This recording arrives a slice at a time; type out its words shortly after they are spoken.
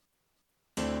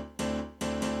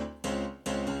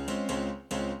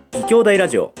義兄弟ラ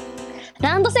ジオ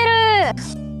ランドセル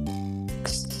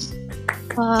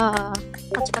わ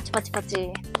ー、パチパチパチパ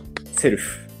チセル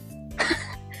フ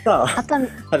さ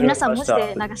あ皆さん文字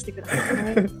で流してくださ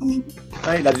いね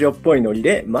はい、ラジオっぽいノリ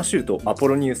でマシューとアポ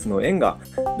ロニウスの縁が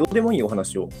どうでもいいお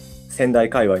話を仙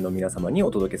台界隈の皆様にお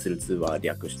届けする通話、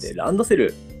略してランドセ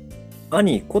ル。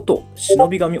兄こと忍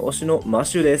び神推しのマ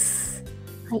シューです。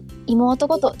はい、妹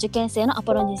こと受験生のア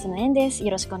ポロニウスの縁です。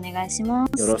よろしくお願いしま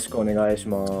す。よろしくお願いし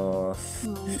ます、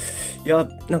いや、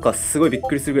なんかすごいびっ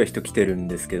くりするぐらい人来てるん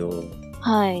ですけど、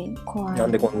はい、怖い。な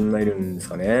んでこんないるんです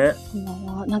かね。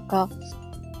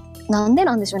なんで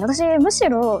なんでしょうね。私むし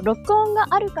ろ録音が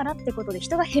あるからってことで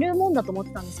人が減るもんだと思っ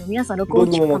てたんですよ。皆さん録音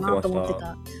聞くかなと思って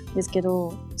たんですけ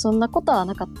ど、そんなことは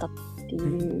なかったってい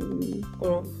う、こ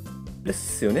ので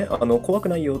すよね。怖く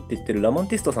ないよって言ってるラマン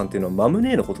ティストさんっていうのはマム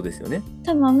ネーのことですよね。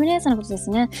多分マムネーさんのことです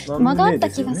ね。間があった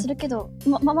気がするけど、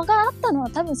間があったのは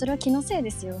多分それは気のせいで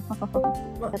すよ。間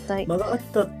があっ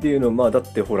たっていうのはだっ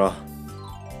てほら、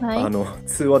はい、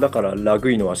通話だからラ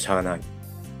グいのはしゃあない。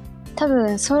多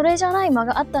分それじゃない間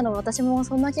があったのは私も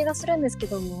そんな気がするんですけ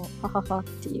ども、はははっ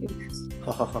ていう。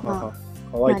ははははは。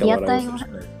乾いた笑いをするし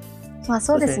かない。まあ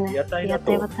そうですね。リアタイだ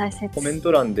とリアタイは大切。コメン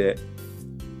ト欄で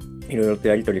いろいろと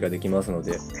やり取りができますの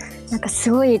で、なんか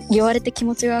すごい言われて気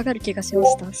持ちが上がる気がしま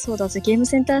した。そうだ、ゲーム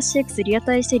センター CX リア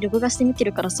タイして録画して見て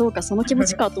るから、そうか、その気持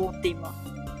ちかと思って今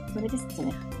それです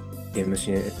ね。ゲーム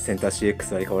センター CX は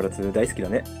相変わらず大好きだ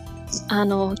ね。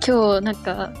今日なん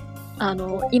か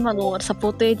今のサ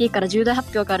ポート AD から重大発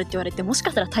表があるって言われて、もし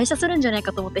かしたら退社するんじゃない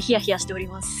かと思ってヒヤヒヤしており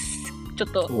ます。ちょっ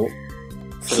と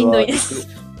しんどいです。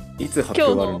いつ発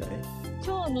表があるんだね。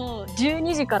今日の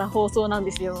12時から放送なん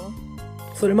ですよ。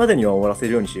それまでには終わらせ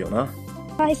るようにしような。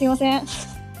はい、すいません。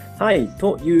はい、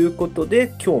ということ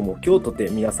で今日とて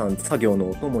皆さん作業の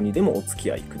お供にでもお付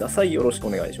き合いください。よろしくお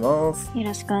願いします。よ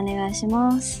ろしくお願いし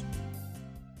ます。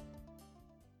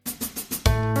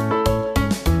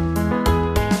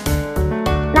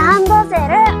ランドセル。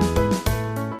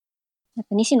やっ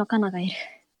ぱ西野カナがい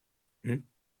る。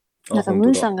なんかム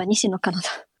ーさんが西野カナだ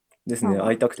ですね。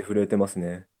会いたくて震えてます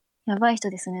ね。やばい人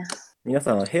ですね。皆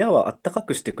さん部屋はあったか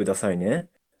くしてくださいね。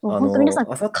本当皆さん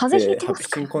風邪ひいてます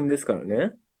か？ハピ新婚ですから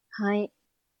ね。はい、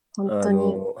本当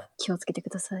に気をつけて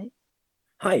ください。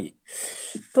はい。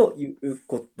という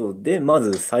ことで、ま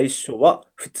ず最初は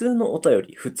普通のお便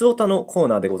り、普通おたのコー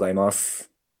ナーでございま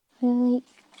す。はい。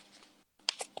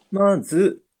ま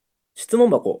ず、質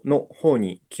問箱の方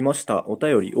に来ましたお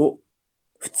便りを、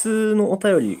普通のお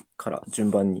便りから順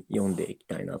番に読んでいき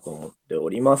たいなと思ってお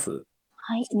ります。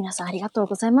はい、皆さんありがとう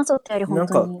ございます。お便り本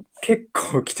当に。なんか結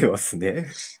構来てますね。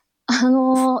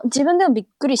自分でもびっ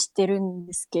くりしてるん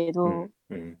ですけど、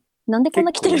なんでこん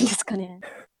な来てるんですかね。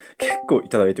結構い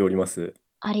ただいております。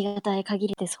ありがたい限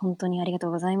りです。本当にありがと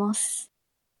うございます。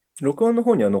録音の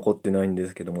方には残ってないんで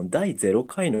すけども、第0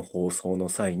回の放送の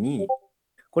際に、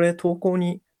これ投稿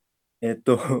に、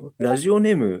ラジオ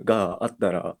ネームがあっ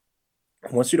たら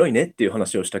面白いねっていう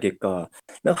話をした結果、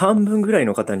なんか半分ぐらい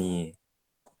の方に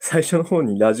最初の方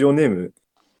にラジオネーム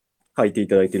書いてい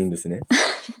ただいてるんですね。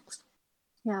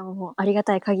いや、もうありが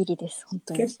たい限りです。本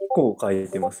当に。結構書い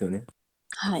てますよね。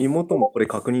はい。妹もこれ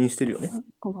確認してるよね。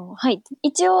こんばんは。はい。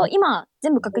一応今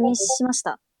全部確認しまし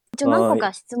た。一応何個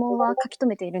か質問は書き留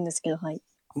めているんですけど、はい。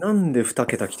なんで2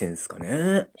桁来てんですか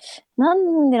ね。な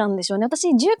んでなんでしょうね。私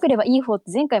10くればいい方っ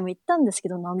て前回も言ったんですけ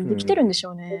ど、なんで来てるんでし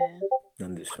ょうね。な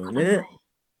んでしょうね。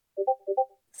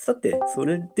さて、そ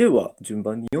れでは順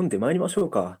番に読んでまいりましょ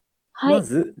うか。はい、ま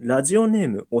ず、ラジオネー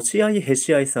ム、推し愛へ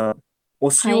し愛さん。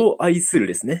推しを愛する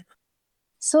ですね。はい、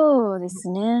そうです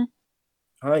ね。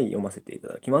はい、読ませていた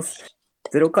だきます。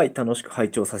0回楽しく拝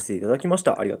聴させていただきまし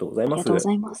た。ありがとうございます。ありがとうご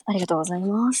ざいます。ありがとうござい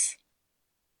ます。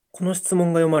この質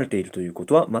問が読まれているというこ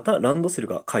とは、またランドセル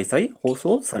が開催、放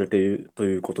送されていると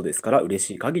いうことですから、嬉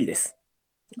しい限りです。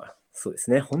そうです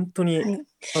ね。本当に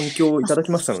反響をいただ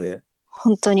きましたので、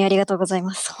本当にありがとうござい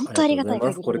ます。本当ありがたい限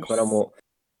りです。これからも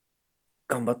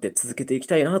頑張って続けていき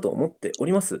たいなと思ってお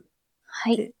ります。は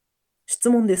い。で、質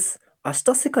問です。明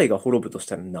日世界が滅ぶとし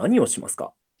たら何をします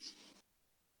か？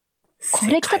こ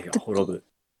れ来た世界が滅ぶ。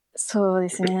そうで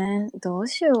すね。どう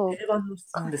しよう。定番の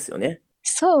質問ですよね。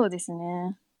そうです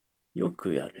ね。よ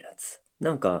くやるやつ。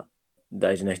なんか、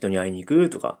大事な人に会いに行く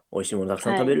とか、美味しいものたく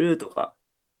さん食べるとか、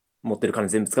持ってる金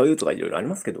全部使うとかいろいろあり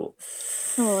ますけど。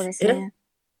そうですね。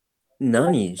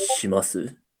何しま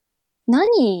す？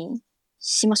何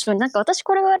しましょう。なんか私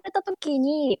これ言われた時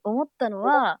に思ったの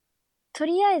は、と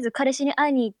りあえず彼氏に会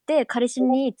いに行って、彼氏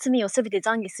に罪をすべて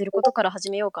懺悔することから始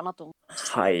めようかなと思っ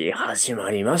て。はい、始ま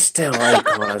りましたよ。相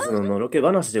変わらずののろけ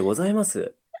話でございま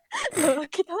す。のろ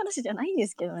けた話じゃないんで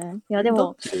すけどね。いや、でだっ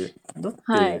も、て、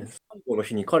はい。最後の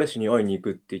日に彼氏に会いに行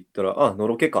くって言ったら、あ、の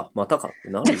ろけか、またかって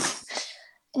なるよ。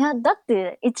いや、だっ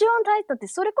て、一番大切って、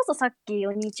それこそさっき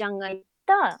お兄ちゃんが言っ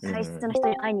た大切な人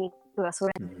に会いに行くがそ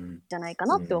れうんじゃないか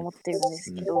なってうん思ってるんで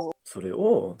すけど、それ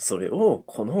を、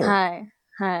このはい。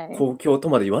はい。公共と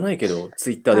まで言わないけど、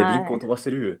ツイッターでリンクを飛はい。ばし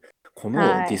てる、この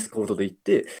はい。ディスコードで言っ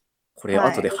て、これ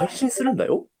後ではい。配信するんだ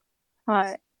よ。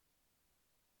はい。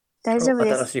大丈夫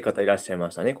です。新しい方いらっしゃいま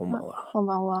したね、こんばんは。こん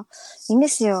ばんは。いいんで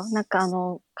すよ。なんか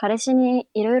彼氏に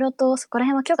いろいろとそこら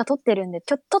辺は許可取ってるんで、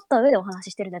取った上でお話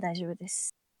ししてるんで大丈夫で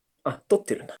す。あ、撮っ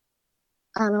てるんだ。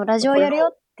ラジオやるよっ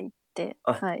これの、て言って、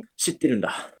あ、はい。知ってるん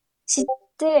だ。知っ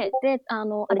て、で、あ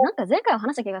れなんか前回は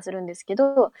話した気がするんですけ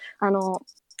ど、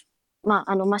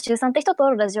マシューさんって人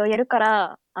とラジオやるか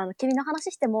ら、君の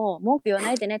話しても文句言わ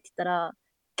ないでねって言ったら、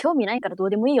興味ないからどう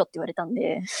でもいいよって言われたん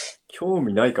で。興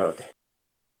味ないからって。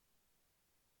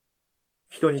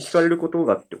人に聞かれること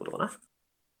がってことかな。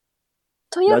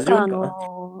というラジオか、にか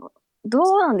な。ど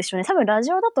うなんでしょうね。多分ラ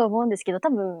ジオだと思うんですけど、多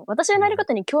分私のやるこ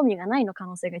とに興味がないの可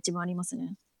能性が一番あります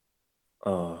ね。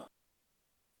ああ、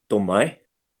どんまい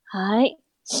はい。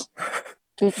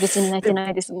別に泣いてでも、な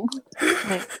いですもん。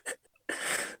はい。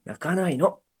泣かない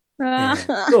の。は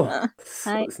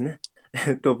そうでい。すね。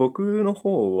僕の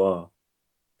方は、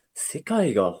世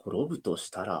界が滅ぶとし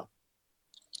たら、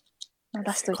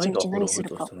ラス世界がト一日何滅ぶする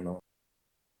か。としたらな。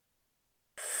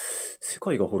世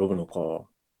界が滅ぶのか。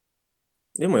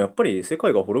でもやっぱり世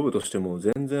界が滅ぶとしても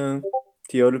全然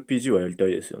TRPG はやりた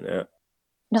いですよね。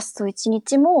ラスト一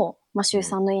日も、マシューうん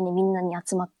さんの家にみんなに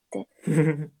集まってっ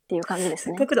ていう感じです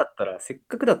ね。せっかくだ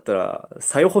ったら、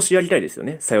さよ星やりたいですよ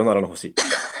ね。さよならの星。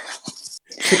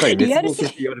世界滅リアルす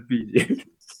ぎ。亡系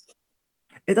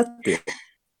TRPG。だって、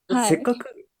はい。せっかく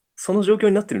その状況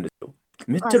になってるんですよ。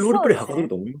めっちゃロールそうですね。プレイはかどる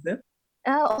と思いません？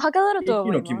 はかどると ?TP 思い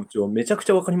ます。の気持ちをめちゃくち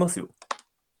ゃわかりますよ。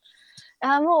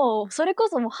もう、それこ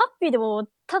そもうハッピーでも、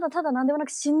ただただなんでもな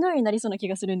くしんどいになりそうな気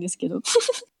がするんですけど。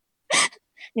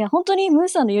いや、本当にムー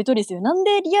さんの言う通りですよ。なん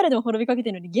でリアルでも滅びかけ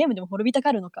てるのにゲームでも滅びた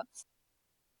がるのか。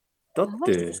だやば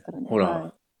い人ですって、からね。はほ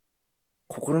ら、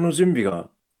心の準備が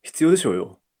必要でしょう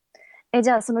よ。い。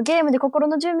じゃあそのゲームで心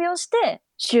の準備をして、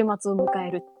週末を迎え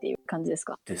るっていう感じです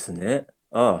か？ですね。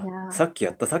ああ、いやさっき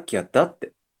やった、さっきやったっ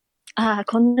て。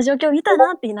こんな状況見た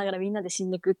なって言いながらみんなで死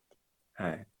んでく。は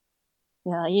い。い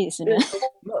やいいですね。で、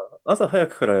まあ、朝早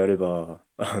くからやれば、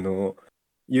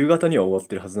夕方には終わっ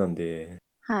てるはずなんで、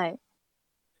はい。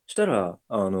したら、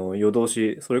夜通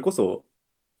し、それこそ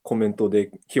コメント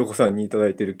でひよこさんにいただ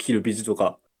いてるキルビジと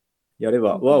かやれ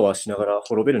ば、わーわーしながら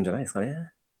滅べるんじゃないですかね。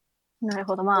なる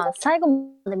ほど。まあ、最後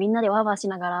までみんなでワーワーし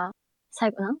ながら、最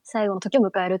後の時を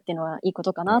迎えるっていうのはいいこ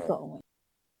とかなとは思います。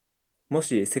も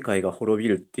し世界が滅び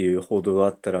るっていう報道が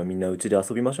あったら、みんなうちで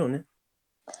遊びましょうね。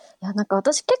いや、なんか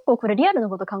私結構これリアルな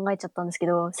こと考えちゃったんですけ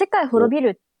ど、世界お、滅びる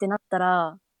ってなった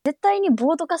ら、絶対に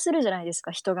暴徒化するじゃないです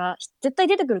か、人が。絶対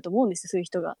出てくると思うんですよ、そういう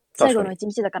人が。最確かに。後の一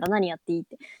日だから何やっていいっ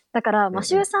て。だから、マ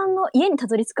シューうんうん。さんの家にた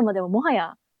どり着くまでももは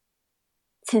や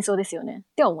戦争ですよね。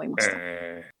って思いました。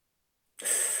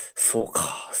そう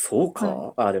か、そうはい。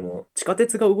か。あ、でも、地下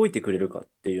鉄が動いてくれるかっ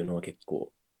ていうのは結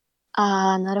構、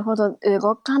なるほど。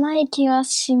動かない気が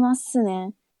します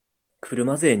ね。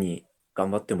車勢に頑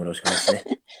張ってもらうしかないです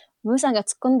ね。ムーさんが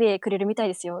突っ込んでくれるみたい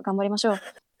ですよ。頑張りましょう。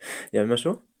やめまし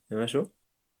ょう。やめましょう。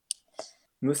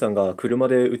ムーさんが車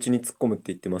でうちに突っ込むって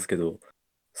言ってますけど、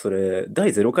それ、第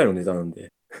0回のネタなん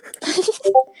で、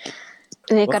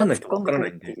上からわかんない人はわ突っ込んでくるからな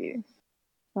いんで。ってい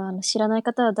う。知らない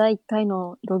方は第1回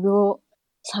のログを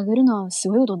探るのはす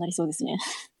ごいことになりそうですね。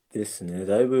ですね。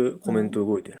だいぶコメンはい。ト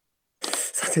動いてる。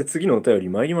さて、次のお便り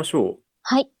参りましょう。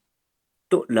はい。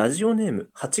ラジオネーム、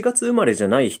8月生まれじゃ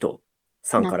ない人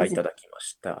さんからいなんかただきま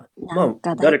した。まあ、なん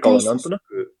か大誰かは体なんとな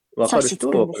くわか察る人しつく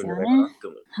んではわかるんじゃないかなすよね。って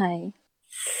思います。はい。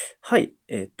はい。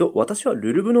私は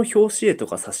ルルブの表紙絵と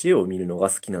か挿絵を見るのが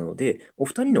好きなので、お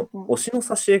二人のうんうん、推しの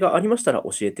挿絵がありましたら教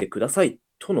えてください。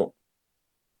との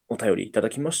お便りいただ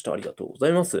きました。ありがとうござ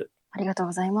います。ありがとう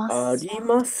ございまあす。り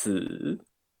ます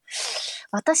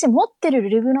私持ってるル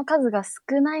ルブの数が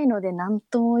少ないので何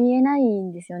とも言えない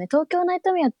んですよね。東京ナイ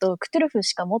トメアとクトゥルフ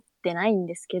しか持ってないん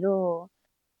ですけど、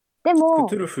でも、ク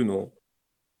トゥルフの、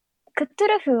クトゥ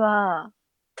ルフは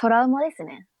トラウマです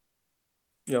ね。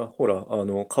いや、ほら、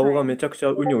顔はい。がめちゃくちゃ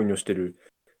うにょうにょしてる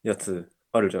やつ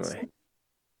あるじゃない。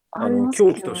ありますけ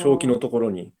狂気と正気のど、ところ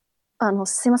に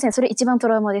すいません。それ一番ト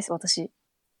ラウマです、私。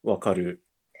わかる。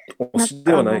推なんし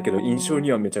でかはないけど、印象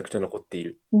にはめちゃくちゃ残ってい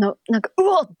る。なんか、う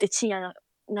おって血や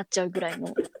なっちゃうぐらい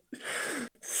の。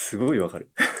すごいわかる。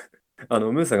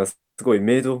ムーさんがすごい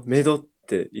メイドっ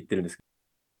て言ってるんですけ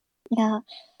いや、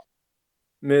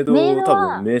メイメイドド多分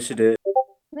は、名刺で、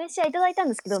名刺はいただいたん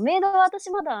ですけど、メイドは私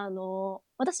まだ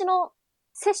私の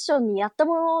セッションにやった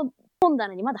もの本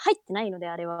棚にまだ入ってないので、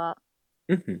あれは。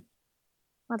うんうん、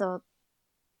まだ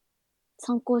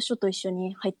参考書と一緒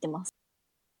に入ってます。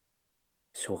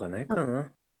しょうがないあ、か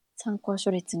な。参考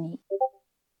書列に。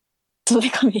クソデ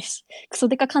カ名刺。クソ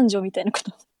デカ感情みたいなこ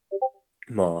と。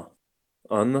ま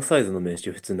あ、あんなサイズの名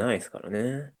刺普通ないですから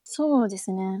ね。そうで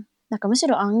すね。なんかむし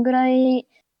ろあんぐらい、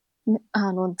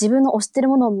自分の推してる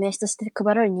ものを名刺として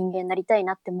配られる人間になりたい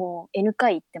なってもう N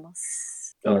回言ってま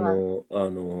す。あ N はの、あ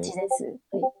の、字です。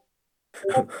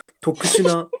はい。特殊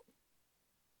な、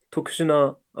特殊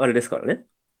な、あれですからね。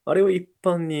あれを一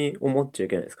般に思っちゃい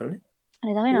けないですからね。あ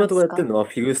れダメなん今のところですか？やってるのは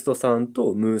フィグストさん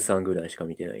とムーさんぐらいしか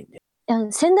見てないんで。い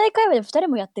や、仙台界隈で2人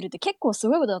もやってるって結構す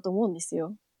ごいことだと思うんです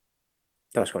よ。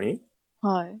確かに。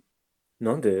はい。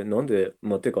まあ、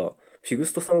てか、フィグ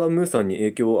ストさんがムーさんに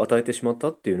影響を与えてしまった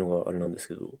っていうのがあれなんです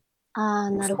けど、あ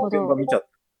あ、なる僕その現場ほど。見ちゃっ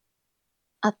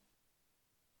あ、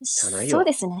そうでたない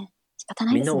よ。すね。仕方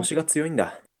ないですね。みんな推しが強いん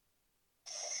だ。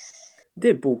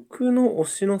で、僕の推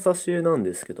しの挿絵なん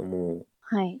ですけども、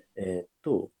はい。えーっ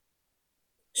と、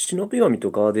忍び神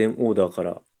とガーデンオーダーか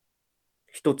ら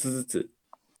一つずつ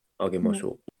あげうん。まし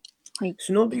ょう。はい。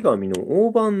忍び神の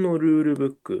大判のルールブ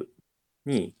ック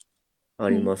にあ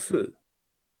りはい。ます、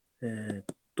えーっ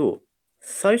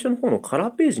最初の方のカラ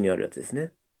ーページにあるやつです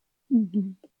ね。うんう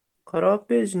ん。カラー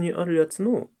ページにあるやつ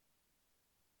の、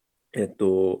えーっ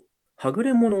と、はぐ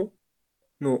れ者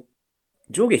の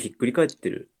上下ひっくり返って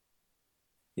る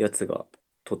やつが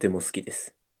とても好きで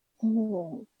す。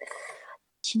おー、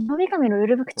忍び神のルー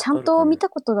ルブックわちゃんかるかな。と見た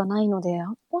ことがないので、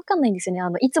わかんないんですよね。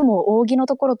いつも扇の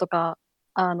ところとか、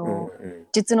うんうん。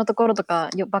術のところとか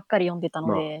ばっかり読んでたの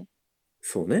まあ、で、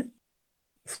そうね。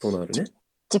そうなるじゅね。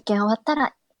受験終わった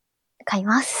ら買い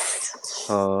ま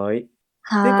す。はーい。て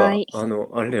か、はーい。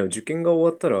あれだよ、受験が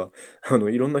終わったら、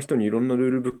いろんな人にいろんなル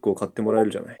ールブックを買ってもらえ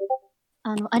るじゃない。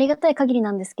ありがたい限り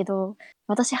なんですけど、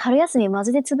私、春休みマ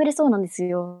ジで潰れそうなんです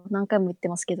よ。何回も言って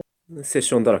ますけど。セッ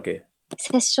ションだらけ。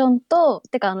セッションと、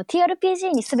てか、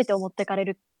TRPG に全てを持ってかれ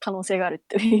る可能性があるっ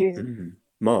ていう。うん。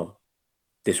まあ、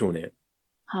でしょうね。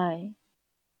はい。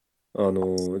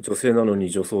女性なのに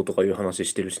女装とかいう話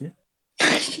してるしね。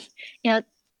いや、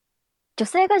女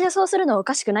性が女装するのはお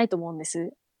かしくないと思うんで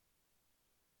す。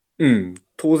うん。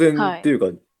当然っはい。ていうか、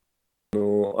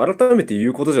改めて言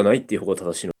うことじゃないっていう方が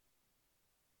正しいの。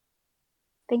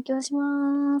勉強し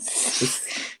ます。うっ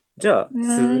す。じゃあ、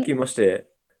続きはい。まして、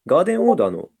ガーデンオーダー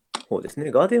の方ですね。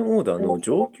ガーデンオーダーの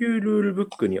上級ルールブ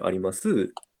ックにありま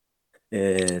す、あ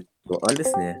れで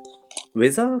すね。ウ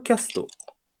ェザーキャスト、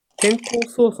天候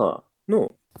操作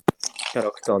のキャラ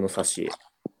クターの挿絵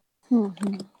うんうん。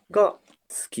が好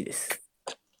きです。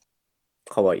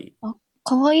かわいい。あ、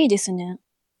かわいいですね。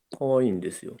かわいいんで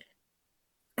すよ。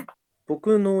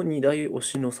僕の二大推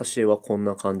しの挿絵はこん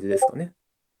な感じですかね。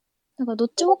なんかど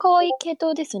っちもかわいい系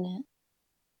統ですね。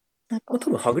なんまあ、か、多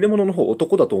分、はぐれ者の方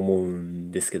男だと思う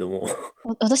んですけども、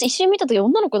私一瞬見た時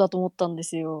女の子だと思ったんで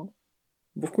すよ。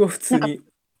僕は普なんか通に、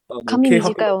髪軽薄な、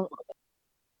短いお、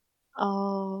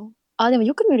あー、あ、でも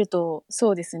よく見ると、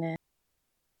そうですね。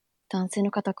男性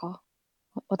の方か。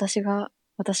私が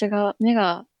目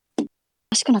がおか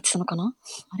しくなってたのかな。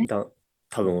あれ、だ、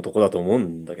多分男だと思う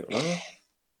んだけどな。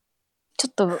ちょ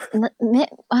っと、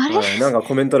あれ、はい、なんか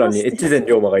コメント欄にどうして、越前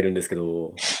龍馬がいるんですけ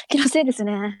ど、気のせいです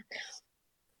ね。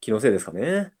気のせいですか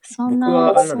ね。そん僕な、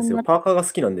はあれなんですよ。そんな、パーカーが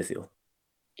好きなんですよ。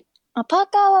パー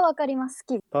カーはわかります。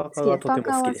好パーカきです。ーがとてもパー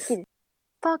カー好きです。は好きです。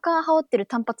パーカー羽織ってる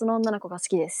短髪の女の子が好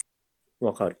きです。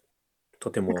わかる。と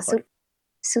てなんかす、もわかる。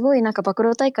すごいなんか暴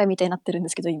露大会みたいになってるんで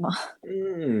すけど、今。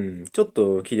ちょっ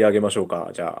と切り上げましょうか。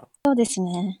じゃそうです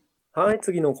ね。あ。はい、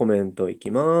次のコメントい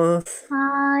きます。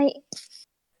はーい。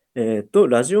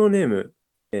ラジオネーム。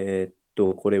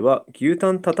これは、牛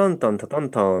タンタタンタンタタン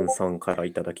タンさんから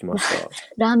いただきました。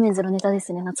ラーメンズのネタで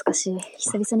すね。懐かしい。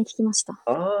久々に聞きました。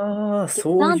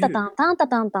そういう、タンタタン、タンタ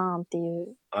タンタンってい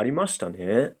う。ありました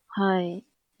ね。はい。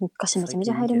昔めちゃ最め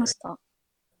ちゃ入り近見てない。ました。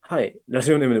はい。ラ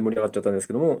ジオネームで盛り上がっちゃったんです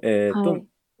けども、はい。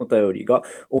お便りが、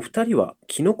お二人は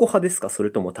キノコ派ですか、それ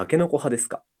ともタケノコ派です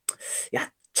か？や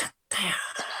っちゃったよ。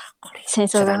これ言っ戦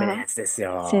ちゃダメな争が、やつです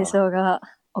戦よ。争が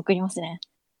送りますね。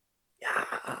いや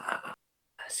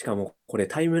しかもこれ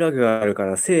タイムラグがあるか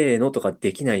ら、せーのとか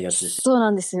できないやつですよ。そうな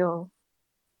んですよ。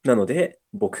なので、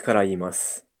僕から言いま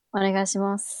す。お願いし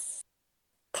ます。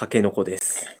タケノコで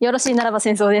す。よろしいならば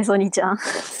戦争です、お兄ちゃん。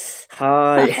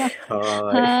はーい。はーい。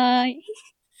はーい。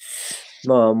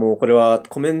まあもうこれは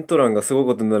コメント欄がすごい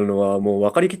ことになるのはもう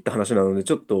分かりきった話なので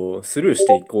ちょっとスルーし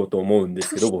ていこうと思うんで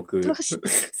すけど、どう僕。し、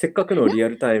せっかくのリア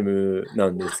ルタイムな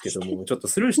んどですけうして、ども、ちょっと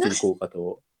スルーしていこうか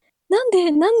と。なん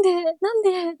で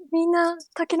みんな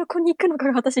タケノコに行くのか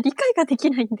が私理解がで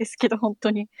きないんですけど、本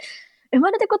当に。生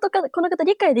まれてことか、この方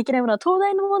理解できないものは東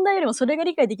大の問題よりもそれが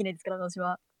理解できないですから、私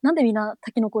は。なんでみんな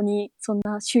タケノコにそん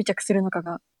な執着するのか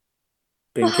が。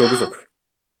勉強不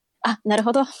あ足。なる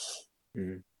ほど。う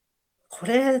ん。こ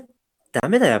れ、ダ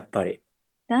メだ、やっぱり。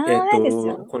ダメです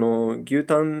よ。この牛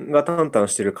タンがタンタン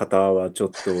してる方はちょ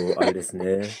っとあれです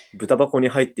ね。豚箱に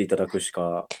入っていただくし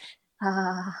か、あ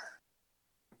あ。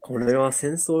これは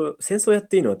戦争やっ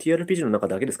ていいのは TRPG の中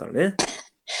だけですからね。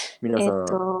皆えっさん、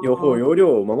用法、と、用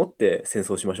量を守って戦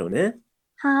争しましょうね。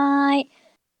はーい。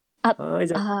あ、はい、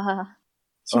じゃ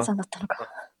しゅんあ、さんだったのか。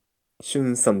あ、しゅ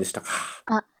んさんでしたか。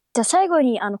じゃあ最後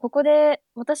に、ここで、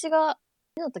私が、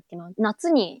いつだったっけな、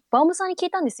夏に、バウムさんに聞い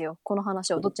たんですよ。この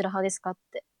話を、どちら派ですかっ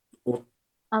て。お、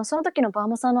その時のバウ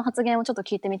ムさんの発言をちょっと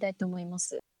聞いてみたいと思いま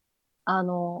す。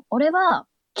俺は、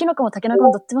キノコもタケノコ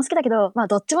もどっちも好きだけど、まあ、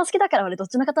どっちも好きだから俺どっ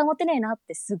ちの方持ってねえなっ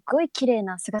て、すっごい綺麗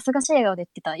な、すがすがしい笑顔で言っ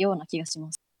てたような気がし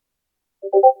ます。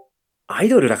アイ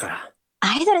ドルだから。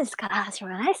アイドルですから、しょう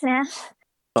がないですね。さ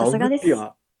バウムすがです。ッピ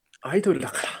はアイドルだ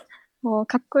から。もう、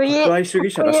かっこいい。博愛主かっ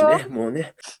義者こいいよ。だしね。もう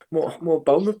ね。もう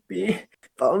バウムッピー。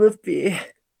バウムッピー。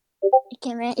イ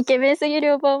ケメンすぎる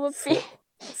よ、バウムッピー。そう。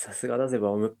さすがだぜ、バ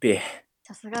ウムッピー。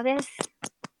さすがで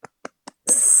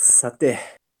す。さて、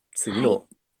次はい。の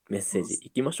メッセージい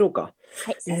きましょうか。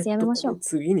はい、先生やめましょう。この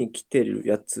次に来てる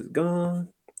やつが、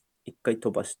一回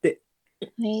飛ばして、は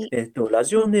い。ラ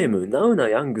ジオネーム、ナウナ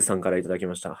ヤングさんからいただき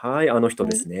ました。はい、あの人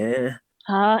ではい。すね。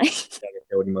はい。あげ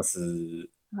ております。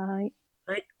はい。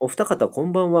はい、お二方、こ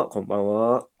んばんは。こんばん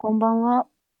は。こんばんは。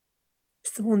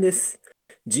質問です。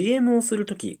GM をする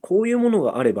とき、こういうもの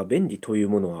があれば便利という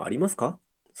ものはありますか？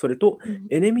それと、うん。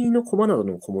エネミーの駒など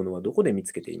の小物はどこで見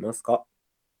つけていますか？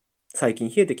最近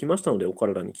冷えてきましたので、お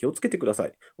体に気をつけてくださ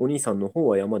い。お兄さんの方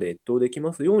は山で越冬でき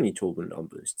ますように長文乱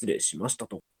文失礼しました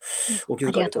と。お気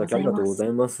ありがとうご遣いいただきありがとうござざ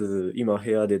います。います。今、部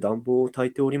屋で暖房を焚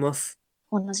いております。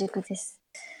同じくです。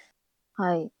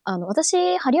はい。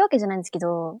私、張り分けじゃないんですけ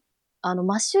ど、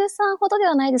マッシュさんほどで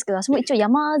はないですけど、私も一応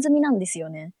山積みなんですよ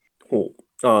ね。ほ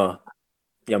う。ああ、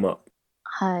山、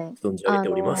はい。存じ上げて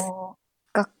おります。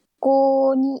学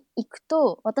校に行く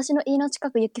と、私の家の近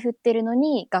く雪降ってるの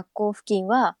に、学校付近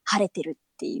は晴れてる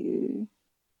っていう、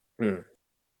うん。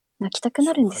泣きたくなし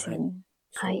ょうがない。るんですよね。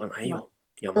しょうはい。まあ、がないよ。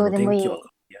山どうのでもいい。天気は変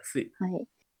わりやすい。はい。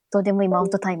どうでもいいマウン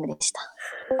トタイムでした。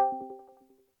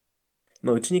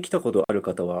まあ、うちに来たことある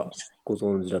方はご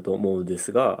存知だと思うんで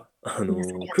すが、皆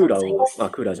さんありがとうごクーラーを、ざいます。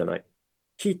クーラーじゃない、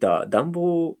ヒーター、暖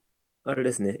房、あれ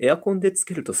ですね、エアコンでつ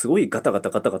けるとすごいガタガタ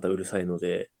ガタガタうるさいの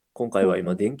で、今回は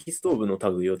今、うんう電気ストーブの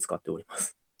類を使っておりま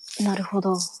す。ん。なるほ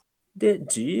ど。で、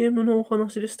GM のお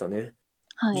話でしたね。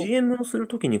はい。GM をする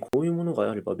ときにこういうものが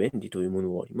あれば便利というも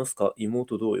のはありますか？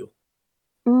妹どうよ。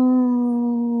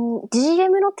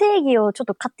GM の定義をちょっ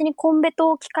と勝手にコンベと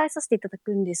置き換えさせていただ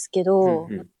くんですけど、う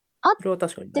んうん。あっそれは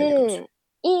確かに大事かもしれて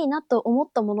いいなと思っ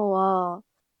たものは、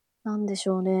なんでし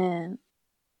ょうね。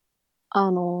あ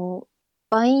の、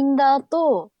バインダー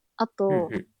と、あない。うと、ん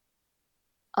うん。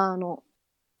あの、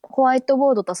ホワイト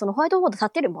ボードとそのホワイトボード立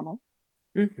てるもの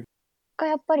うんうが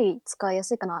やっぱり使いや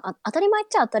すいかな。当たり前っ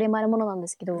ちゃ当たり前のものなんで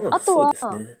すけど、ん。まあ、そうあと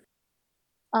は、ですね。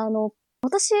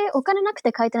私お金なく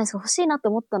て買えてないんですけど欲しいなと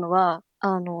思ったのは、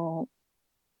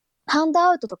ハンド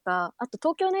アウトとか、あと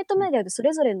東京ネットうんメディアでそ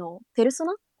れぞれのペルソ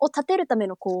ナを立てるため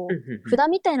のうんうんうん。札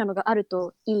みたいなのがある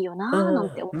といいよなーなん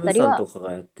ああ、て思っムーたりは、さんとか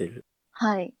がやってる。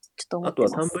はい、ちょっと思あとは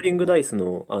タンってます。ブリングダイス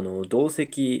の、同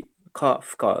積か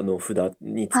不可の札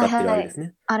に使ってるあはいはい。れです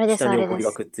ね。あれです、下にあれです。埃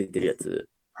がくっついてるやつ。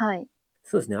はい。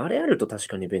そうですね。あれあると確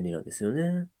かに便利なんですよ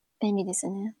ね。便利です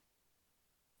ね。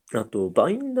あと、バ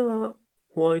インダー、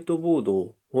ホワイトボー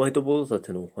ド立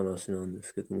てのお話なんで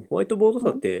すけども、ホワイトボードうん。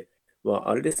立ては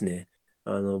あれですね。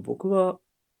僕は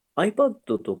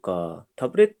iPad とかタ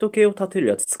ブレット系を立てる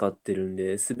やつ使ってるん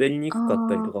で、滑りにあくかっ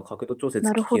たりとあ、か、角度調節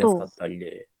な聞るほど。きやすかったり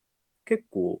で、結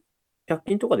構、100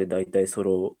均とかで大体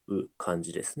揃う感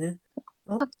じですね。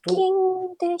あ100と、均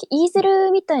でイーゼうん、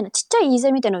ルみたいな、ちっちゃいイーゼ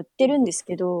ルみたいなの売ってそうるんですそうそう。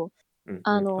けど、うんうん。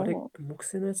あれ、あの、木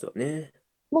製のやつはね、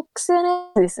木製の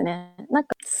やつですね。なん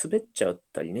か滑っちゃっ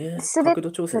たりね、滑っ角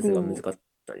度調たり、節が難かっ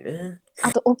たりね。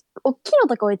あとおっきいの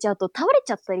とか置いちゃうと倒れ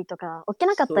ちゃったりとか、置け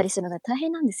なかったりするのそうそう。で大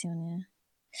変なんですよね。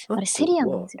ああれ、セリア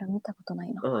のイーとは、ゼルは見たことな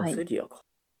いな。ああ、はい。セリアか。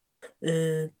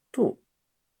え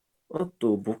あ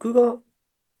と、僕が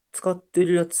使って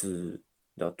るやつ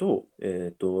だと、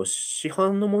市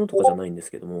販のものとかじゃないんで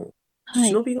すけども、はい。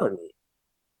忍びガン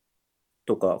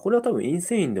とか、これは多分イン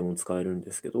セインでも使えるん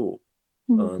ですけど、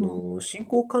進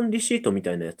行管理シートみ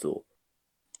たいなやつを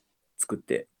作っ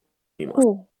ています。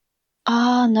ほう。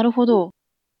ああ、なるほど。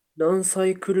何サ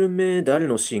イクル目誰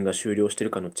のシーンが終了してる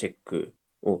かのチェック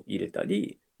を入れた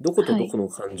り、どことはい。どこの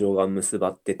感情が結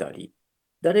ばってたり、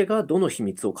誰がどの秘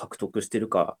密を獲得してる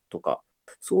かとか、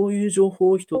そういう情報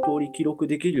を一通り記録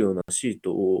できるようなシー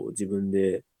トを自分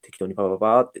で適当にパパ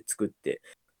パーって作って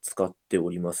使ってお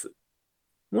ります。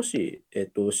もし、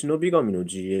忍び神の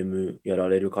GM やら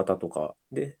れる方とか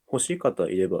で欲しい方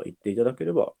いれば言っていただけ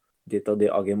ればデータ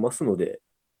であげますので、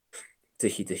ぜ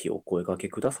ひぜひお声掛け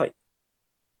ください。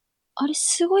あれ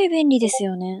すごい便利です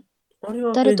よね。あれ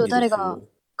は誰と便利で誰がすよ。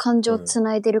感情はい。つ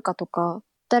ないでるかとか、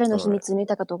誰の秘はい。密抜い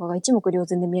たかとかが一目瞭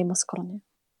然で見えますからね。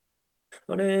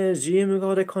あれ、GM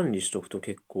側で管理しとくと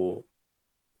結構、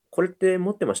これって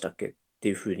持ってましたっけって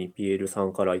いうふうに PL さ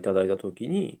んからいただいたとき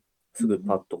に、すぐ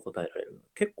パッと答えられる。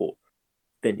結構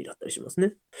便利だったりします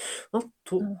ね。あ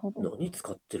と、なるほど。何使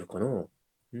ってるかな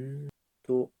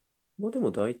と、まあで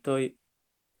も大体、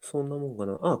そんなもんか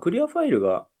な。あ、クリアファイル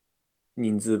が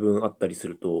人数分あったりす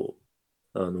ると、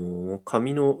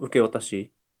紙の受け渡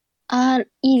し、ああ、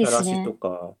いいでチャラシとすね。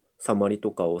か、サマリ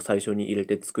とかを最初に入れ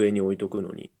て机に置いとく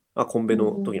のに、コンベ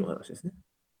の時の話ですね。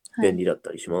はい。便利だっ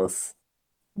たりします。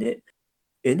で、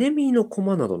エネミーの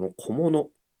駒などの小物、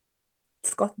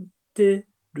使って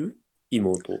る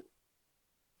妹。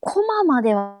コマま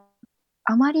では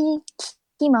あまり聞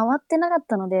き回ってなかっ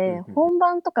たので、うんうんうん。本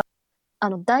番とか、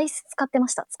ダイス使ってま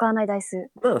した。使わないダイス。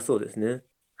まあそうですね。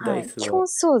ダはい。イスは。基本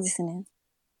そうですね。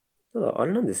ただあ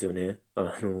れなんですよね。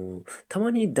た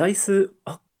まにダイス、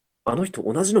あの人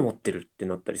同じの持ってるって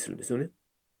なったりするんですよね。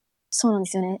そうなんで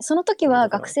すよね。その時はだ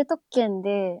から、学生特権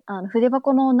で、筆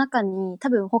箱の中に多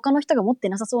分他の人が持って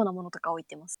なさそうなものとか置い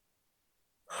てます。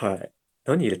はい。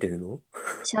何入れてるの？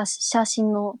写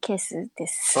真のケースで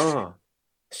す。ああ、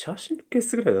写真ケー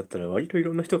スぐらいだったら割とい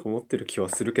ろんな人が持ってる気は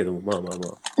するけども、まあまあま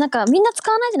あ。なんかみんな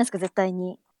使わないじゃないですか、絶対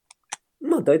に。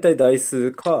まあ大体ダイ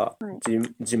スかはい。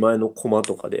自前のコマ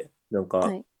とかで、なんか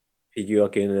はい。フィギュア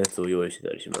系のやつを用意して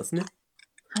たりしますね。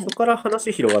はい。そこから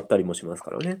話広がったりもします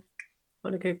からね。あ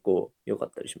れ結構良か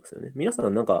ったりしますよね。皆さ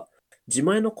んなんか自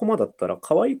前のコマだったら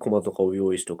可愛いコマとかを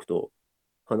用意しておくと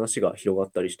話が広が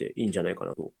ったりしていいんじゃないか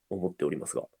なと思っておりま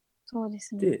すが。そうで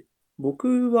すね。で、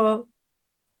僕は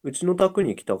うちの宅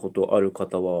に来たことある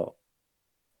方は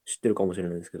知ってるかもしれ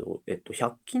ないですけど、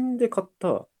100均で買っ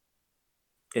た、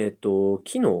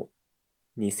木の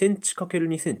2センチ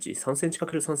 ×2 センチ、3センチ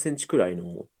 ×3 センチくらい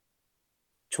の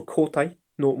直方体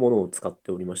のものを使っ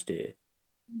ておりまして、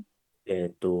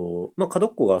まあ、角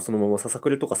っこがそのままささく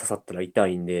れとか刺さったら痛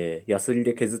いんで、ヤスリ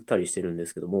で削ったりしてるんで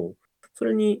すけども、そ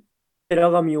れにヘ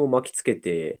ラ紙を巻きつけ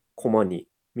て、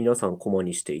皆さんコマ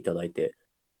にしていただいて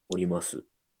おります。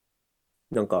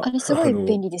なんか、あれすごい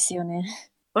便利ですよね。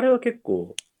あれは結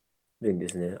構便利で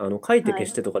すね。書いてはい。消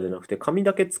してとかじゃなくて、紙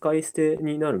だけ使い捨て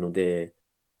になるので、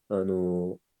あ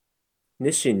の、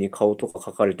熱心に顔とか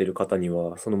書かれてる方に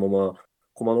は、そのまま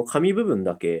コマの紙部分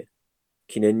だけ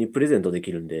記念にプレゼントで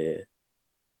きるんで、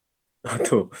あ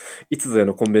と、いつぞや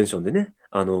のコンベンションでね、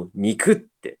肉っ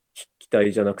て筆記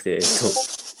体じゃなくて、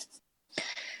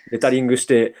レタリングし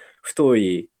て太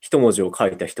い一文字を書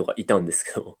いた人がいたんです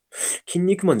けど、筋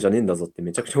肉マンじゃねえんだぞって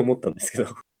めちゃくちゃ思ったんですけ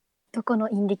ど。どこの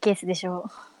インディケースでしょ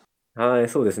う。はい、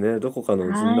そうですね。どこかの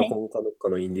銀はい。だこかどっか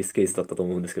のインディスケースだったと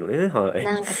思うんですけどね。はい。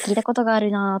なんか聞いたことがあ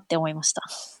るなーって思いました。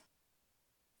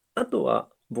あとは、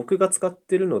僕が使っ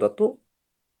てるのだと、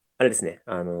あれですね。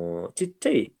ちっちゃ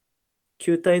い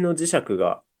球体の磁石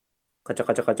がカチャ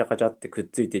カチャカチャカチャってくっ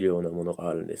ついてるようなものが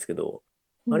あるんですけど、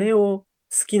うん。あれを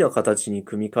好きな形に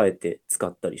組み替えて使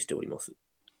ったりしております。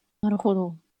なるほ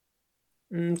ど。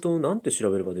なんて調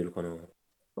べれば出るかな。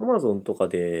Amazon とか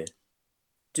で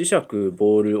磁石、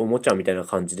ボール、おもちゃみたいな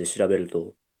感じで調べる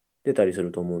と出たりす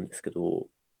ると思うんですけど、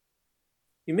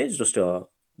イメージとしては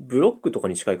ブロックとか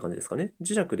に近い感じですかね。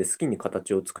磁石で好きに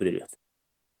形を作れるやつ。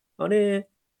あれ、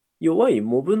弱い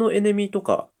モブのエネミーと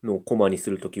かのコマにす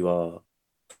るときは、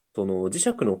その磁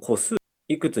石の個数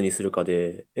いくつにするか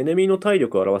で、エネミーの体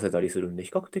力を表せたりするんで、比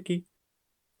較的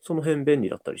その辺便利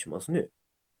だったりしますね。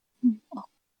うん。あ、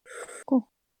こ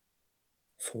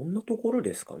そんなところ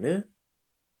ですかね。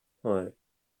はい。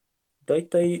だい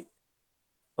たい、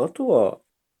あとは、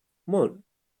まあ、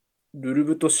ルル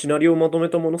ブとシナリオをまとめ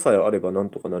たものさえあればなん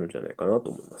とかなるんじゃないかなと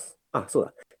思います。あ、そう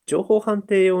だ。情報判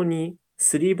定用に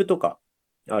スリーブとか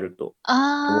あると、コモ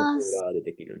ンあー、テーラーで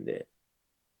できるんで、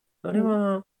あれうん。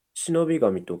は、忍び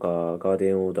神とかガーデ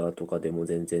ンオーダーとかでも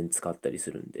全然使ったり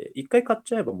するんで、一回買っ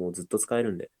ちゃえばもうずっと使え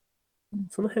るんで、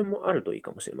その辺もあるといい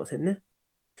かもしれませんね。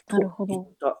なるといっほど。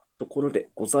たところで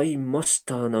ございまし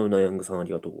た。ナウナヤングさんあ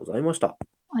りがとうございました。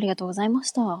ありがとうございま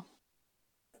した。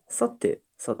さて、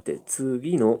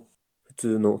次の普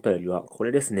通のお便りはこ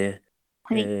れですね。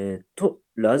はい。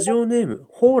ラジオネーム、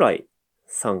蓬莱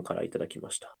さんからいただきま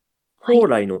した。はい。蓬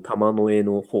莱の玉の絵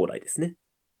の蓬莱ですね。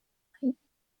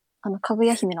はい、かぐ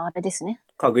や姫のあれですね。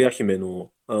かぐや姫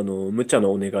の、無茶な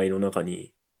お願いの中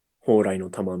に、蓬莱の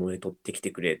玉の絵取ってき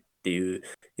てくれっていう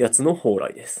やつの蓬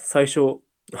莱です。最初、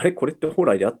あれこれって蓬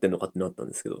莱で合ってんのかってなったん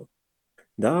ですけど、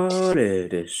誰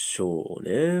でしょう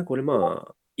ね。これま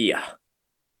あ、いいや。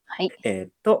はい。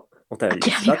お便り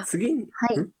ですが、諦めが。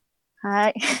はい。んは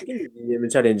い。次に DM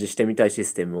チャレンジしてみたいシ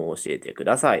ステムを教えてく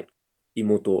ださい。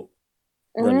妹、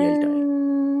う何やりたい？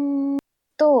ーん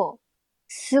と、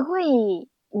すごい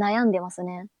悩んでます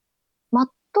ね。ま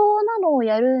っとうなのを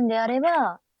やるんであれ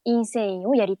ば、陰性院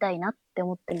をやりたいなって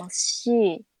思ってます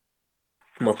し、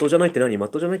まっとうじゃないって何？まっ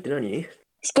とうじゃないって何？ゲ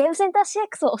ームセンター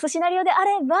CX を押すシナリオであ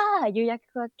れば、有薬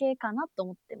系かなと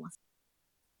思ってます。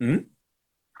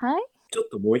はい。ちょっ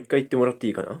ともう一回言ってもらってい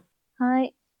いかな？は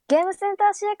い。ゲームセンター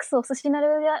CX を押すシナリ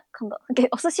オで、今度、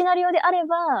押すシナリオであれ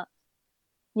ば、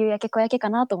夕焼け小焼けか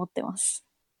なと思ってます。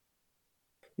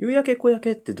夕焼け小焼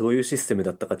けってどういうシステム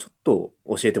だったかちょっと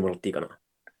教えてもらっていいかな？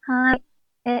はい。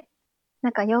な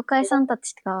んか妖怪さんた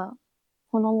ちが、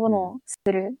ほのぼうん。のす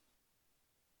る、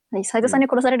サイドうん。さんに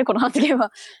殺されるこの発言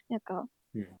は、なんか、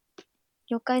うん。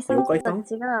妖怪さんた妖怪さん？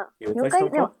ちが、妖怪さ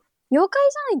んでも、か？妖怪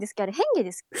じゃないんですっけ？あれ、変化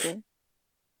ですっけ？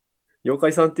妖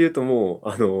怪さんっていうともう、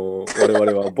我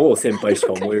々は某先輩し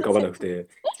か思い浮かば妖怪さん。なくて、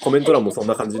コメント欄もそん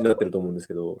な感じになってると思うんです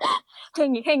けど、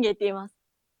変化って言います。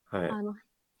はい。あの、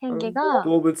変化が、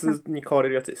動物に飼われ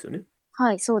るやつですよね。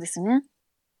はい、そうですね。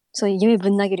そういう夢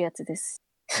ぶん投げるやつです。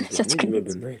社ですね。畜になっち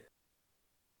ゃう。夢分ない。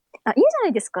あ、いいんじゃな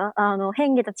いですか？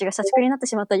変化たちが社畜になって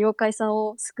しまった妖怪さん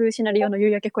を救うシナリオの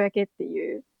夕焼け小焼けって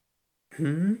いう。ふ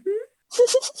ん。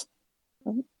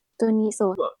本当に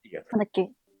そう。まあ、いいや。なんだっ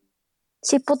け？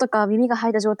尻尾とか耳が生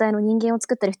えた状態の人間を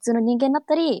作ったり、普通の人間になっ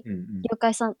たり、うんうん。妖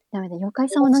怪さん、ダメだ、妖怪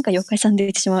さんはなんか妖怪さんで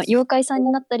言ってしまう。妖怪さん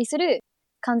になったりする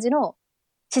感じの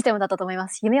システムだったと思いま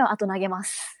す。夢はあと投げま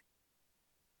す。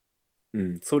う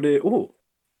ん。それを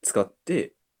使っ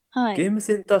て、はい。ゲーム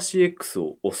センター CX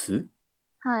を押す。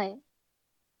はい。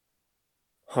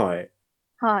はい。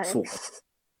はい。そうか。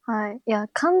はい。いや、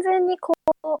完全に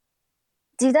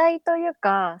時代という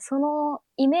か、その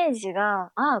イメージ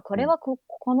が、ああ、こうん。れはこ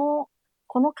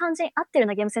の感じに合ってる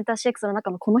な、ゲームセンター CX の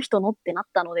中のこの人のってなっ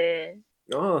たので、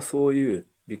ああ、そういう、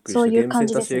びっくりした。そういうゲームセン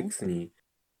ター 感じですね。CX に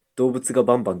動物が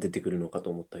バンバン出てくるのかと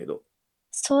思ったけど。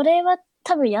それは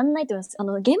多分やんないと思います。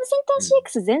ゲームセンター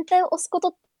うん。CX 全体を押すこと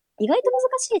って意外と難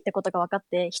しいってことが分かっ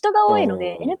て、人があ多いの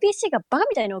で あ。NPC がバカ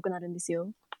みたいに多くなるんですよ。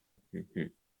うんう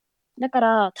ん。だか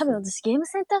ら多分そう。私ゲーム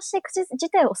センター CX 自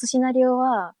体を押すシナリオ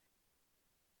は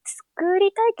作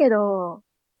りたいけど、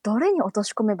どれに落と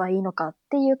し込めばいいのかっ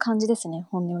ていう感じですね。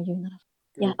本音を言うなら。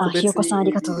いや、個ひよこさんあ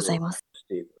り別にがとうごルールをざいます。し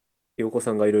ている。ひよこ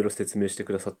さんがいろいろ説明して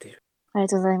くださっている。ありが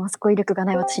とうございます。語彙力が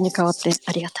ない私に代わって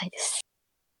ありがたいです。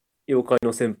妖怪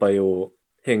の先輩を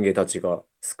変化たちが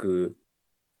救う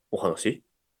お話。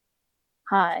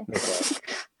はい。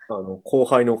なんか、後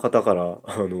輩の方から、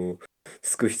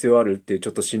救う必要あるっていうちょ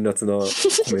っと辛辣な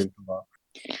コメントが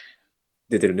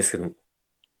出てるんですけども。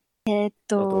えーっあ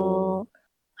と、と、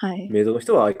はい。メイドの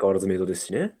人は相変わらずメイドです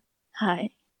しね。は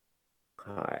い。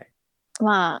はい。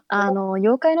まあ、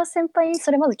妖怪の先輩に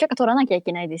それまず許可取らなきゃい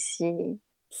けないですし、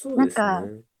そうですなんか、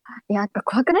ね。いや、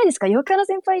怖くないですか？妖怪の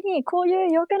先輩に、こういう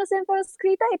妖怪の先輩を救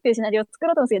いたいっていうシナリオを作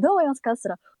ろうと思うんですけど、どう思いますかって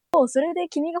言ったら、おう、それで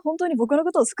君が本当に僕の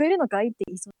ことを救えるのかいって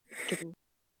言いそうですけど。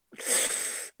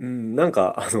うん、なん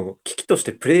か、危機とし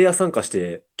てプレイヤー参加し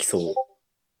てきそ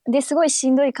で、すごい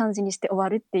しんどい感じにして終わ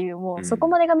るっていう、もう。うそこう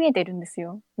ん。までが見えてるんです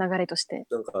よ。流れとして。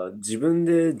なんか、自分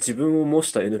で自分を模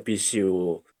した NPC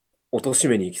を貶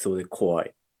めに行きそうで怖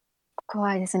い。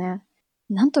怖いですね。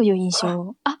なんという印あ、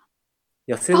象。あ、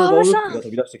野生のパワバオルックムさんが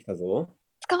飛び出してきたぞ。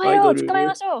捕まえ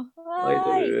ましょうアイド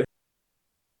わーい。ル、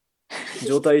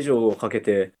状態異常をかけ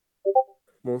て、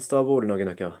モンスターボール投げ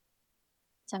なきゃ。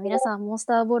じゃあ皆さん、モンス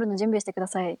ターボールの準備をしてくだ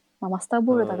さい。まあ、マスター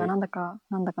ボールだがはい。なんだ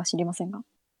か知りませんが。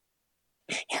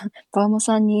パワム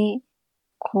さんに、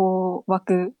湧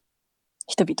く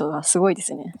人々はすごいで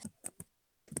すね。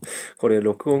これ、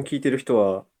録音聞いてる人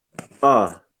は、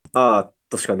ああ、ああ、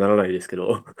としかならないですけ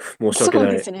ど、申し訳そうな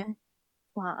い。ですね。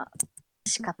まあ、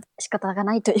仕方が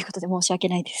ないということで申し訳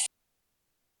ないです。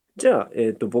じゃあ、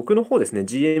僕の方ですね、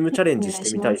GM チャレンおジし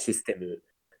てみたい願いします。システム、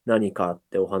何かっ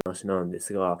てお話なんで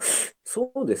すが、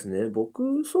そうですね、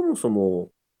僕、そもそも、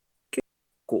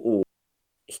こう、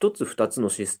一つ二つの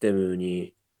システム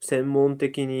に専門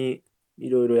的にい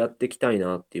ろいろやっていきたい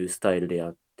なっていうスタイルでや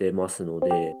ってますの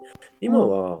で、今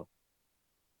は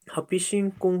ハピシ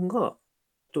ンコンが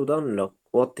終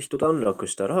わって一段落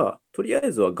したら、とりあ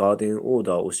えずはガーデンオー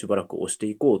ダーをしばらく押して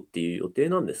いこうっていう予定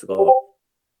なんですが、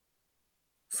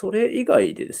それ以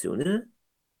外でですよね。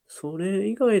それ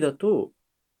以外だと、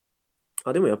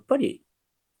でもやっぱり、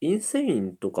インセイ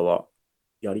ンとかは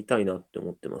やりたいなって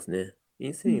思ってますね。イ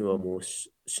ンセインはもう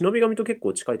忍び神と結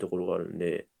構近いところがあるん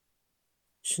で、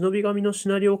忍び神のシ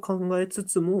ナリオを考えつ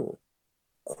つも、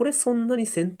これそんなに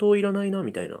戦闘いらないな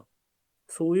みたいな、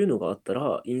そういうのがあった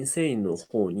ら、インセインの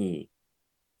方に、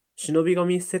忍び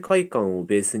神世界観を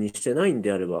ベースにしてないん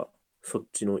であれば、そっ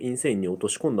ちのインセインに落と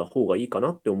し込んだ方がいいか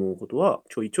なって思うことは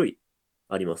ちょいちょい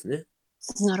ありますね。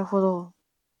なるほど。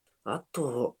あ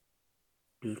と、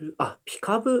ピ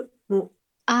カブもやり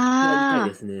たい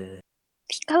であすね。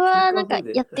ピカピはなんかカブ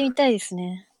で、やってみたいです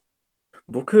ね。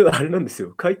僕、あれなんです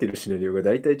よ。書いてるシナリオが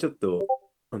大体ちょっと、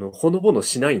ほのぼの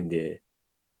しないんで、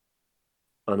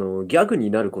ギャグ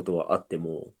になることはあって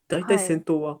も、大体はい。戦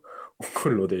闘は起こ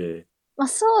るので、まあ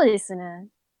そうですね。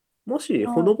もし、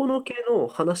ほあ、のぼの系の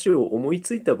話を思い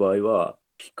ついた場合は、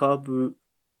ピカブ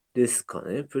ですか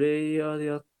ね。プレイヤーで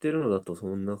やってるのだとそ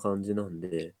んな感じなん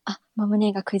で、マム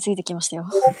ネが食いついてきましたよ。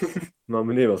まあ、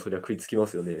胸はそりゃ食いつきま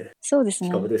すよね。そうですピ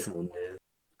カブね。ですもんね。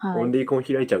オはい。ンリーコン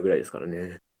開いちゃうぐらいですから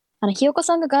ね。ひよこ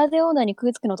さんがガーデンオーダーに食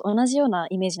いつくのと同じような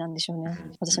イメージなんでしょうね。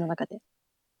私の中で。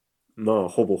まあ、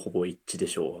ほぼほぼ一致で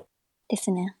しょで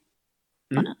すね。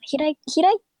う。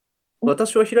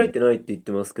私は開いてないって言っ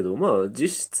てますけど、まあ、実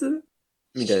質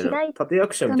みたいな、開い立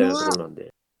役者みたいなとこたのは、ろなん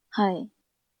で、はい。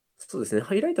そうですね、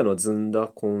開いたのはずんだ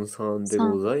こんさんでご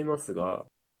3。ざいますが、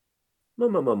まあ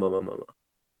まあまあまあまあまあまあ。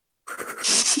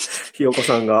ひよこ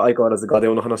さんが相変わらずガデ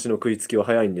オの話の食いつきは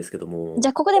早いんですけども、じゃ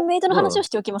あ、ここでメイドの話をまし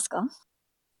ておきますか？ん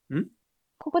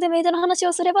ここでメイドの話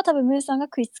をすれば多分ムーさんが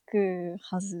食いつく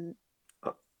はず。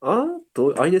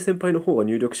アイネ先輩の方が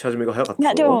入力し始めが早かっい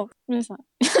や、でたぞ。も、ムーさん。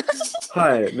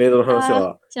はい、メイドの話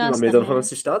は、しま今メイドのしたね。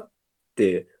話したっ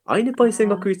て、アイネパイセン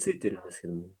が食いついてるんですけ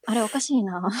ども、あれおかしい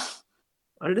な。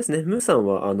あれですね、ムーさん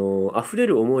は、溢れ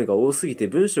る思いが多すぎて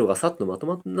文章がさっとまと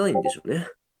まってないんでしょうね。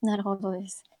なるほどで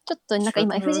す。ちょっとなんか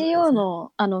今 仕方がないで FGO すね。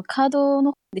のカード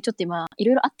の方でちょっと今い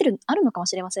ろいろあるのかも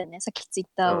しれませんね。さっきツイッ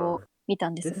ターをああ、見た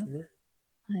んですが。ですね。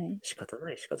はい。仕方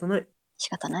ない、仕方ない。仕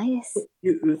方ないでとす。い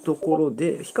うところ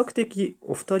で、比較的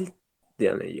お二人で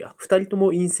はないや、二人と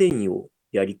もインセインを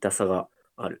やりたさが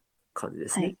ある感じで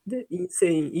すはい。ね。で、イン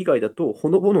セイン以外だと、ほ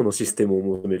のぼののシステムを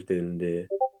求めてるんで、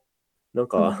なん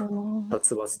ほのぼか、の。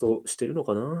殺伐としてるの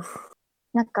かな。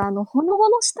なんかほのぼ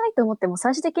のしたいと思っても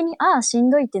最終的に、しん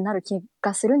どいってなる気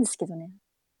がするんですけどね。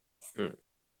うん。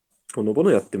ほのぼ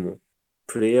のやっても、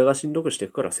プレイヤーがしんどくしてい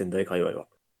くから、仙台界隈は。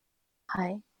は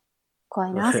い。怖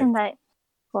いな、はい。仙台。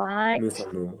怖い。ム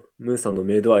ーさんの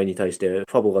メイド愛に対してフ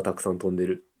ァボがたくさん飛んで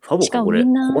る。ファボしかもかこれ。み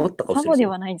んな、困った顔ファボでしてる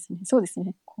ぞ。はないですね。そうです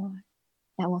ね。怖い。い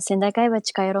や、もう仙台界隈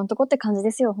近寄らんとこって感じ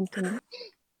ですよ、本当に。い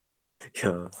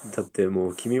や、だっても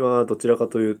う君はどちらか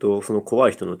というと、その怖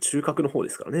い人の中核の方で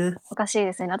すからね。おかしい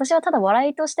ですね。私はただ笑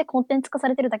いとしてコンテンツ化さ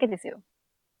れてるだけですよ。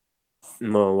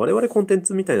まあ、我々コンテン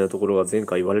ツみたいなところが前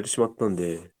回言われてしまったん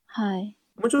で、はい。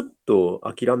もうちょっと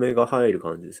諦めが入る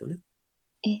感じですよね。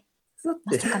え、だって、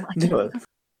まさかのでは、諦めが。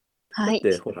はい。だ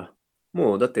ってほら、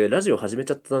もうだってラジオ始め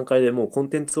ちゃった段階でもうコン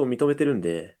テンツを認めてるん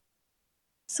で、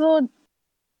そう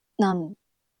なん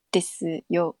です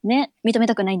よね。認め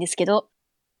たくないんですけど。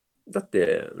だっ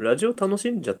てラジオ楽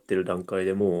しんじゃってる段階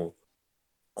でもう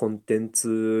コンテン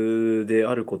ツで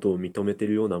あることを認めて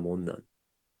るようなもんなん。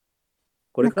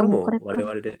これなんかもうこからもれから。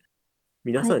我々で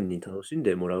皆はい。さんに楽しん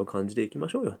でもらう感じでいきま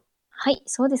しょうよ。はい、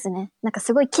そうですね。なんか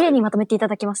すごい綺麗はい。にまとめていた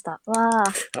だきました。わ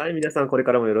あ。はい、皆さんこれ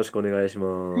からもよろしくお願いし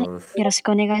はい。ます。よろし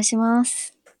くお願いしま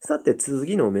す。さて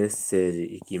次のメッセー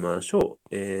ジいきましょ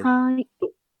う。はい。と、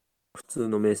普通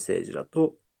のメッセージだ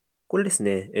と、これです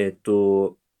ね。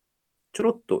ちょ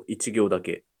ろっと一行だ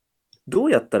け。ど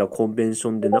うやったらコンベンシ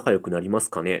ョンで仲良くなります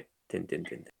かねてんてん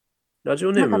てんてん。ラジ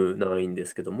オネーなんか、ムないんで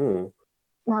すけども、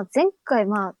前回、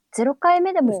0回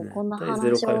目でそうですね。もこんな第0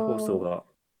話回放送を、が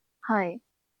はい、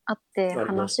あってあ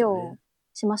りまし話をたね。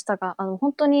しましたが、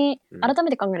本当にうん。改め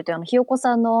て考えると、ひよこ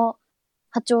さんの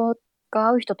波長が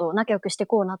合う人と仲良くして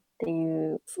こうなって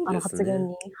いう、そうですね。発言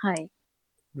に、はい、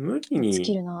無理に、尽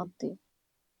きるなっていう。っ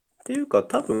ていうか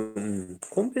多分、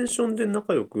コンベンションで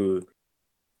仲良く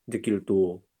できる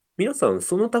と、皆さん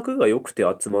その卓が良くて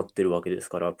集まってるわけです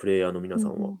から、プレイヤーの皆さん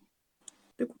は。っうんうん。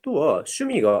てことは、趣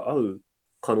味が合う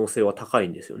可能性は高い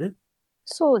んですよね。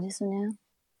そうですね。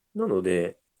なの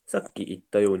で、さっき言っ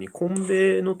たように、コン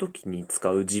ベの時に使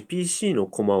う GPC の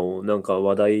コマをなんか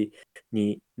話題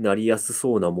になりやす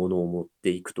そうなものを持って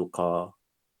いくとか、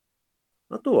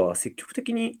あとは積極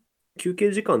的に休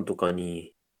憩時間とか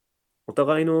にお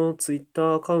互いの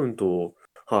Twitter アカウントを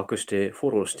把握してフォ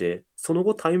ローして、その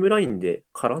後タイムラインで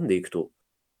絡んでいくと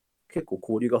結構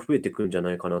交流が増えてくるんじゃ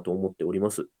ないかなと思っておりま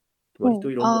す。割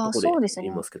といろんなとこでそうですね。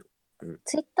言いますけど。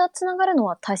ツイッターつながるの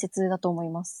は大切だと思い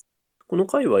ます。この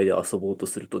界隈で遊ぼうと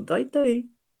すると、大体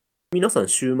皆さん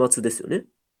週末ですよね。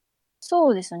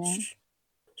そうですね。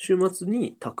週末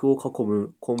に卓を囲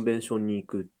むコンベンションに行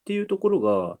くっていうところ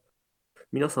が、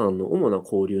皆さんの主な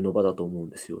交流の場だと思うん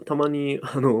ですよ。たまに、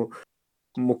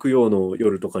木曜の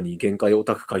夜とかに限界オ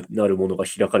タク会なるものが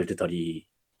開かれてたり、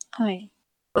はい。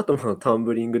あと、タン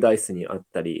ブリングダイスにあっ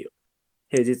たり、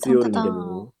平日タンタタ夜にでン。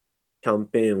もキャン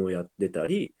ペーンをやってた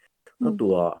り、あうん。と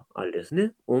は、あれです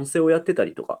ね、音声をやってた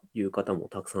りとかいう方も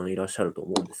たくさんいらっしゃると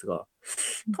思うんですが、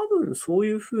多分そう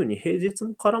いうふうに平日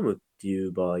も絡むってい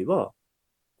う場合は、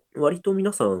割と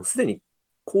皆さんすでに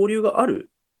交流があ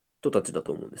る人たちだ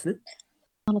と思うんですね。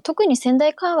特に仙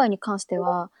台界隈に関して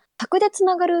は、宅でつ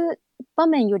ながる場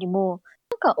面よりも、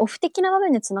なんかオフ的な場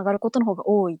面でつながることの方が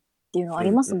多いっていうのはあ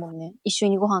りまうんうん。すもんね。一緒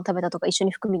にご飯食べたとか、一緒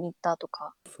に服見に行ったと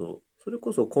か。そう。それ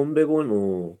こそコンベ後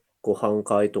のご飯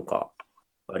会とか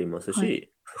ありますはい。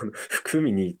し、服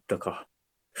見に行ったか。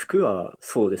服は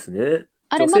そうですね。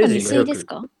あれ女性まだ未陣がよく、遂です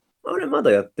か？あれま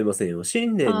だやってませんよ。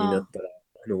新年になああったら、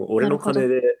俺のなるほど。金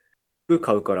で服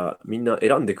買うからみんな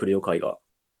選んでくれよ会が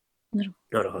なる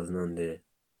ほあるはずなんで。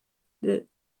で、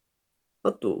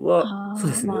あとは、そう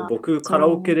でど。すね。僕、カラ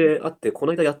オケそう。で会って、こ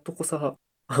の間やっとこさ、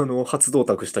初同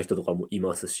卓した人とかもい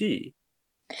ますし、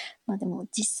まあでも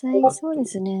実際あと、そうで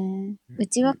すね。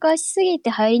内うんうん、若しすぎ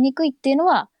て入りにくいっていうの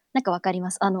は、なんかわかり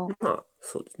ます。まあ、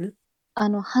そうですね。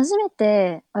初め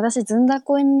て私ずんだ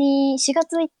こに4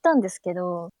月行ったんですけ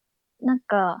ど、なん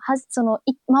か、回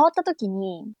った時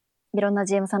に、いろんな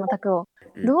GM さんの宅を、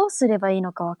うん、どうすればいい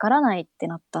のかわからないって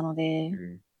なったので、う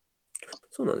ん。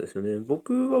そうなんですよね。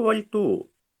僕は割と、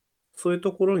そういう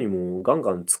ところにもガン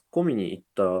ガン突っ込みに行っ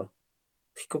た、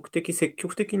比較的積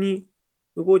極的に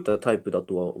動いたタイプだ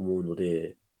とは思うの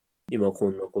で、今こ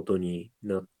んなことに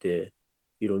なって、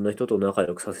いろんな人と仲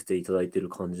良くさせていただいている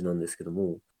感じなんですけど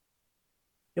も、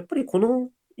やっぱりこの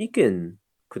意見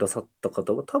くださった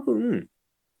方は多分、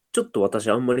ちょっと私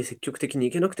あんまり積極的に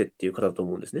行けなくてっていう方だと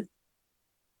思うんですね。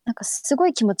なんかすご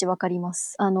い気持ちわかりま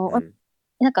す。うん。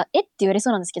なんか、って言われそ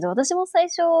うなんですけど、私も最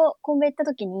初、コンビニ行った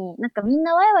時に、なんかみん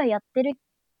なワイワイやってる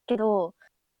けど、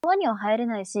輪には入れ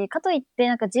ないし、かといって、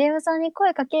なんか GM さんに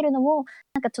声かけるのも、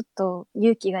なんかちょっと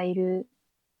勇気がいる、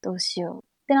どうしようっ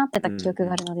てなってた記憶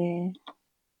があうんうん。るので、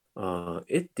ああ、っ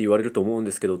て言われると思うん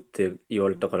ですけどって言わ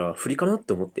れたから、振りかなっ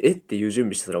て思って、っていう準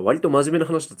備してたら、割と真面目な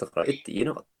話だったから、って言え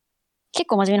なかっ結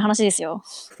構真面目な話ですよ。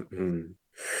た。うん。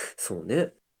そう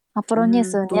ね。アポうロニュー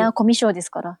ス、ネアーんと、コミショで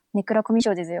すから。ネクラコミシ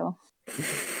ョですよ。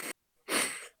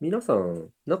皆さ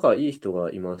ん、仲いい人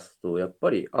がいますと、やっ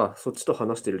ぱり、あ、そっちと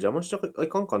話してる邪魔しちゃい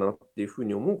かんかなっていうふう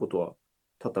に思うことは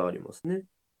多々ありますね。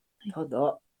た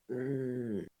だ、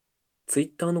ツイ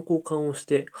ッターの交換をし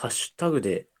て、ハッシュタグ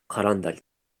で絡んだり、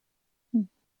うん。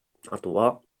あと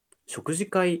は、食事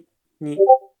会に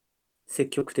積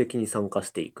極的に参加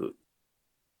していく。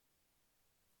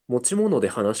持ち物で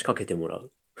話しかけてもら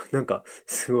う。なんか、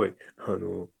すごい、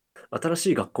新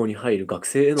しい学校に入る学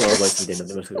生へのアドバイスみたいになっ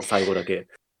てましたけど、最後だけ。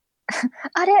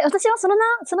あれ私はその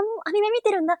アニメ見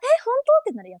てるんだ。本当っ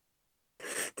てなるや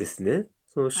つ。ですね。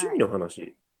その趣味はい。の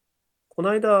話。この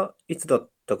間、いつだっ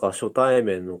たか初対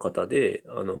面の方で、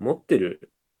持ってる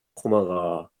コマ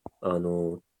が、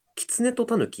狐と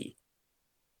狸、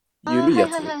ゆああ、るいはいは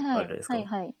いはやつあるじゃいはい。ないですか。はい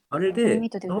はい。あれで、アニメイ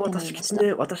トで売あ、ってんの見ました。私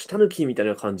狐、私狸みたい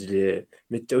な感じで、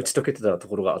めっちゃ打ち解けてたと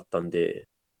ころがあったんで、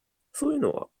そういう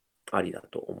のはありだ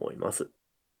と思います。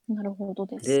なるほど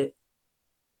です。で、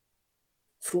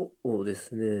そうで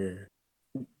すね。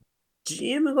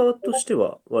GM 側として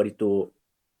は割と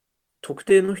特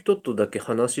定の人とだけ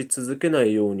話し続けな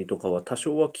いようにとかは多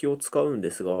少は気を使うん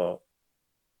ですが、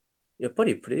やっぱ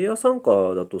りプレイヤー参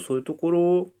加だとそういうとこ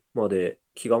ろまで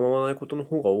気が回らないことの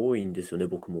方が多いんですよね、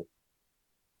僕も。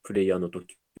プレイヤーの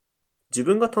時。自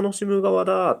分が楽しむ側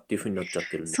だっていう風になっちゃっ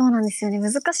てるんで、そうなんですよね。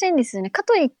難しいんですよね。か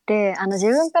といって、自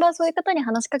分からそういう方に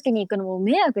話しかけに行くのも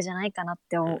迷惑じゃないかなっ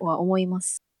てうん、は思いま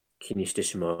す。気にして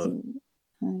しまう。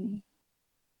うん。はい。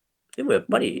でもやっう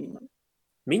ぱりん。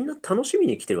みんな楽しみ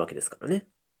に来てるわけですからね。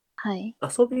はい。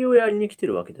遊びをやりに来て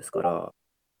るわけですから、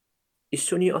一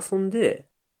緒に遊んで、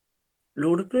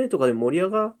ロールプレイとかで盛り上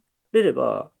がれれ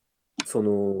ば、そ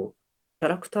の、キャ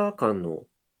ラクター間の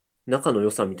仲の良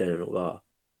さみたいなのが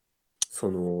そ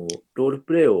のロール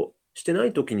プレイをしてな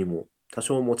い時にも多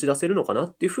少持ち出せるのかな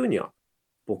っていうふうには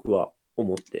僕は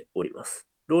思っております。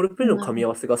ロールプレイのなるほど。噛み合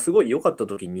わせがすごい良かった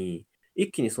時に、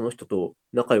一気にその人と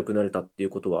仲良くなれたっていう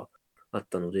ことはあっ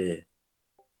たので、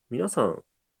皆さん、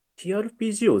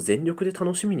TRPG を全力で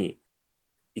楽しみに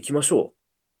行きましょ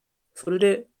う。それ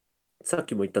で、さっ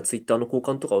きも言った Twitter の交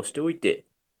換とかをしておいて、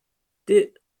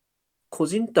で、個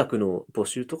人宅の募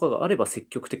集とかがあれば積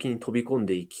極的に飛び込ん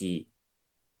でいき、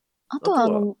あとは、あ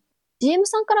とは、GM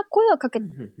さんから声をかけう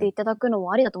んうんうんていただくの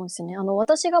もありだと思うんですよね。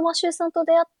私がマシューさんと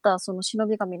出会った、その忍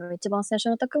び神の一番最初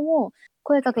の宅も、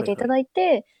声かけていたはいはい。だ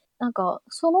いて、なんか、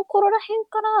その頃らへん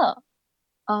か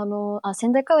ら、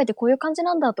仙台界隈ってこういう感じ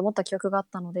なんだと思った記憶があっ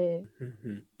たので、う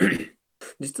んうん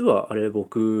実はあれ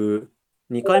僕、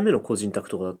2回目の個人宅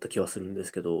とかだった気はするんで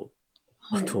すけど、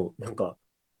あはい。と、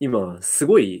今、す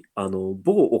ごい、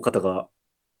某お方が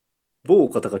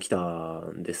来た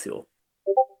んですよ。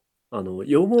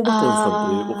羊毛マトンさ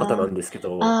んというお方なあんですけ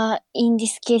ど、インディ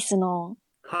スケースの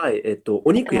はい、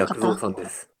お肉薬蔵役の方。さんで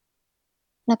す。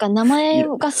なんか名前いら、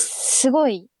がすご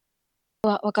い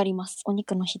わかります。お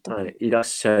肉の人。はい、いらっ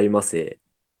しゃいませ。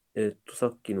さ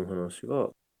っきの話が、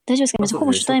大丈夫ですかね、ほぼそ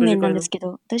うですね、初対面なん食事会の、ですけ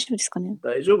ど、大丈夫ですかね。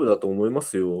大丈夫だと思いま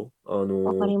すよ。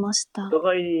わかりましおた。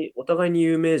互いに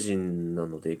有名人な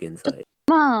ので、現ちょ、在。ち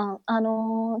ょ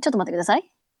っと待ってくださ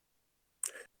い。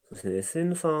そうですね、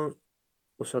SN さん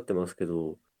おっしゃってますけ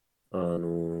ど、あ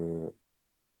の、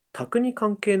宅に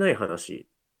関係ない話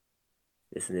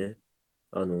ですね。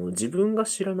自分が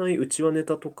知らない内輪ネ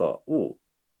タとかを、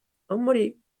あんま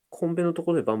りコンペのと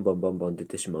ころでバンバンバンバン出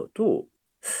てしまうと、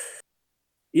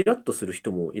イラッとする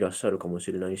人もいらっしゃるかも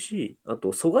しれないし、あ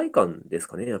と疎外感です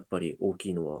かね、やっぱり大き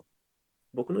いのは。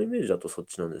僕のイメージだとそっ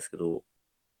ちなんですけど、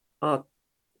あ、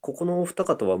ここのお二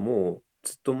方はもう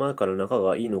ずっと前から仲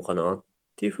がいいのかなっ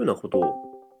ていうふうなこと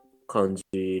を感じ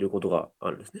ることがあ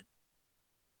るんですね。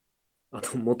あ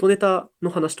と元ネタの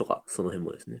話とか、その辺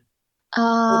もですね。僕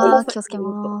が最気をつけ初に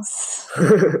思った。ます。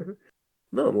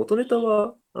まあ元ネタ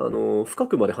は、深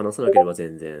くまで話さなければ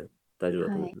全然大丈夫だ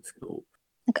と思うんはい。ですけど、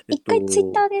なんかえっ一回ツイ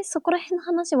ッタと、ーでそこら辺の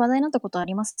話話題になったことあ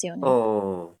りますよあね。あ、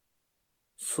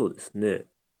そうですね。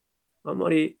あんま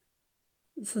り、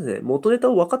そうですね、元ネタ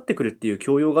を分かってくれっていう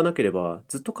教養がなければ、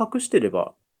ずっと隠してれ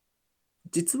ば、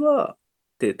実は、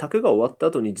で、タクが終わった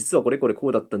後に、実はこれこれこ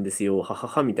うだったんですよ、はは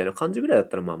は、みたいな感じぐらいだっ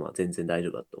たら、まあまあ全然大丈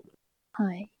夫だと思う。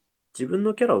はい。自分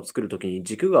のキャラを作るときに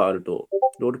軸があると、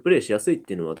ロールプレイしやすいっ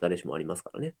ていうのは誰しもありますか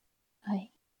らね。は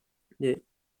い。で、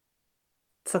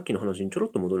さっきの話にちょろ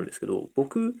っと戻るんですけど、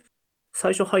僕、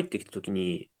最初入ってきたとき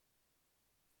に、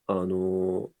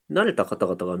慣れた方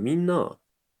々がみんな、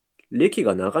歴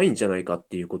が長いんじゃないかっ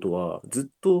ていうことは、ず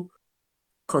っと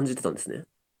感じてたんですね。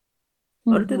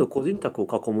ある程度うんうん。個人宅を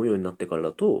囲むようになってから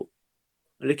だと、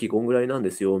歴こんぐらいなんで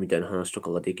すよ、みたいな話と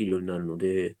かができるようになるの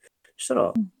で、そした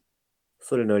ら、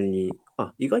それなりに、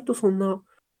あ、意外とそんな、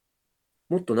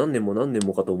もっと何年も何年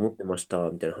もかと思ってました、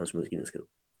みたいな話もできるんですけど、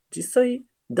実際、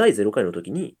第0回の時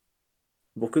に、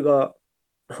僕が、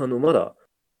まだ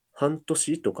半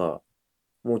年とか、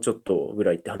もうちょっとぐ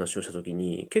らいって話をした時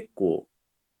に、結構、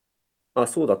あ、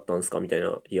そうだったんですかみたい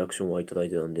なリアクションはいただい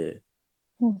てたんで、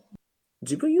うん。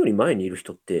自分より前にいる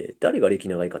人って誰が歴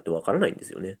長いかってわからないんで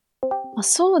すよね。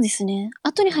そうですね。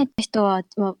後に入った人は、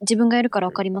自分がいるから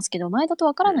わかりますけど、前だと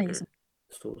わからないですも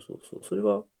うんうん。そうそうそう。それ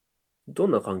はど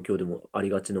んな環境でもあり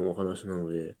がちなお話な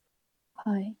ので、ん。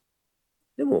はい。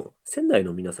でも仙台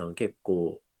の皆さん結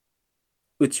構、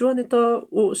うちはネタ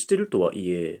をしてるとはい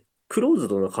え、クローズ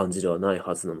ドな感じではない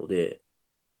はずなので、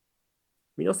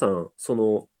皆さん、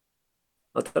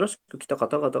新しく来た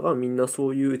方々がみんなそ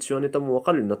ういううちわネタも分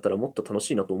かるようになったらもっと楽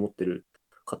しいなと思ってる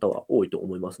方は多いと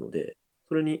思いますので、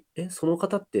それに、その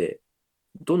方って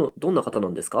どんな方な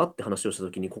んですかって話をした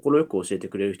ときに快く教えて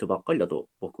くれる人ばっかりだと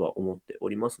僕は思ってお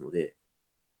りますので、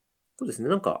そうですね、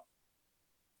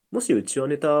もしうちわ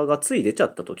ネタがつい出ちゃ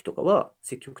った時とかは、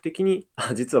積極的に、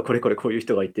あ、実はこれこれこういう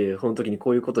人がいて、この時にこ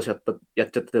ういうことやっ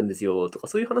ちゃってたんですよ、とか、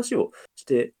そういう話をし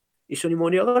て、一緒に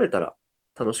盛り上がれたら、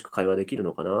楽しく会話できる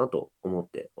のかなと思っ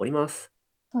ております。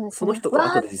そうですね。その人と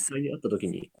後で実際に会った時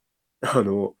に、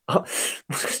も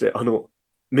しかして、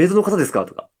メイドの方ですか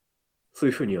とか、そう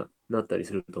いうふうにはなったり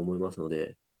すると思いますの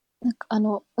で、なんかわ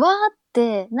ーっ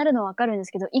てなるのはわかるんで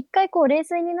すけど、一回こう冷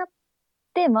静になっ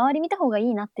て周り見た方がい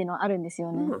いなっていうのはあるんです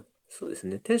よね。まあ、そうです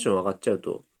ね、テンション上がっちゃう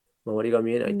と、周りが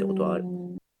見えなうーいってことはん。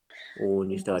往々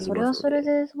にしてありそれはそれます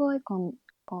ので、ですごい難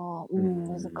う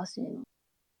んしいな。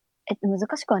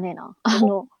難しくはねえな。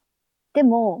で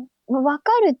も、わ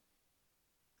かる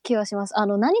気はします。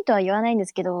何とは言わないんで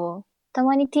すけど、た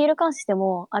まにティール監視して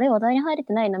も、あれ話題に入れ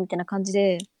てないなみたいな感じ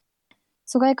で、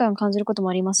疎外感を感じることも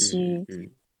ありますうんし、う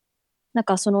んなん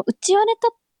かその、うちわネタ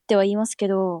っては言いますけ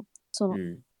ど、その、う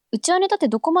んうちわネタって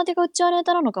どこまでがうちわネ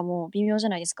タなのかも微妙じゃ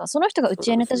ないですか。その人がうそうな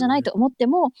ちわんですよね。ネタじゃないと思って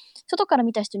も、外から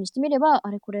見た人にしてみれば、あ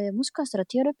れこれもしかしたら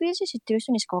TRPG 知ってる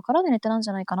人にしかわからないネタなんじ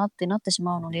ゃないかなってなってし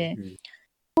まうので、うん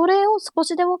それを少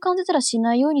しでも感じたらし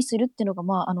ないようにするっていうのが、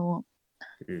まあ、う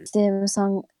ん。SN さ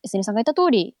んが言った通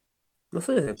り、まあ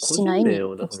そうですね、個しないに人名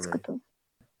を出さない。落ち着くと。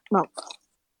まあ、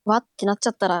わってなっちゃ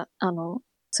ったら、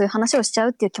そういう話をしちゃう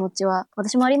っていう気持ちは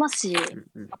私もありますし、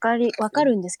うんうん。わか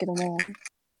るんですけども、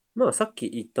まあさっき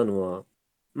言ったのは、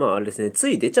まああれですね、つ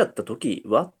い出ちゃった時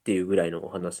はっていうぐらいのお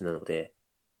話なので、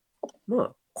ま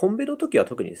あコンベの時は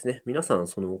特にですね、皆さん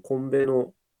そのコンベ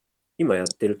の今やっ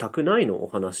てる宅内のお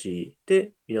話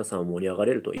で皆さん盛り上が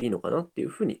れるといいのかなっていう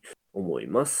ふうに思い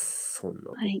ます。そん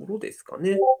なはい。ところですか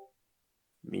ね。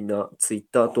みんなツイッ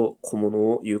ターと小物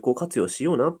を有効活用し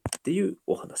ようなっていう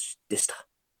お話でした。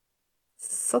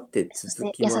さてそして、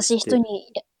続きまして、優しい人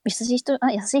に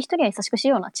は優しくし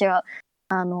ような。違う。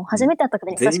初んめて会った方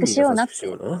に優しくし全員に優しくし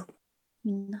よようなって。うな。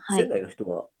みんな、はい。仙台の人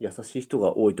は優しい人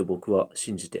が多いと僕は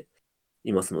信じて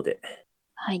いますので。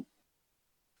はい。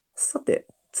さて、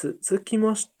続き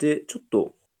まして、ちょっ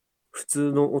と普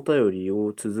通のお便り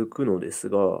を続くのです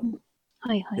が、うん、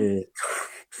はいはい。えー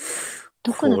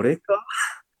どこだこれか。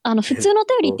普通のお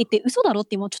便りって言って嘘だろっ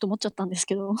て今ちょっと思っちゃったんです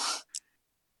けど。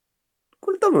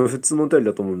これ多分普通のお便り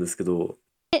だと思うんですけど、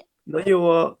内容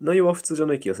は普通じゃ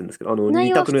ない気がするんですけど、内二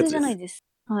容は普通択のやつです。じゃないです。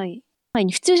はい。は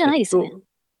い、普通じゃえっないですね。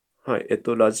と、はい、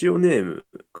ラジオネーム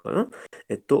かな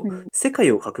うん。世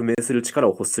界を革命する力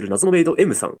を欲する謎のメイド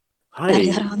M さん。は誰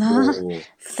だい、ろうな。もう、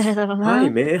誰だろうは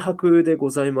い、な。明白でご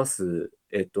ざいます。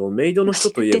メイドの人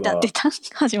といえば、出た。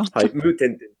始まっはい、た。ムーテ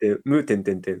ンテンテン、ムーテン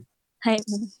テンテン。はい。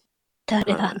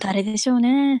は誰でしょう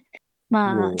ね。い、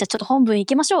まあ、じゃあもう、ちょっと本文行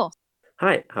きましょう。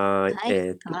はい、はい。は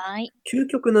い。はい。究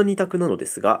極な二択なので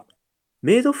すが、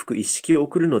メイド服一式を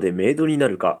送るのでメイドにな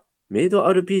るか、メイド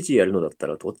RPG やるのだった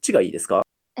らどっちがいいですか？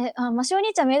マシお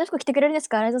兄ちゃんメイド服着てくれるんです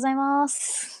か？ありがとうございま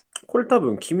す。これ多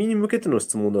分君に向けての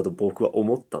質問だと僕は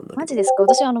思ったんだけど。マジですか？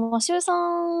私、マシュさ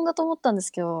んだと思ったんで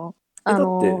すけど、だって、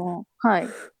はい。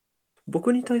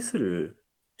僕に対する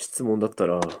質問だった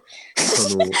ら、あの、匿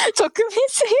名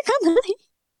性がない。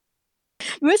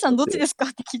ムーさんどっちでだって、すか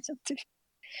って聞いちゃってる。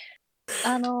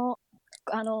あの、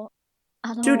あの、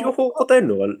あ一応両の、方答える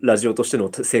のがラジオとして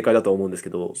の正解だとは思うんですけ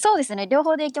ど、そうですね。両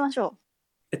方で行きましょ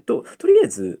とりあえ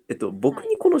ず、う。はい。僕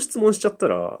にこの質問しちゃった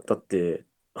ら、だって、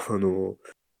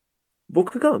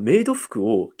僕がメイド服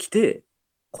を着て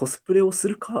コスプレをす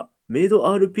るか、メイド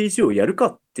RPG をやるか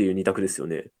っていう二択ですよ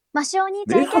ね。マシお兄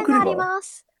ちゃん明意見があり白では、ま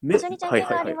す。マシお兄ちゃん意見が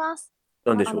あはいはいはい。ります。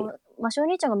なんでしょマシお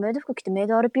兄ちゃんがメイド服着てメイ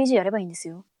ド RPG やればいいんです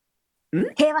よ。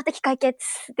う。平和的解決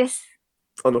です。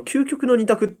究極の二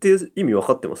択って意味分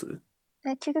かってます？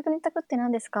究極の一択って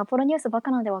何ですか？ポロニュースバ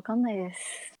カなんでわかんないです。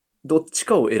どっち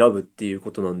かを選ぶっていう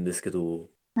ことなんですけど、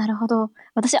なるほど。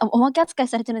私、おまけ扱い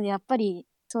されてるんで、やっぱり、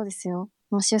そうですよ。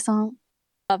マシュさん。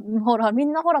ほら、み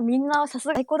んな、さす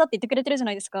が最高だって言ってくれてるじゃ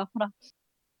ないですか。ほら。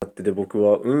だってで僕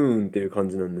はっていう感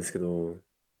じなんですけど、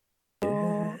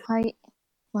はい。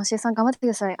マシュさん頑張ってく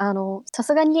ださい。さ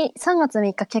すがに3月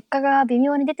3日結果が微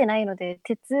妙に出てないので、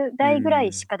手う伝いぐら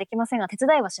いしん、かできませんが、手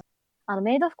伝いはします。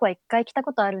メイド服は一回着た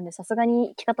ことあるんで、さすが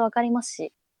に着方わかります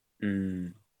し。う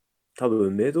ん。多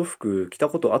分メイド服着た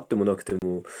ことあってもなくて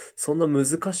も、そんな難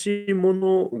しいも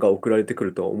のが送られてく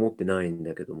るとは思ってないん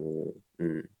だけども、う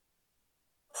ん。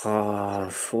は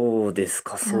あ、そうです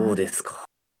か、そうでうん、すか。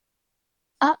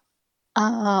あ、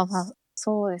まあ、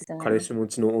そうですね。彼氏持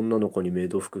ちの女の子にメイ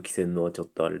ド服着せんのはちょっ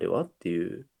とあれではって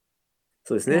いう。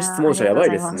そうですね。質いやー、あ問者やばい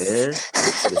でりがとうございます。すね。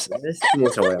そうですね。質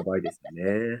問者はやばいです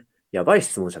ね。やばい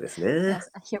質問者ですいや、ね。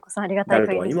ひよこさんありがたい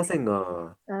誰と限りです。は言いませ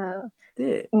んが。うん、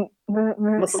で、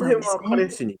まあ、そのむさん辺は彼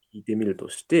ですね。氏に聞いてみると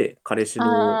して、彼あ氏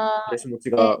持ち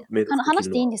がメイド服着話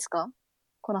していいんるのは、ですか？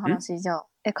このん話、じゃあ。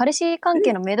彼氏関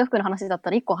係えのメイド服の話だった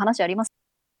ら一個話あります。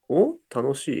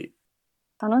楽しい。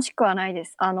楽しくはないで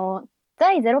す。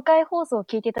第0回放送を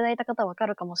聞いていただいた方はわか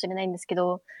るかもしれないんですけ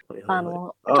ど、はいはいはい。ちょ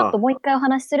っああ、ともう一回お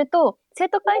話しすると、私生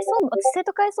徒会総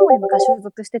務に昔所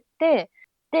属してて、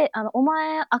で、お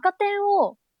前赤点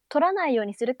を取らないよう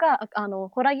にするか、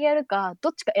ホラゲやるか、ど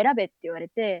っちか選べって言われ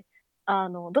て、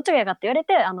どっちが嫌かって言われ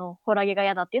て、ホラゲが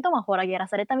嫌だって言うと、まあ、ホラゲやら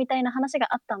されたみたいな話が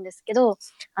あったんですけど、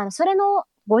それの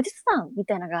後日談み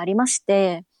たいなのがありまし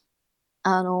て、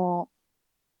あの、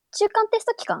中間テス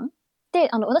ト期間で、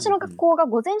私の学うんうん。校が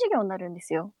午前授業になるんで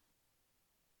すよ。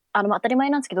まあ、当たり前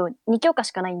なんですけど、2教科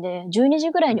しかないんで、12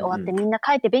時ぐらいに終わってうんうん。みんな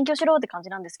帰って勉強しろって感じ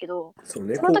なんですけど、そう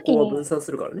ね、その高校時に、は分散す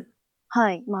るからね。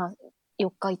はい、まあ、4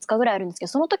日、5日ぐらいあるんですけど、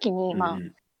その時に、まあ、う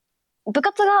ん部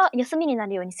活が休みにな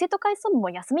るように生徒会総務も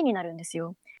休みになるんです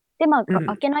よ。で、まあ、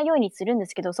開けないようにするんで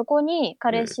すけど、そこに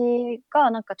彼氏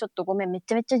がなんかちょっとごめん、め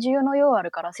ちゃめちゃ重要な用あ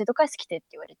るから生徒会室来てって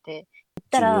言われて、行っ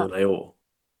た重要ら、だよ。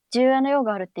重要な用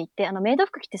があるって言って、メイド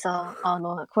服着てさ、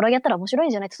これやったら面白いん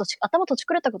じゃないって頭とち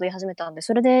くれたこと言い始めたんで、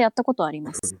それでやったことあり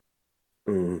ます。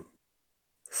うん。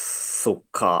そっ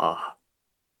か。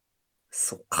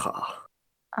そっか。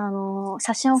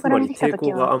写真送られてきたつまり抵と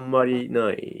きは、抗があんまり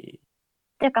ない。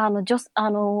ていうか、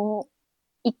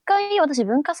一回私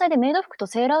文化祭でメイド服と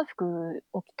セーラー服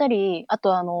を着たり、あ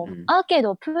とうん。アーケー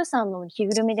ドをプーさんの着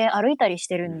ぐるみで歩いたりし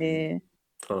てるんうんで、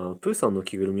プーさんの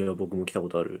着ぐるみは僕も着たこ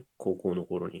とある。高校の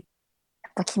頃に。や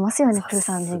っぱ着ますよね、さプー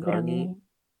さんのす着ぐがに、るみ。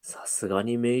さすが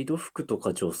にメイド服と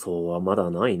か女装はまだ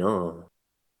ないな。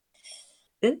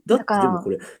だっだから、てでもこ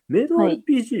れ、メイド はい。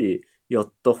RPG や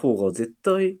った方が絶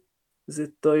対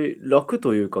楽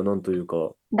というかなんという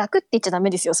か、楽って言っちゃダメ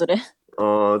ですよ、それ。だ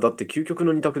って究極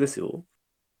の二択ですよ。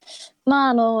ま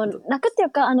あ、だ楽っていう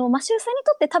か、マシューさんに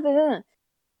とって多分、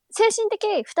精神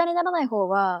的負担にならない方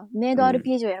は、メイド うん。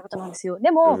RPG をやることなんですよ。で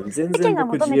も、全世間然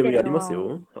僕 が求めて GM やりるのは、ます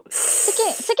よ。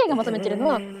世間が求めてるの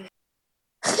は、だ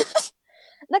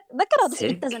から私言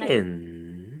世ったじゃない。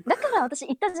間だから私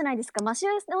言ったじゃないですか。マシュ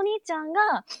ーお兄ちゃん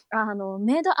が、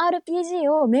メイド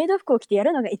RPG をメイド服を着てや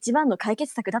るのが一番の解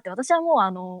決策だって私はも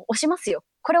う、押しますよ。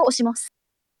これを押します。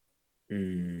う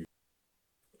ん。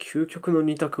究極の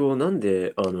二択をなん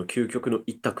で究極の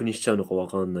一択にしちゃうのかわ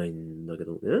かんないんだけ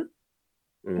どね。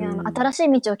ういや、ん。新し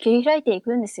い道を切り開いてい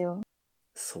くんですよ。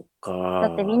そっだ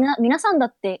ってか。皆さんだ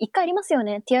って一回ありますよ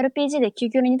ね。TRPG で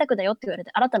究極の二択だよって言われて、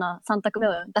新たな三択目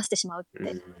を出してしまうっ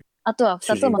て。うん。あとは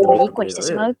二主つを人公のまとめて一個にプレイだね。して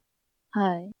しまう。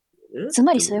はい。つ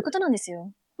まりでもね、そういうことなんです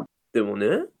よ。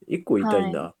一個言いたいはい。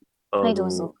んだ。あはい、どう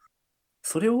の、ぞ。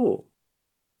それを、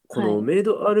こはい。のメイ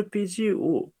ド RPG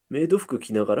をメイド服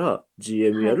着ながら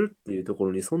GM はい。やるっていうとこ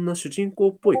ろにそんな主人公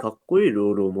っぽいかっこいい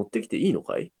ロールを持ってきていいの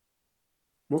かい？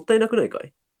もったいなくないか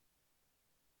い？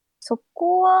そ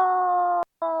こは、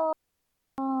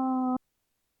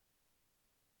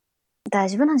大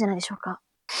丈夫なんじゃないでしょうか。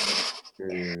う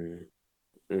ーん。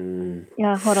うーん。い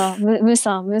や、ほら、ムー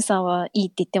さんはいいっ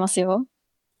て言ってますよ。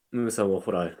ムーさんは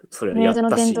ほら、それはやメイド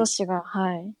の伝道ったし、師が、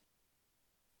はい。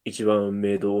一一番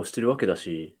メイドをしてるわけだ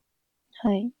し、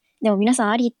はい。でも皆さ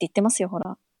んありって言ってますよ、ほ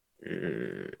ら。じ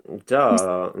むゃ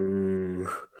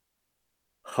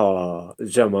あ、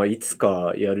じゃあまあ、いつ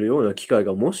かやるような機会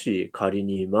がもし仮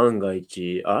に万が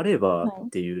一あればっはい。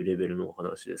ていうレベルのお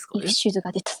話ですかイフね。シュズ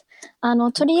が出た。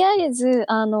とりあえず、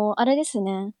あれです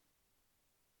ね。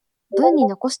文に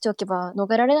残しておけば逃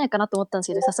れられないかなと思ったんです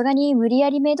けど、さすがに無理や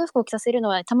りメイド服を着させるの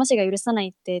は魂が許さな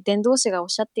いって伝道師がおっ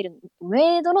しゃってる、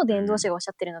メイドの伝道師うん。がおっし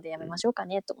ゃってるのでやめましょうか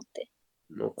ねと思って。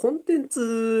コンテン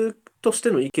ツとし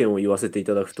ての意見を言わせてい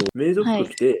ただくと、メイドはい。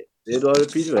服着て、メイド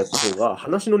RPG をやった方が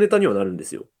話のネタにはなるんで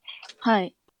すよ。は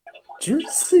い。純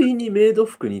粋にメイド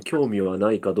服に興味は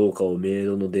ないかどうかをメイ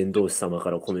ドの伝道師様か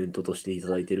らコメントとしていた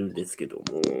だいてるんですけども、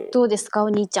どうですか、お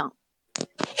兄ちゃん。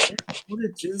こ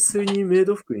れ純粋にメイ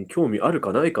ド服に興味ある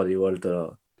かないかで言われた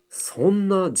ら、そん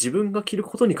な自分が着る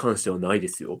ことに関してはないで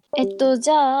すよ。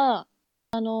じゃあ、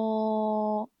あ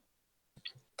の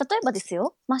例えばです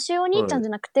よ、マシューお兄ちゃんはい。じ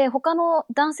ゃなくて、他の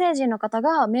男性陣の方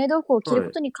がメイド服を着るはい。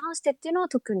ことに関してっていうのは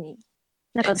特に、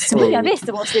なんかすごいやあの、べえ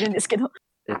質問してるんですけど。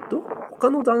他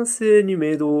の男性に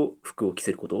メイド服を着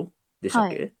せることでしたっ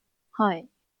はい。け？はい。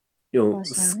いや、好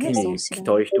すごい質問きにしてるな。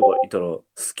着たい人がいたら好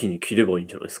きに着ればいいん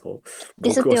じゃないですか。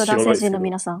ですってよ、僕は知らな男性陣のいですけど。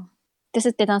皆さん。です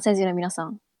って男性陣の皆さ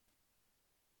ん。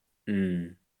う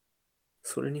ん。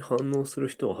それに反応する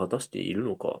人は果たしている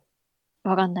のか。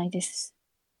わかんないです。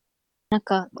なん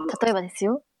か、ま例えあ、ばです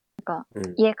よ。う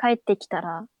ん。家帰ってきた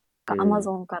ら、うん。アマ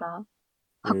ゾンから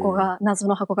うん。謎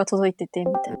の箱が届いてて、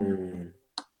みたいうな。ん。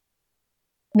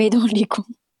メイドオンリーコン。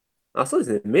そうで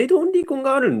すね。メイドオンリーコン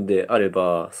があるんであれ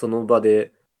ば、その場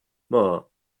で、まあ、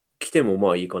来ても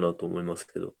まあいいかなと思います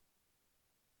けど。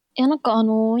いや、や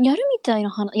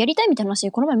りたいみたいな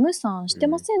話、この前ムーさんして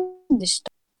まうん。せんでし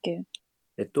たっけ？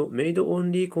メイドオ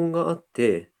ンリーコンがあっ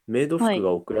て、メイドはい。服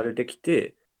が送られてき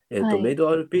て、はい。メイド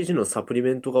RPG のサプリ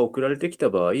メントが送られてきた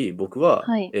場合、僕は、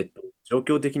はい。状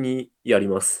況的にやり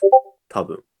ます。多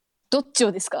分。どっち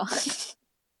をですか？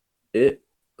え、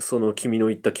その君の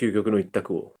言った究極の一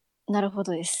択を。なるほ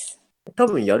どです。多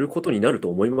分やることになると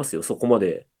思いますよ。そこま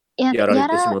でいや、やら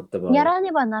れてしまった場合。やら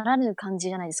ねばならぬ感じ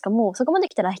じゃないですか。もうそこまで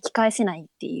来たら引き返せないっ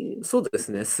ていう。そうで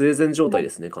すね。スウェーデン状態もで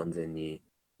すね、完全に。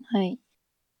はい。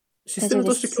大システム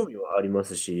として興丈夫です。味はありま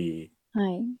すし、は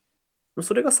い。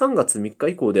それが3月3日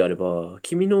以降であれば、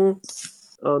君の、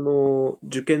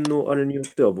受験のあれによ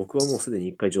っては僕はもうすで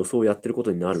に1回助走をやってるこ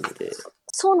とになるので、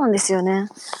そうなんですよね。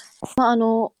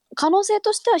可能性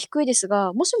としては低いです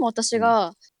が、もしも私うん。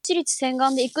が私立洗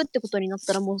顔で行くってことになっ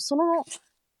たら、もう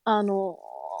あの、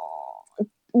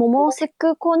桃節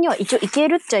句婚には一応行け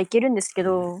るっちゃいけるんですけうん。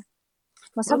ど、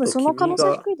まあ多あと、分その可能性は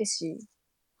君が、低いですし、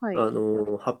はい。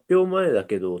発表前だ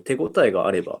けど、手応えが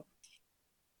あれば、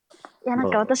いや、なん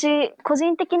かまあ、私、個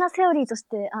人的なセオリーとし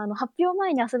て、発表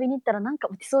前に遊びに行ったらなんか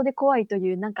落ちそうで怖いと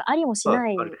いう、なんかありもしな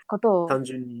いあれ、ことを、単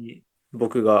純に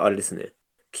僕があれですね、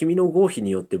君の合否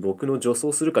によって僕の女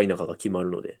装するか否かが決ま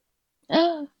るので、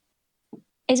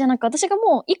じゃあなんか私が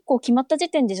もう一個決まった時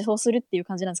点で受賞するっていう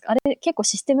感じなんですか？あれ結構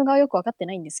システムがよくわかって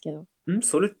ないんですけど。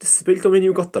それって滑り止めに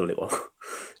受かったのでは？そ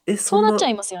んな、そうなっちゃ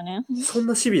いますよね。そん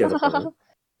なシビアだったの？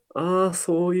ああー、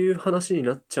そういう話に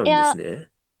なっちゃうんですいや、ね。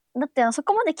だってそ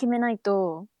こまで決めない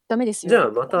とダメですよ。じゃ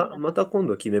あ、また今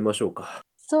度決めましょうか。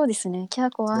そうですね。キャー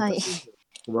怖い。また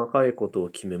今度、細かいことを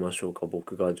決めましょうか。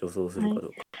僕が女装するはい。かど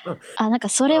うか。あ、なんか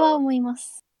それは思いま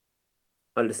す。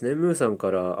あれですね、ムーさん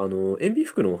から、塩ビ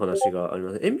服のお話があり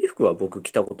ます。塩ビ服は僕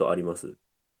着たことあります。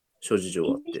諸事情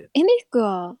あって。エミ服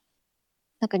は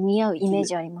なんか似合うイメー1年、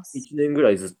ジあります。一年ぐ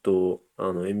らいずっと、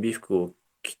塩ビ服を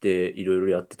着ていろいろ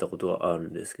やってたことがある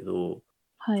んですけど、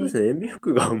はい。そうですね、塩ビ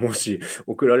服がもし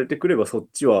送られてくればそっ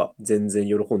ちは全然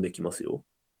喜んできますよ。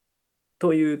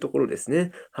というところです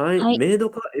ね。はい。はい。メイド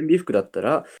か塩ビ服だった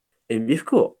ら、塩ビ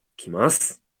服を着ま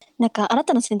す。なんか新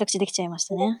たな選択肢できちゃいまし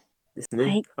たね。ですね。は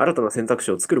い。新たな選択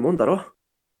肢を作るもんだろ。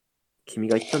君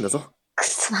が言ったんだぞ。く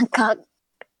そ、なんか、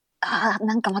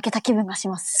なんか負けた気分がし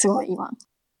ます。すごい、今。は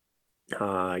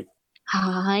ーい。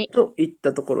はーい。といっ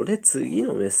たところで次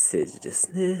のメッセージで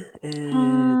すね。は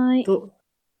ーい。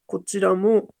こちら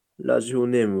もラジオ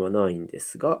ネームはないんで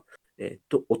すが、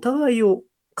お互いを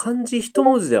漢字一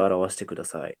文字で表してくだ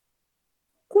さい。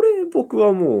これ僕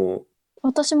はもう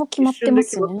私も決一まって瞬で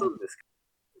決まっますね。たんですけ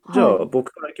ど、じゃはい。あ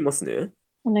僕からいきますね。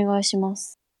お願いしま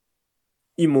す。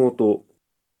妹。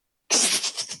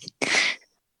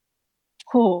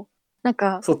ほう。なん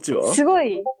か、そっちは？すご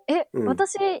い、うん。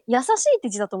私、優しいって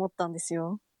字だと思ったんです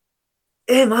よ。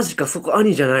マジか、そこ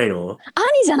兄じゃないの？兄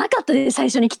じゃなかったです、最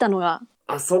初に来たのが。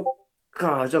あ、そっ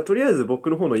か。じゃあとりあえず僕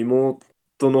の方の妹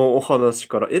のお話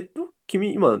から、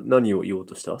君今何を言おう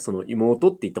とした？その妹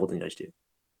って言ったことに対して。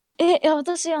いや、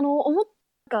私、なん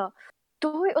か、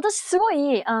私すご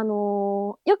い、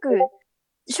よく、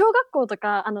小学校と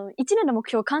か、1年の目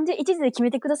標漢字1字で決め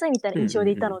てくださいみたいなうんうん印象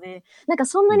でいうん。たので、なんか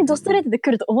そんなうんうんにドストうん。レートで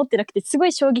来ると思ってなくて、すご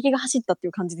い衝撃が走ったってい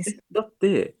う感じです。だっ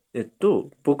て、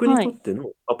僕にはい。とっての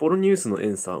アポロニウスの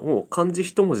塩さんを漢字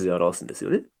一文字で表すんです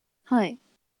よね。はい。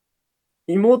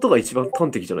妹が一番端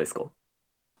的じゃないですか。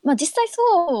まあ実際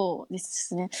そうで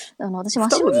すね。私、マ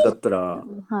シオ二文字だったら、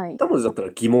に、はい。二文字だったら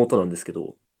義妹なんですけ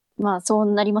ど、まあそう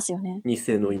なりますよね。二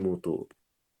世の妹。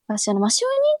私、マシオ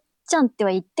兄ちゃんって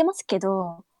は言ってますけ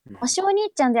ど、うん。マシオ兄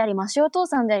ちゃんであり、マシオ父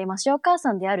さんであり、マシオ母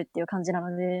さんであるっていう感じな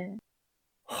ので、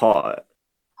は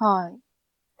い。はい。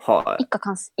は一家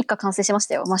完成しまし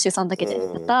たよ。マシューさんだい。けで。や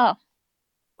っうん。た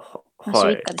ー。マシュー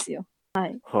はい。一家ですよ。は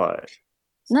い。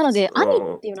なので、兄っ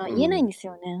うん。ていうのは言えないんうん。です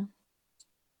よね。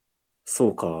そ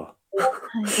うか。は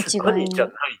い。一概に。兄じゃ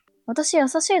ない。私、優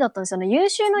しいだったんですよね。優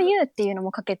秀の優っていうの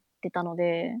もかけてたの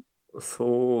で、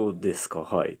そうですか。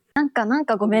はい。なん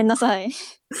かごめんなさい。い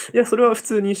や、それは普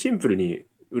通にシンプルに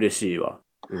嬉しいわ。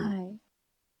うん。はい。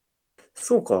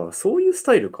そうか。そういうス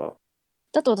タイルか。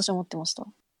だと私は思ってました。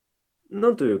な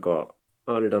んというか、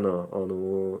あれだな、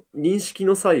認識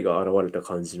の差異が現れた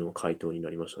感じの回答にな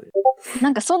りましたね。な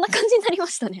んかそんな感じになりま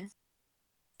したね。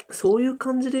そういう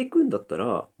感じでいくんだった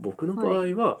ら、僕の場は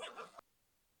い。合は、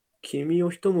君を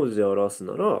一文字で表す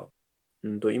なら、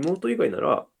妹以外な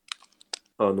ら、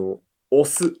押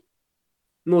す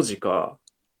の字か、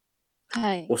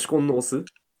はい。押し込んの押す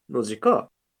の字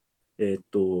か、えっ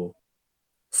と、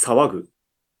騒ぐ。ち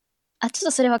ょっ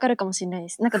とそれわかるかもしれないで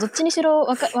す。なんかどっちにしろ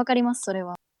わかります、それ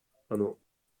は。あの、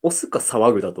押すか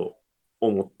騒ぐだと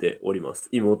思っております。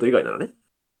妹以外ならね。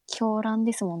狂乱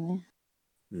ですもんね。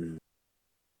うん。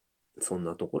そん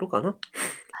なところかな。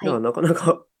はい。だからなかな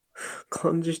か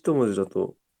漢字一文字だ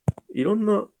と、いろん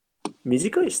な、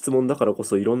短い質問だからこ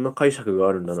そいろんな解釈が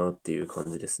あるんだなっていう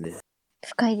感じですね。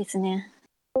深いですね。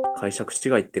解釈違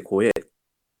いって怖え。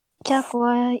キャー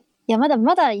怖い。いや、まだ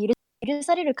まだ許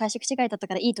される解釈違いだった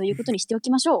からいいということにしてお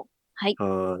きましょう。はい。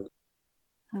はーい。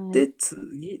はい。で、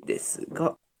次です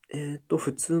が、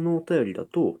普通のお便りだ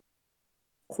と、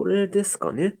これです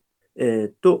かね。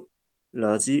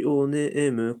ラジオネ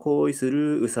ーム恋す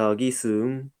るうさぎす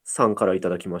んさんからいた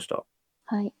だきました。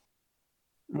はい。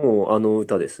もうあの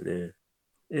歌ですね。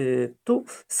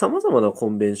様々なコ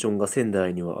ンベンションが仙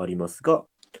台にはありますが、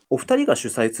お二人が主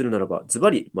催するならば、ズ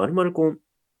バリ〇〇コン。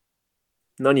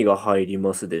何が入り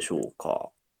ますでしょうか？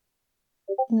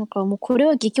なんかもうこれ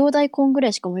は義兄弟コンぐら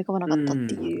いしか思い浮かばなかったっ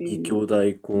て義いう。兄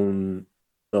弟婚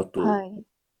だと、はい。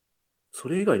そ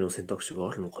れ以外の選択肢が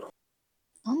あるのかな？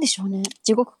なんでしょうね。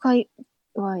地獄界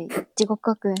隈、地獄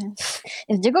学園。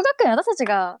地獄学園私たち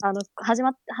が、始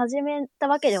めた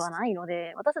わけではないの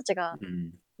で、私たちがう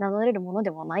ん。名乗れるもの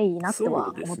でもないなってそうは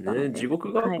思ですね。ったので。地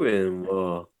獄はい。学園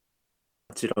は、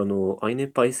あちらのアイネ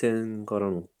パイセンか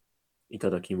らのいた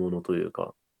だき物という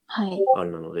か、はい。あれ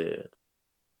なので、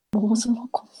桃園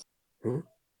か。ん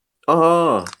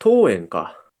ああ、桃園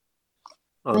か。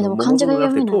でも漢字が桃園じゃな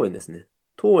くて読めない。桃園ですね。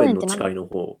桃園の公園ってなんだ。誓いの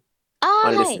方。ああ、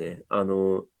あれではい。すね。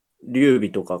劉備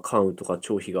とか関羽とか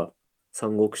張飛が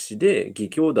三国志で義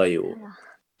兄弟を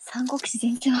三国志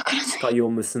全然わからない。誓いを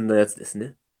結んだやつです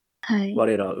ね。はい。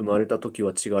我ら生まれた時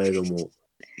は違えども、待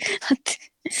っ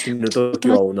て。死ぬ時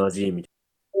は同じみた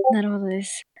なるほどで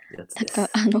す。いなやつなんか、で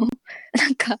す。な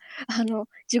んか、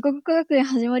地獄学園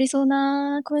始まりそう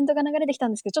なコメントが流れてきた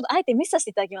んですけど、ちょっとあえてミスさせ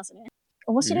ていただきますね。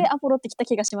面白いアポロってきた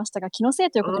気がしましたが、気のせい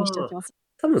ということにしておああ、きます。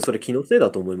多分それ気のせいだ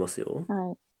と思いますよ。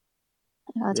はい。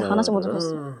じゃあ話やだ戻りま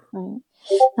す。なはい。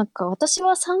なんか私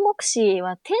は三国志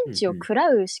は天ぁ。地を喰ら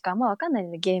うしかあんまわかんない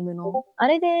ので、ゲームの。あ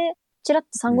れで、ちらっと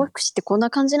三国うん。志ってこんな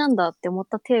感じなんだって思っ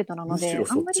た程度なので、むしろ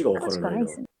あんまそっちがわり詳しからないな。く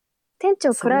はないですね。天地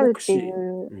を喰三らうってい国志、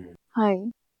う、うん。は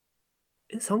い。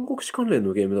三国志関連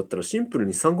のゲームだったらシンプル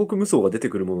に三国無双が出て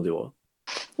くるものでは？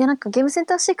いや、なんかゲームセン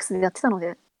ター6でやってたの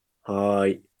で、はー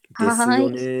い。ですよはー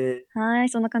い。ね。はーい、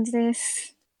そんな感じで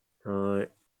す。はーい。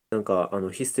なんか、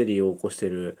ヒステリーを起こして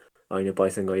るアイネパ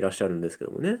イセンがいらっしゃるんですけ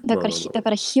どもね。だか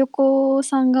らひよこ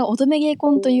さんが乙女芸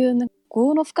婚という、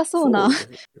業の深そうな そ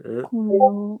うですね。コンビ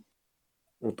の、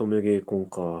乙女芸婚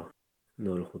か。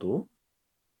なるほど。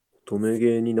乙女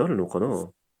芸になるのかな？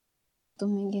乙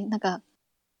女芸、なんか、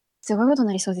すごいことに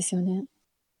なりそうですよね。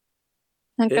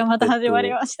なんかえ、また始ま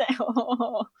りました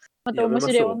よ。またやめ面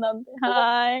白いましょ女なんで。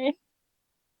はーい。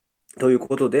う。という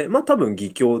ことで、まあ多分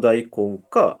義兄弟婚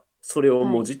か、それをは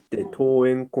い。もじって桃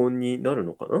園婚になる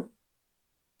のかな？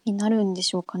になるんで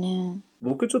しょうかね。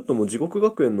僕ちょっともう地獄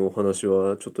学園のお話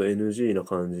はちょっと NG な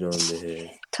感じなん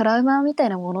で、トラウマみたい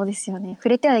なものですよね。触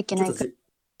れてはいけないトちょっ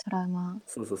とラウマ。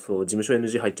そうそうそう、事務所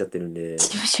NG 入っちゃってるんで、事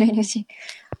務所 NG。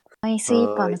マイスイー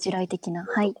パーのはーい、地雷的な。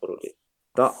のはい。ところで。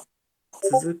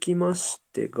続きまし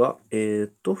てが、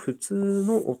普通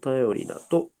のお便りだ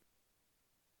と、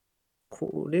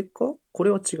これかこれ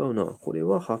は違うな。これ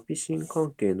はハピシン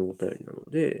関係のお便りなの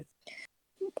で、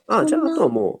じゃあ、あそんな感とは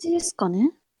もう、じですか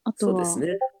ね。あとは、そうです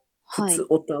ね。普はい。通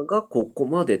おたがここ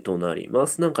までとなりま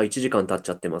す。なんか1時間経っ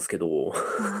ちゃってますけど。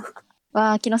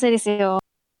気のせいですよ。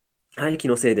はい、気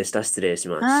のせいでした。失礼し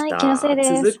ましはい、気のせいた。で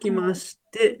す。続きまし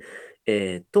て、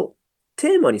テ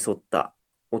ーマに沿った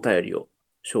お便りを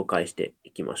紹介して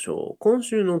いきましょう。今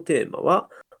週のテーマは、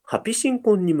ハピ新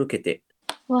婚に向けて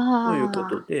というこ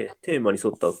とわで、テーマに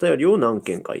沿ったお便りを何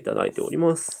件かいただいており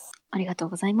ます。ありがとう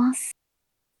ございます。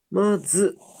ま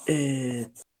ず、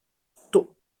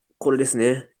これです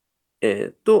ね。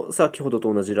先ほど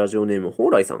と同じラジオネーム、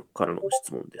蓬莱さんからの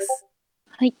質問です。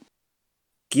はい。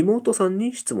義妹さん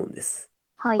に質問です。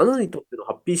はい。あなたにとっての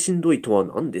ハッピーしんどいとは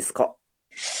何ですか？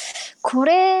こ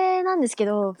れなんですけ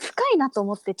ど、深いなと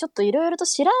思ってちょっといろいろと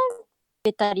調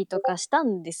べたりとかした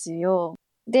んですよ。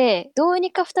で、どう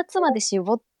にか2つまで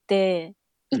絞って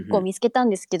1個うんうん。見つけたん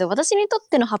ですけど、私にとっ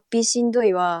てのハッピーしんど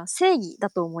いは正義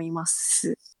だと思いま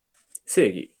す。正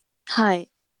義、はい。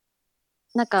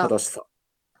なんか、正しさ。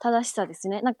正しさです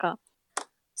ね。なんか、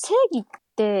正義っ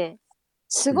て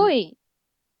すうん。ごい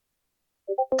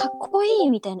かっこいい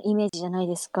みたいなイメージじゃない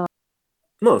ですか。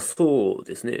まあ、そう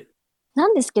ですね。な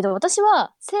んですけど、私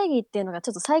は正義っていうのがち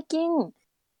ょっと最近、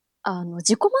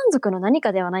自己満足の何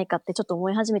かではないかってちょっと思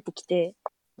い始めてきて、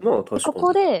まあ、で、こ確かに。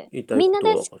こで、言いたいみんな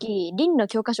大好ことはわかる。き倫理の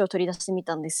教科書を取り出してみ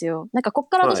たんですよ。なんかこっ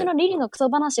から私はい。の倫理のクソ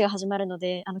話が始まるの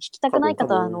で、聞きたくカモンカない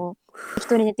方は、モン。適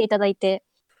当に寝ていただいて。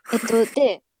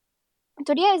で、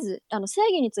とりあえず、正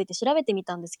義について調べてみ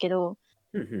たんですけど、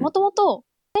うんうん。もともと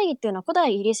正義っていうのは古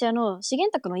代ギリシャの資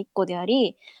源卓の一個であ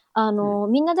り、う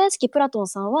ん。みんな大好きプラトン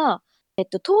さんは、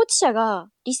統治者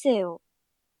が理性を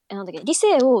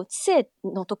知性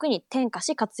の徳に転化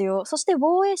し活用。そして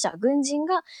防衛者、軍人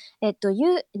が、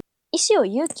意志を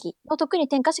勇気の徳に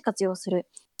転化し活用する。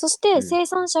そしてうん。生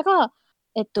産者が、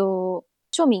庶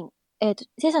民、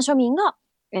生産庶民が、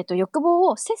欲望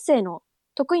を節制の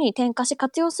徳に転化し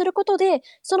活用することで、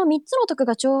その3つの徳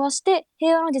が調和して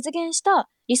平和の実現した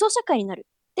理想社会になる。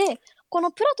で、こ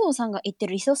のプラトンさんが言って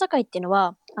る理想社会っていうの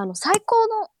は、最高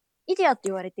のイデアと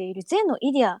言われている善の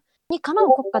イデアにかな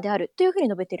う国家であるというふうに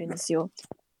述べてるんですよ。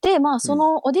で、まあ、うん。そ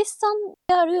のお弟子さん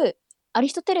であるアリ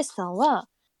ストテレスさんは、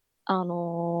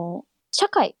社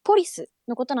会、ポリス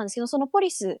のことなんですけど、そのポ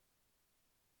リス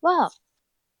は、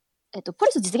ポ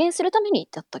リスを実現するために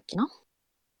だったっけな。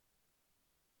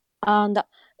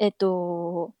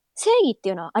正義って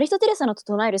いうのは、アリストテレスの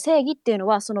唱える正義っていうの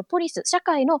は、そのポリス、社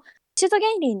会の秩序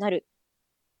原理になる、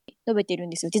述べているん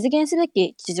ですよ。実現すべ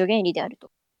き秩序原理である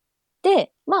と。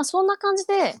で、まあそんな感じ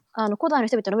で、古代の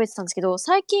人々述べてたんですけど、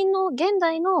最近の現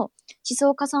代の思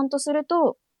想家さんとする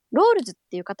と、ロールズっ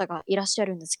ていう方がいらっしゃ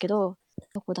るんですけど、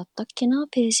どこだったっけな、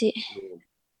ページ。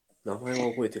名前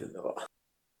は覚えてるんだが。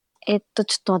ちょっ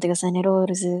と待ってくださいね、ロー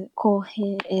ルズ、公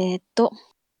平、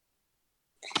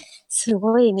す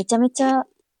ごい、めちゃめちゃ、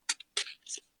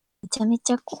真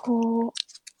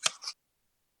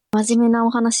面目なお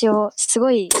話を、す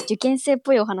ごい受験生っ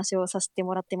ぽいお話をさせて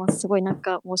もらってます。すごいなん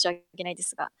か申し訳ないで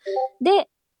すが。で、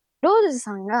ロールズ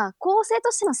さんが公正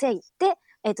としての正義で、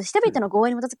人々の合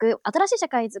意に基づく新しい社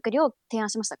会づくりを提案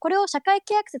しました。これを社会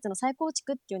契約説の再構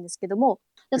築って言うんですけども、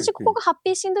私ここがハッ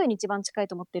ピーしんどいに一番近い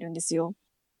と思ってるんですよ。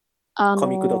噛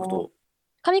み砕くと。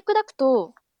噛み砕く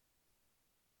と、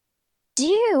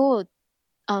自由を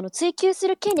追求す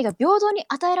る権利が平等に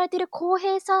与えられている公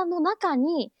平さの中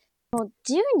に、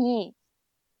自由に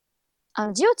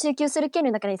自由を追求する権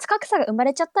利の中に格差が生ま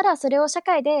れちゃったら、それを社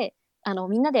会で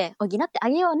みんなで補ってあ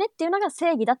げようねっていうのが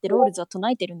正義だってロールズは唱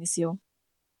えてるんですよ。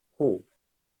ほう。思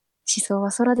想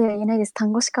は空では言えないです。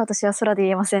単語しか私は空で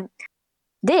言えません。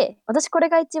で、私これ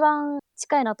が一番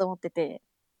近いなと思ってて、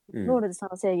ロールズさん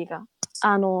の正義が。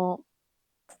も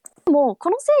うこ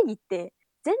の正義って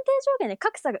前提条件で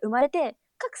格差が生まれて、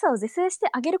格差を是正して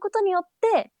あげることによっ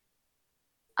て、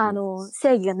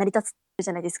正義が成り立つじ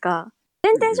ゃないですか。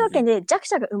前提条件で弱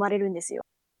者が生まれるんですよ。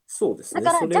そうですね。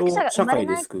だからそれを弱者が生社会で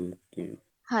まれない。救うっていう。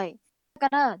はい。だ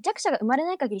から弱者が生まれ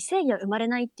ない限り正義は生まれ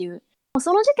ないっていう、もう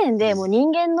その時点でもう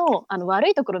人間の悪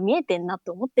いところ見えてんな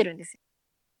と思ってるんですよ。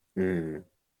うん。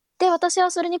で、私は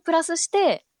それにプラスし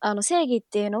て、正義っ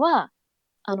ていうのは、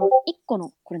一個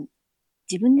の、これ、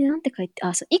自分でなんて書いて、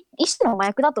一種の麻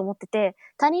薬だと思ってて、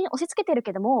他人に押し付けてる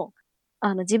けども、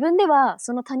自分では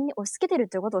その他人に押し付けてる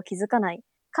ということを気づかない。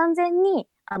完全に、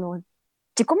自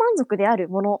己満足である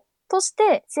ものとし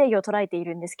て正義を捉えてい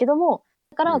るんですけども、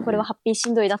だからこれはハッピーし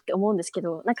んどいだって思うんですけ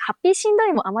ど、なんかハッピーしんど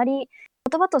いもあまり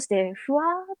言葉としてふわ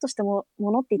ーっとしたも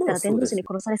のって言ったら伝道師に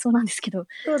殺されそうなんですけど、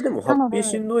いやでも、ハなので、ッピー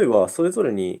しんどいは、それぞ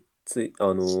れに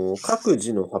各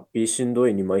自のハッピーしんど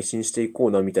いに邁進していこ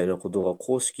うなみたいなことが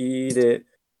公式で、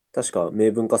確か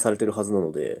明文化されてるはずな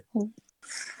ので、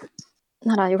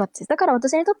ならよかったです。だから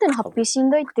私にとってのハッ多分。ピーしん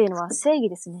どいっていうのは正義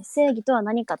ですね。正義とは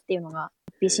何かっていうのがハ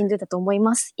ッピーしんどいだと思い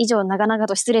ます。以上、長々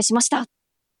と失礼しました。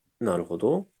なるほ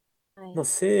ど。はい。まあ、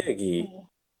正義、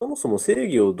そもそも正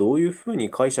義をどういうふう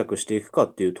に解釈していくか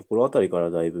っていうところあたりか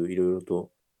らだいぶいろいろと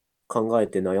考え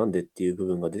て悩んでっていう部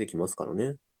分が出てきますから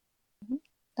ね。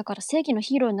だから正義の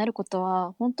ヒーローになること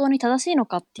は本当に正しいの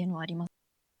かっていうのはあります。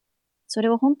それ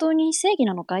は本当に正義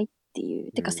なのかいってい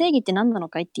う。てか正義って何なの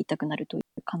かいって言いたくなるという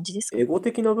感じですか。エゴ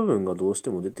的な部分がどうして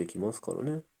も出てきますから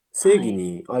ね。正義はい。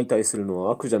に相対するの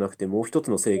は悪じゃなくてもう一つ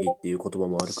の正義っていう言葉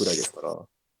もあるくらいですから。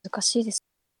で難しいです。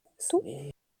とす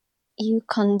ね。いう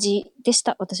感じでし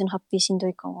た。私のハッピーしんど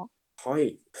い感は。は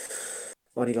い。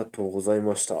ありがとうござい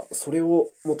ました。それを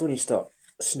元にした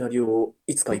シナリオを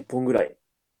いつか一本ぐらい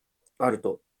ある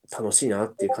と楽しいな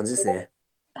っていう感じですね。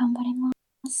頑張りま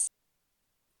す。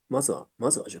まずは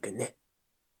受験ね。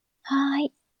はー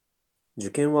い。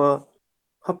受験は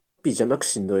ハッピーじゃなく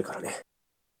しんどいからね。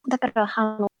だから、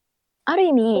ある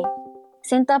意味、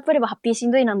センタープレーはハッピーし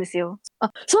んどいなんですよ。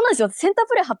あ、そうなんですよ。センター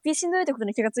プレーはハッピーしんどいってこと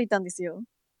に気がついたんですよ。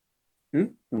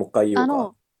もう一回言おう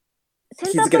か。セ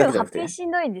ン日付タープレーはハッだけじゃなくて。ピーし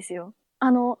んどいんですよ。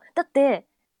だって、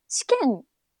試験っ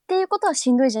ていうことは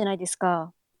しんどいじゃないです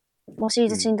か。模試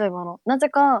しんうん。どいもの。なぜ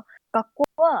か、学校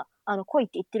は、来いっ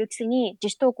て言ってるくせに、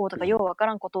自主登校とかようわか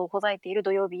らんことをほざいている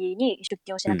土曜日に出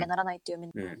勤をしなきゃうん。ならないっていう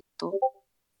面うん。と。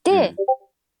で、うん。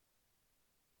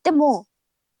でも、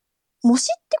模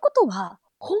試ってことは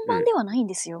本うん。番ではないん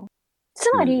ですよ。つ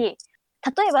うん。まり、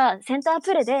例えばセンター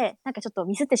プレでなんかちょっと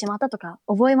ミスってしまったとか、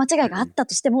覚え間違いがあった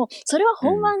としても、それは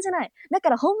本うん。番じゃない。だか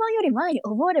ら本番より前に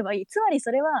覚えればいい。つまり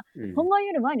それは、うん。本番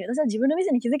より前に私は自分のミス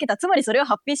に気づけた。つまりそれは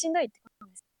ハッピーしんどいってことなん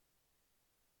です。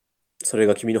それ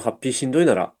が君のハッピーしんどい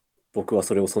なら、僕は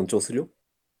それを尊重するよ。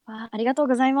ありがとう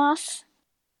ございます。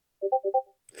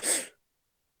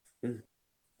うん。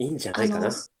いいんじゃなあの、いかな。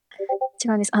違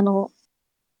うんです。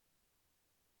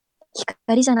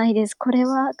光じゃないです。これ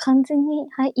は完全に、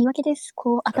はい、言い訳です。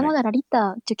こう、はい。頭がラリっ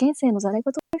た受験生のざれ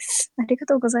言です。ありが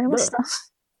とうございままあ、した。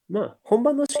本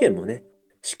番の試験もね、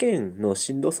試験の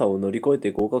しんどさを乗り越え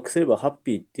て合格すればハッ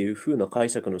ピーっていう風な解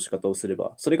釈の仕方をすれ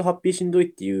ば、それがハッピーしんど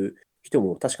いっていう人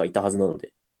も確かいたはずなの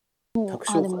で、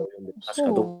卓でも、上会を読んで確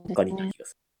かどっかにいたね。気が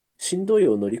する。しんどい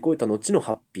を乗り越えた後の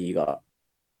ハッピーが、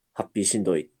ハッピーしん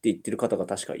どいって言ってる方が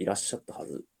確かいらっしゃったは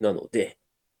ずなので、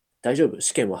大丈夫。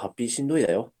試験はハッピーしんどい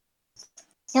だよ。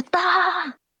やったー。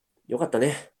よかった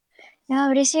ね。いやー、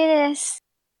嬉しいです。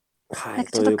はい。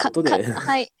というなんかちょっとことで、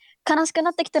はい。悲しくな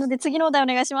ってきたので次のお題お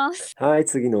願いします。はい、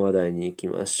次の話題に行き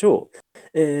ましょ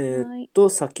う。はい。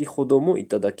先ほどもい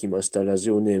ただきましたラ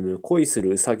ジオネーム、恋す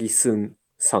るうさぎすん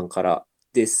さんから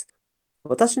です。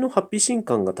私のハッピー新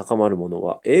感が高まるもの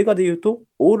は、映画で言うと、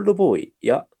オールドボーイ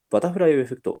やバタフライエ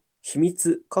フェクト、秘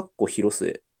密、広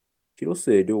末、広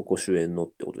末涼子主演のっ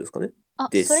てことですかね。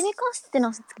でそれにす。関してな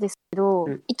んですけど、う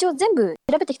ん、一応全部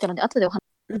調べてきたので、後でお話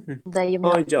うんうん題読み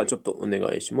ます。はい、じゃあちょっとお願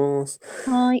いします。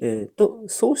はい。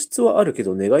喪失はあるけ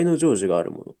ど願いの成就があ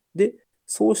るもの。で、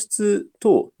喪失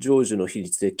と成就の比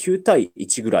率で9対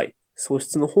1ぐらい、喪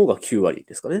失の方が9割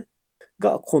ですかね。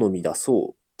が好みだ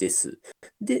そうです。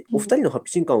で、お二人のハッピ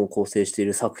ー新刊を構成してい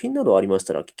る作品などありまし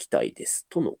たら聞きたいです。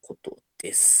とのこと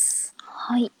です。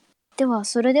はい。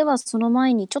それではその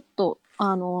前にちょっと、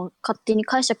勝手に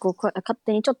解釈を勝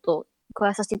手にちょっと加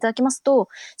えさせていただきますと、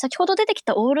先ほど出てき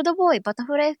たオールドボーイ、バタ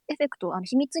フライエフェクト、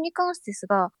秘密に関してです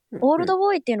が、オーうんうん。ルド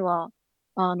ボーイっていうのは、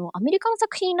アメリカの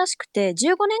作品らしくて、15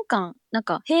年間、なん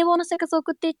か平凡な生活を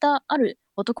送っていたある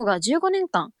男が15年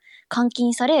間監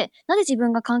禁され、なぜ自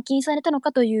分が監禁されたの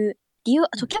かという理由を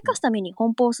解き明かすために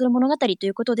奔放する物語とい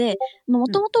うことで、も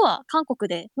ともとは韓国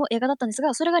での映画だったんです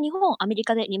が、それが日本、アメリ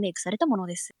カでリメイクされたもの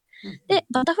です。で、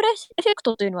バタフライエフェク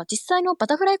トというのは実際のバ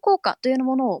タフライ効果という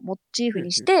ものをモチーフ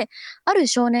にして、ある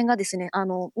少年がですね、な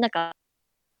んか、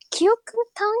短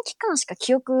期間しか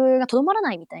記憶がとどまら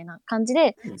ないみたいな感じ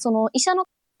で、その医者の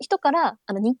人から、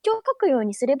日記を書くよう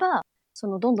にすれば、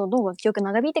どんどんどんどん記憶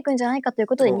長引いていくんじゃないかという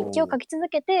ことで日記を書き続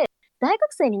けて、大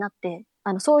学生になって、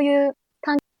そういう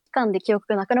短期間で記憶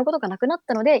がなくなることがなくなっ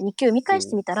たので、日記を読み返し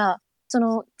てみたら、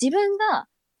自分が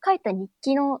書いた日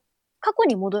記の過去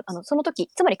に戻る、その時、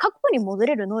つまり過去に戻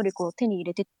れる能力を手に入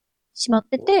れてしまっ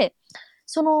てて、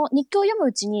その日記を読む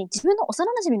うちに自分の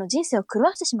幼馴染の人生を狂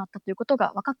わしてしまったということ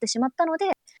が分かってしまったの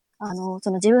で、そ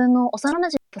の自分の幼馴染を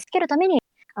助けるために、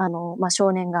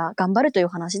少年が頑張るという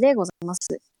話でございます。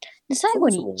で、最後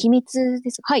そもそも、に秘密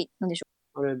です。はい、なんでしょ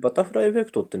あれ、バタフライエフェ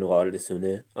クトっていうのがあれですよ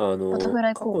ね。う。バタフ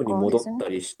ライ効過去に果ですね。戻った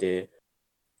りして、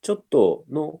ちょっと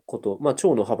のこと、まあ、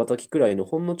蝶の羽ばたきくらいの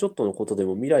ほんのちょっとのことで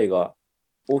も未来が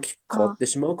大きく変わっあ、て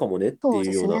しまうかもねってそうい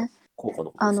うようなですね。効果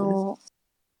のことですよね。あの、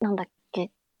なんだっ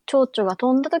け、蝶々が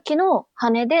飛んだ時の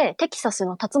羽でテキサス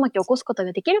の竜巻を起こすこと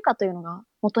ができるかというのが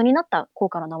元になった効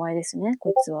果の名前ですね、こ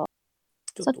いつは。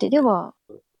さて、ちょっとごめん。では、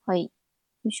はい、よ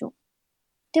いしょ。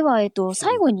では、秘密。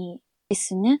最後にで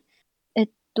すね、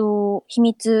秘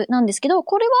密なんですけど、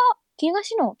これは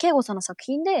東野圭吾さんの作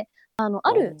品で、ある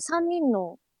あ3人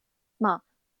の、まあ、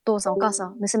お父さん、お母さ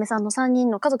ん、娘さんの3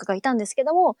人の家族がいたんですけ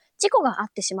ども、事故があ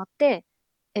ってしまって、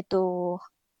えっと、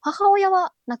母親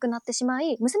は亡くなってしま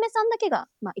い、娘さんだけが、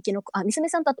娘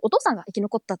さんとお父さんが生き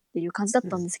残ったっていう感じだっ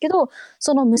たんですけど、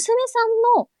その娘さ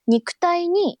んの肉体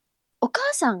に、お母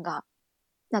さんが、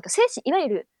なんかいわゆ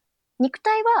る肉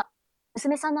体は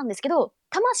娘さんなんですけど、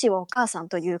魂はお母さん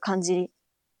という感じ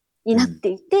にうん。なって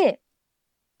いて、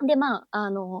で、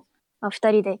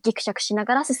二人でギクシャクしな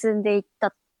がら進んでい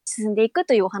く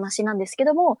というお話なんですけ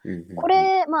ども、うん。うん。うん。こ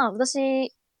れ、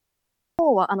私、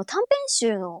短編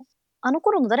集の、あの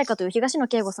頃の誰かという東野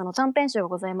圭吾さんの短編集が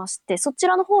ございまして、そち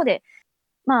らの方で、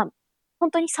まあ、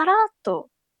本当にさらっと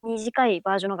短い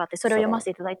バージョンがあって、それをさらっ読ませ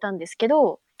ていただいたんですけ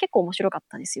ど、結構面白かっ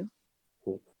たですよ。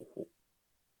と。ほう。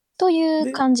という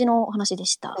で、感じのお話で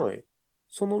した。はい。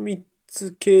その3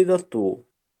つ系だと、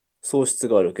喪失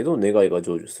があるけど願いが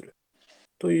成就する。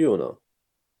というようなう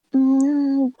ー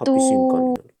んハッピー新刊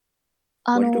にと、なる。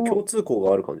あの、割と共通項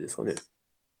がある感じですかね。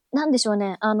なんでしょう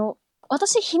ね。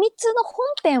私、秘密の本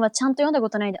編はちゃんと読んだこ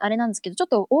とないんで、あれなんですけど、ちょっ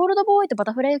と、オールドボーイとバ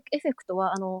タフライエフェクト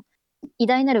は、偉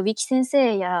大なるウィキ先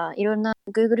生や、いろんな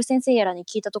Google 先生やらに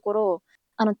聞いたところ、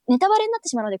ネタバレになって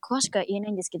しまうので詳しくは言えな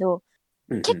いんですけど、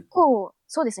結うん。構、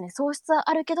そうですね、喪失は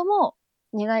あるけども、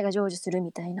願いが成就する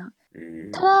みたいな。う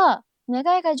ん。ただ、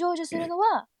願いが成就するの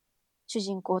は、主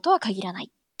人公とは限らな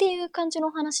いっていう感じの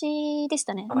お話でし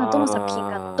たね。どの作品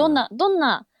が、あどん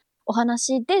なお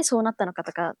話でそうなったのか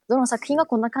とか、どの作品が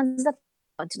こんな感じだっ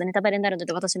たか、ちょっとネタバレになるの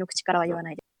で私の口からは言わ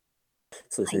ないで。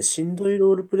そうですね。はい。しんどい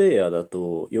ロールプレイヤーだ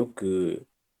と、よく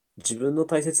自分の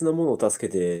大切なものを助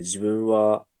けて自分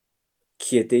は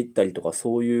消えていったりとか、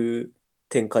そういう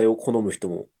展開を好む人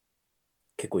も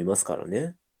結構いますから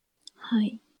ね。は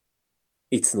い。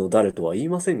いつの誰とは言い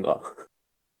ませんが、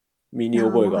身に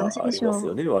覚えいやー、お話があでしょう。ります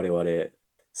よね、我々。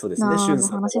そうですね。しゅんさ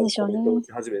んが話でしょうね。コメントを打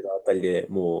ち始めたあたりで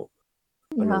も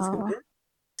う、あれなんですけどね。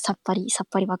さっ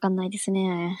ぱりわかんないです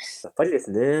ね。やっぱりで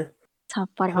すね。さっ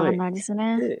ぱりわかんはい。ないです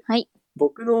ね。で、はい。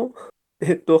僕の、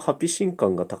ハピ心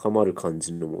感が高まる感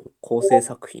じの構成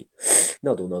作品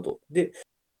などなどで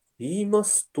言いま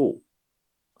すと、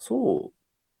そ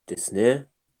うですね。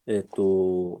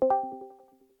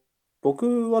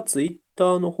僕はツイッタ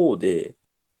ーの方で、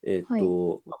はい。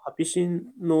ハピシ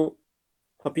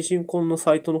ンコンの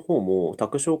サイトの方も、タ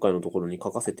ク紹介のところに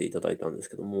書かせていただいたんです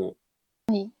けども、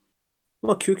はい。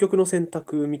究極の選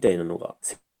択みたいなのが、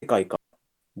世界か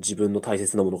自分の大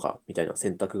切なものかみたいな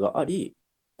選択があり、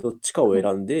どっちかをはい。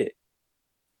選んで、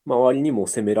周りにも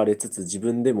責められつつ、自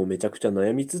分でもめちゃくちゃ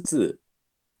悩みつつ、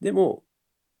でも、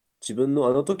自分のあ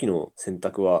の時の選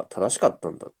択は正しかった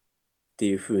んだって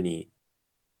いうふうに、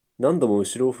何度も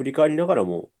後ろを振り返りながら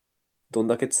も、どん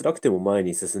だけ辛くても前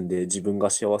に進んで自分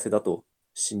が幸せだと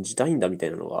信じたいんだみた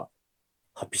いなのが、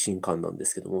ハッピー新刊なんで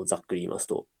すけども、ざっくり言います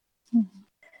と。うん、なんか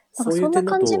そういう点だそん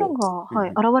な感じのと、が、はい、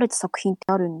うんうん現れた作品っ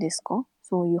てあるんですか？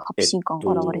そういうハッピー新感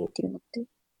が現れてるのって。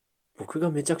僕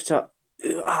がめちゃくちゃ、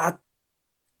うわー、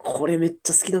これめっ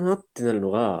ちゃ好きだなってなる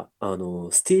のが、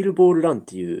スティールボールランっ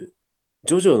ていう、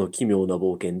ジョジョの奇妙な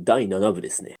冒険第7部で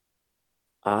すね。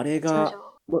あれが、ジョジョ。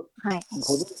ま、はい。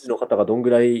ご存知の方がどんぐ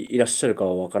らいいらっしゃるか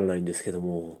はわからないんですけど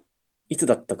も、いつ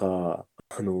だったか、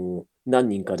何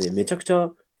人かでめちゃくち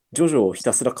ゃジョジョをひ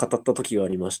たすら語った時があ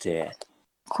りまして、いや、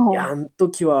ほう。あの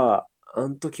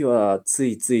時はつ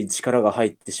いつい力が入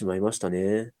ってしまいました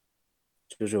ね。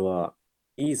ジョジョは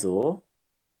いいぞ。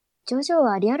ジョジョ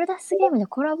はリアル脱出ゲームで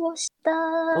コラボしあ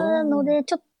たのあ。で、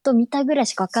ちょっと見たぐらい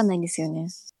しかわかんないんですよね。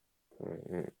う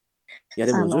んうん。いや、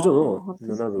でも、ジョジョの本当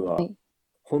に。7部は、はい。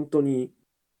本当に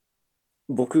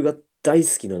僕が大好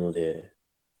きなので、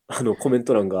コメン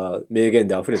ト欄が名言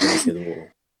で溢れてますけど、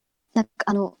なん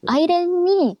か愛蓮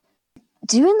に、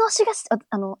自分の推しが、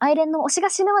愛蓮の推しが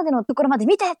死ぬまでのところまで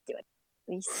見てって言われ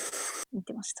て、見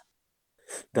てました。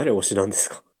誰推しなんです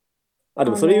か？あ、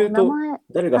でもそれ言うと、名前、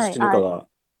誰がはい。死ぬかが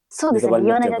そうですよね。ネ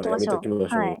タバレになっ言わないでおちゃうからやめときましょう。きま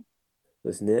しょう。はい。そう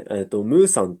ですね。ムー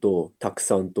さんとタク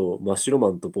さんとマシュロマ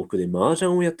ンと僕で麻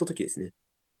雀をやった時ですね。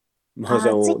麻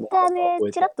雀ツイッをなんかさ、ター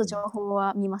でちらっと情報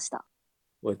は見ました。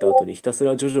終えた後にひたす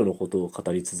らジョジョのことを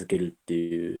語り続けるって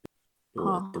いうの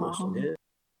をやってはあ、はあ、はあ。ましたね。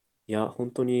いや、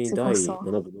本当にすご第そ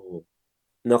7部の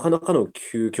なかなかの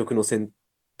究極の選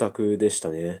択でした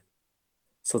ね。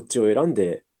そっちを選ん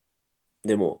で、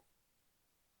でも、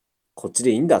こっち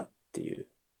でいいんだっていう、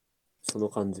その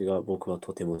感じが僕は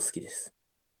とても好きです。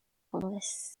う。ことで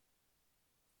す。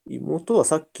妹は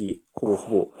さっき、ほぼ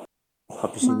ほぼ、ハ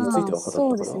ピシンについてまあ、は語ったから、そ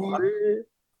うですね。あれ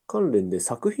関連で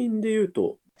作品で言う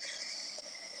と、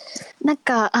なん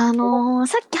か、さ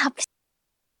っきハッピー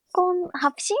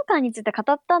新刊について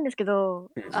語ったんですけ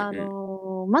ど、うんう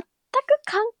んうん。全く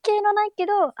関係のないけ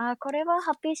ど、これは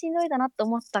ハッピーしんどいだなと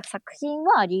思った作品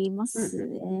はありまうんす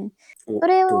ね。うん。そ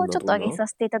れどをちょっと挙げんなどんなさ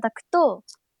せていただくと、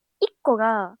一個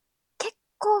が結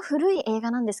構古い映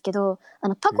画なんですけど、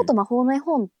タうん。コと魔法の絵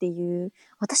本っていう、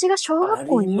私が小学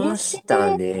校あり2年まし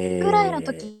た生ぐらいのね。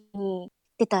時に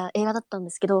出た映画だったん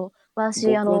ですけど、私、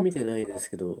僕は見てないです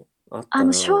けど、あった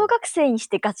小な。学生にし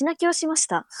てガチ泣きをしまし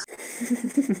た。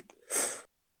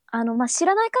知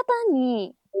らない方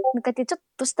に向けてちょっ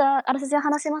としたあらすじを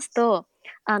話しますと、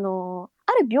ある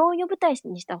病院を舞台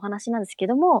にしたお話なんですけ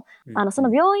ども、その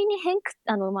うんうん。病院に偏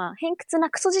屈な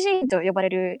クソじじいと呼ばれ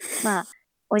る、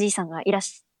おじいさんがいら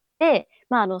して、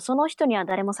その人には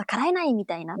誰も逆らえないみ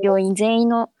たいな、病院全員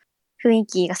の雰囲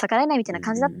気が逆らえないみたいうんな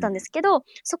感じだったんでうんすけど、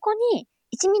そこに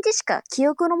一日しか記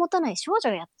憶の持たない少女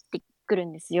がやってくる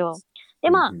んですよ。で、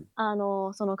うんう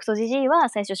んそのクソじじいは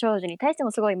最初少女に対して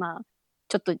もすごい、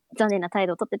ちょっと残念な態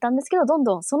度をとってたんですけど、どん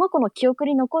どんその子の記憶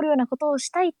に残るようなことをし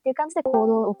たいっていう感じで行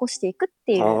動を起こしていくっ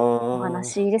ていうおああ、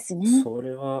話ですね。そ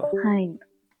れははい。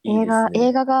いいです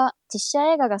ね。実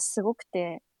写映画がすごく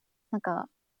て、なんか、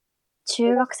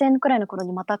中学生くらいの頃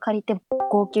にまた借りて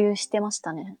号泣してまし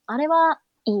たね。あれは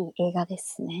いい映画で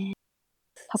すね。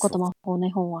タコそうか。と魔法の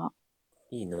絵本は、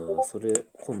いいな。それ、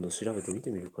今度調べてみて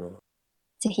みるかな。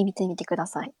ぜひ見てみてくだ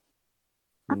さい。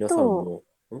あ皆さんと、も、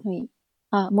はい。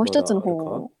もうま一つのだあるか？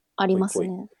方ありほいほい。ます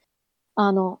ね。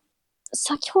あの、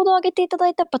先ほど挙げていただ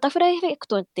いたバタフライエフェク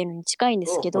トっていうのに近いんであ、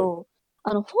すけはい。ど、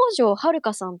北条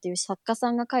遥さんっていう作家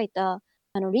さんが書いた、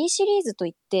リーシリーズとい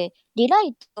って、リラ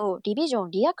イト、リビジョ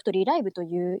ン、リアクト、リライブと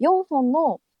いう4本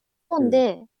のうん。本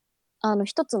で、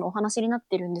一つのお話になっ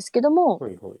てるんですけども、は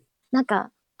いはい。なん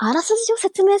か、あらすじを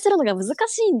説明するのが難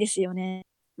しいんですよね。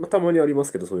まあ、たまにありま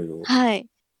すけど、そういうの。はい。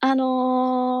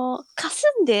かす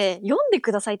んで読んで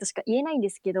くださいとしか言えないんで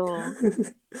すけど、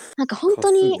なんか本か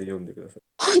すんで当に、読んでください。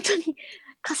本当に、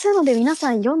かすので皆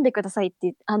さん読んでくださいっ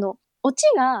てオチ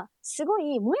がすご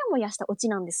いもやもやしたオチ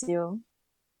なんですよ。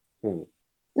うん。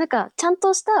なんか、ちゃん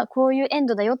としたこういうエン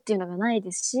ドだよっていうのがない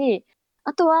ですし、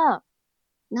あとは、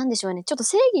なんでしょうね、ちょっと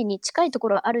正義に近いとこ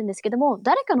ろはあるんですけども、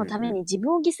誰かのためうんに自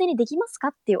分を犠牲にできますか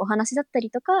っていうお話だったり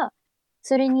とか、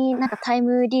それになんかタイ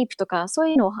ムリープとか、そう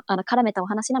いうのを絡めたお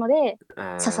話なので、う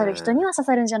ん。刺さる人には刺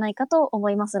さるんじゃないかと思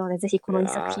いますので、ぜひこの2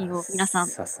作品を皆さん、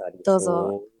刺さりどうぞ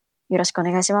そう。よろしくお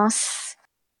願いします。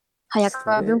早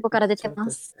川文それ言っ庫から出ちゃうと、て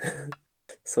ます。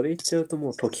それ言っちゃうと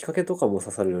もう解きかけとかも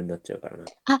刺さるようになっちゃうからな。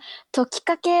あ、解き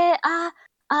かけ、っ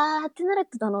てなる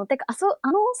と、てか、あ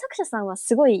の作者さんは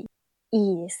すごい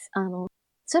いいです。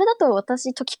それだと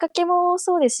私、解きかけも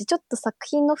そうですし、ちょっと作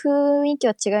品の雰囲気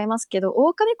は違いますけど、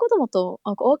狼子供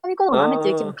の雨と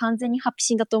雪もあ完全にハッピー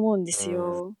シーンだと思うんであ、す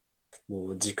よ。も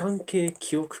う時間系、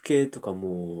記憶系とか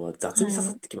もう雑に刺さっ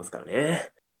はい。てきますから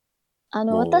ね。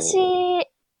私、も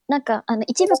なんか、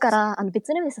一部から、別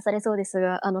の意味で刺されそうです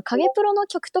が、影プロの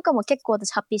曲とかも結構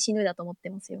私、ハッピーシーンだと思って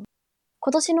ますよ。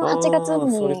今年の8月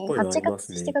それっに、8ぽいのあり月、7ま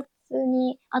すね。月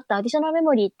にあったアディショナルメ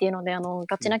モリーっていうので、ガうん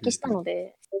チ泣きしたうんうん。の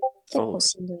で、結構あ、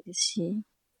しんどいですし、い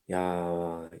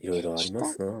やいろいろありま下、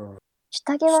すな。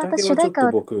下着は下着私主はちょっと題歌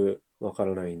は、僕、わか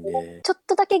らないんで、ちょっ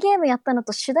とだけゲームやったの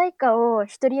と主題歌を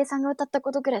ひとりえさんが歌った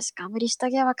ことくらいしかあまり下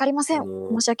着はわかりません。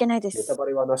申し訳ないです。ネタバ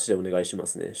レはなしでお願いしま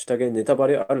すね。下着ネタバ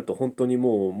レあると本当に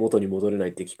もう元に戻れない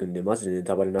って聞くんで、マジでネ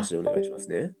タバレなしあ、でお願いします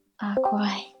ね。怖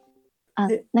い。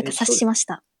で、なんか察しまし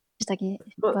た。下着、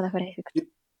まあ、バタフライエフェクト。ゆ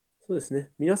そうですね。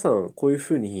皆さん、こういう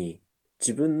ふうに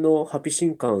自分のハピ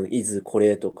新刊イズこ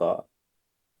れとか、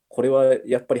これは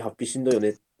やっぱりハッピーしんどいよね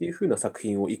っていう風な作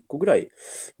品を1個ぐらい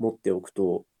持っておく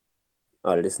と、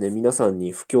あれですね、皆さん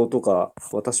に不況とか、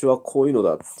私はこういうの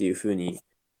だっていう風に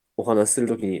お話しする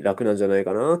ときに楽なんじゃない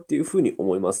かなっていう風に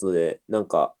思いますので、なん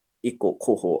か1個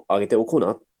候補を挙げておこう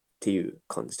なっていう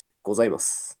感じでございま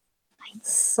す。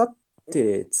さ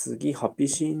て、次、ハピ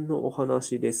シンのお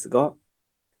話ですが、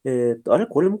あれ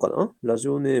これもかなラジ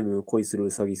オネーム恋する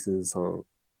うさぎすんさん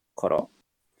から。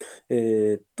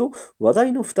話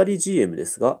題の2人 GM で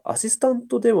すが、アシスタン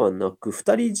トではなく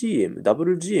2人 GM、ダブ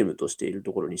ル GM としている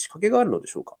ところに仕掛けがあるので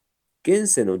しょうか。現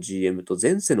世の GM と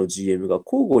前世の GM が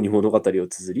交互に物語を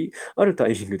綴り、あるタ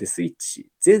イミングでスイッチし、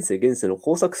前世現世の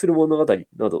交錯する物語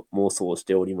など妄想し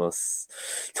ております。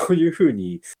というふう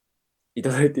にいた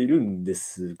だいているんで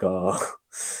すが、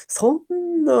そど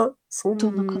んな感じ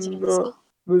なんなんですか？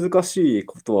難しい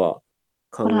ことは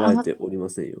考ほら、えておりま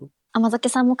せんよ。甘酒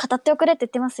さんも語っておくれって言っ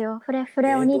てますよ。フレフ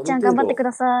レお兄どのちゃん頑張ってく程度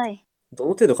ださい。どの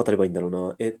程度語ればいいんだろう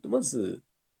な。まず、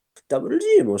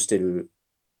WGM をしてる、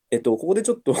ここで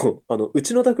ちょっとう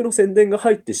ちの宅の宣伝が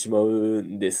入ってしまう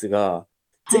んですが、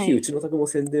ぜはい。ひうちの宅も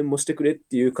宣伝もしてくれっ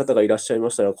ていう方がいらっしゃいま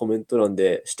したら、コメント欄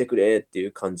でしてくれってい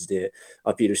う感じで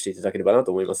アピールしていただければな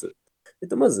と思います。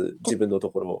まず、自分の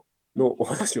ところのお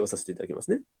話をさせていただきま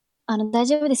すね。大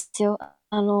丈夫ですよ。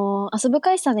遊ぶ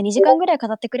会さんが2時間ぐらい語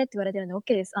ってくれって言われてるんで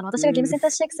OK です。私がゲームうーん、センタ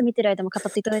ー CX 見てる間も語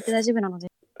っていただいて大丈夫なので、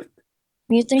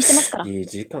ミュートにしてますから。2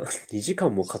時間、2時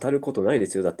間も語ることないで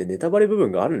すよ。だってネタバレ部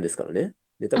分があるんですからね。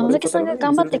ネタバ甘レを酒さんが語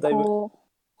らないように頑張ってするとだいぶ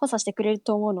補佐してくれる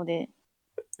と思うので、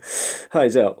は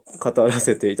い、じゃあ、語ら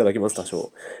せていただきます、多少。は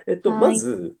い。ま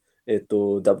ず、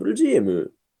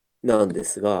WGM なんで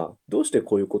すが、どうして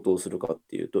こういうことをするかっ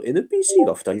ていうと、NPC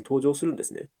が2人登場するんで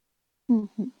すね。うん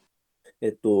うん。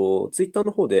Twitter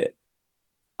の方で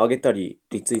上げたり、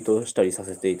リツイートしたりさ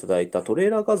せていただいたトレ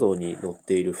ーラー画像に載っ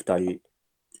ている2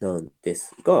人なんで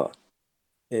すが、あ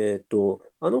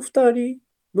の2人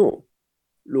の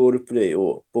ロールプレイ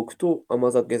を僕と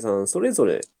甘酒さん、それぞ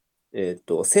れ、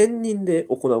1000人で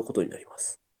行うことになりま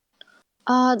す。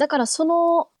だからそ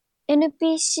の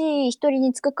NPC 一人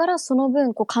につくから、その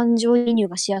分、感情移入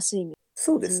がしやすい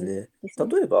そう感じですね。ですね。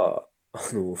例えば、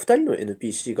2人の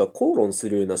NPC が口論す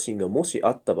るようなシーンがもしあ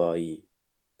った場合、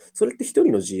それって1人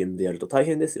の GM でやると大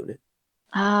変ですよね。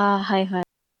はいはい。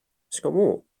しか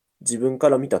も、自分か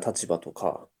ら見た立場と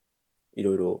か、い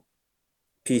ろいろ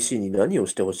PC に何を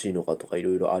してほしいのかとかい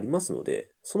ろいろありますので、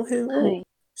その辺をはい。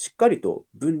しっかりと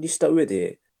分離した上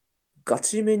で、ガ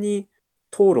チめに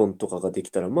討論とかができ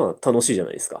たら、まあ楽しいじゃな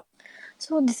いですか。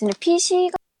そうですね。PC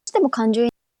がしても感情移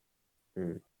う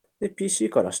ん。で、PC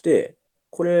からして、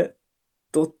これ、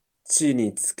どっち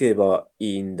につけば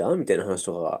いいんだみたいな話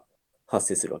とかが発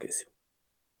生するわけですよ。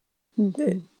入。うんう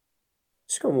で、ん。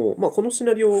しかも、まあ、このシ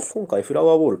ナリオ、今回フラ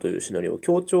ワーウォールというシナリオ、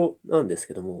強調なんです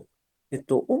けども、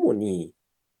主に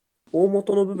大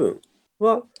元の部分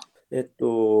は、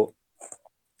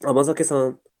甘酒さ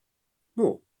ん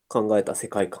の考えた世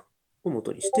界観をも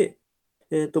とにして、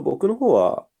僕の方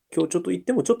は強調といっ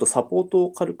てもちょっとサポート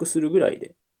を軽くするぐらい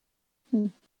でう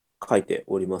ん書いて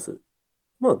おります。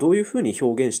まあ、どういうふうに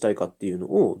表現したいかっていう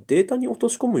のをデータに落と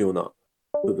し込むような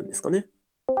部分ですかね。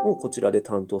をこちらで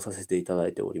担当させていただ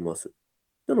いております。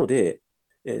なので、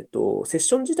セッ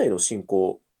ション自体の進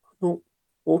行の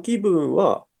大きい部分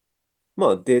は、ま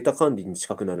あ、データ管理に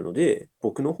近くなるので、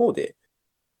僕の方で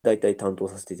大体担当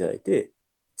させていただいて、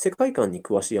世界観に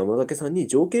詳しい山崎さんに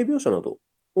情景描写など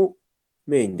を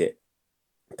メインで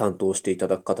担当していた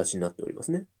だく形になっておりま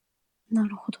すね。な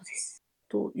るほどです。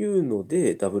というの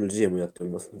で、WGM やってお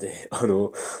りますので、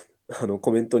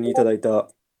コメントにいただいた、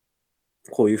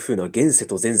こういうふうな現世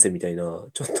と前世みたいな、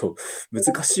ちょっと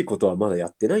難しいことはまだや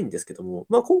ってないんですけども、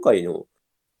まあ今回の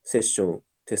セッション、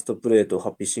テストプレイとハ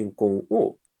ッピー新婚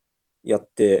をやっ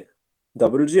て、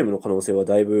WGM の可能性は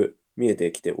だいぶ見え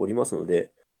てきておりますの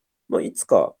で、まあいつ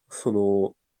か、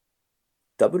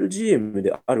WGM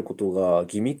であることが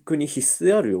ギミックに必須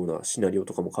であるようなシナリオ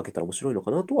とかも書けたら面白いの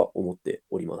かなとは思って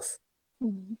おります。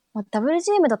まあ、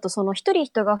WGM だとその一人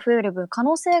人が増える分可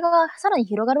能性がさらに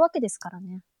広がるわけですから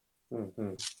ね。うんう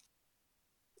ん。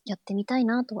やってみたい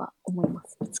なとは思いま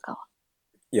す、いつかは。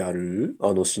やる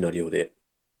あのシナリオで。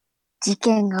事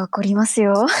件が起こります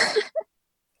よ。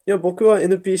いや、僕は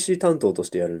NPC 担当と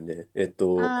してやるんで、あ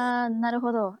ー、なる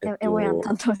ほど。えっエモヤン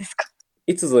担と、当ですか。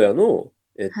いつぞやの、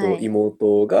はい。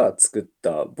妹が作っ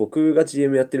た、僕が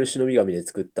GM やってる忍び神で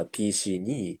作った PC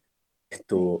に、えっはい、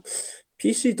と、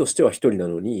PC としては一人な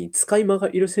のに、使い魔が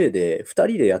いるせいで、二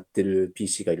人でやってる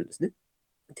PC がいるんですね。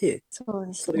で、そう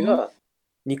ですね。それが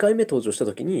2回目登場した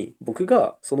ときに、僕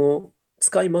がその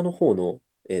使い魔の方の、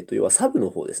要はサブの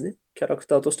方ですね。キャラク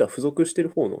ターとしては付属してる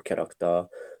方のキャラクター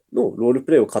のロール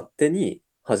プレイを勝手に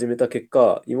始めた結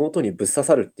果、妹にぶっ刺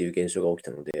さるっていう現象が起き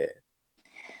たので、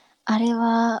あれ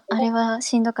は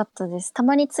しんどかったです。た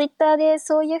まにツイッターで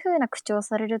そういう風な口調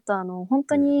されると、本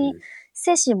当にうんうん、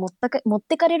精神持っ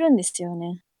てかれるんですよ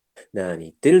ね。何言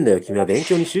ってるんだよ、君は勉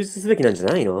強に集中すべきなんじゃ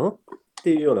ないのっ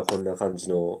ていうような、こんな感じ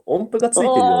の音符がついてる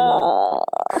ような、お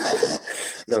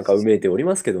ー、なんかうめいており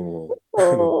ますけども、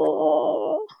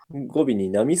おー。語尾に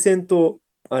波線と、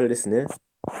あれですね、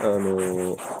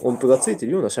音符がついてい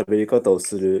るような喋り方を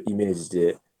するイメージ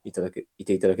でい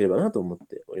ていただければなと思っ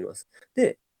ております。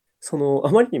で、あ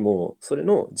まりにも、それ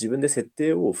の自分で設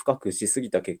定を深くしす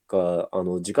ぎた結果、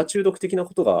自家中毒的な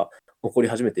ことが起こり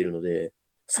始めているので、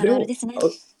そあれをるあるですね。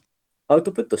アウ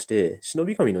トプットして、忍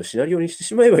び神のシナリオにして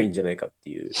しまえばいいんじゃないかって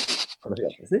いう話だ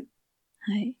ったんですね。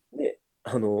はい。で、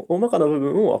大まかな部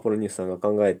分をアポロニウスさんが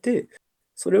考えて、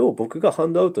それを僕がハ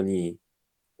ンドアウトに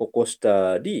起こし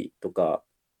たりとか、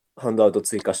ハンドアウト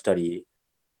追加したり、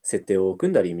設定を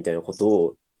組んだりみたいなこと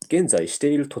を現在して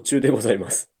いる途中でございま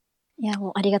す。いや、も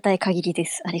うありがたい限りで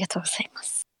す。ありがとうございま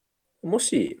す。も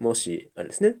し、あれ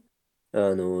ですね、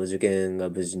受験が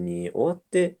無事に終わっ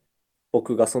て、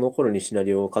僕がその頃にシナ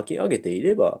リオを書き上げてい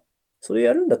れば、それ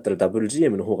やるんだったら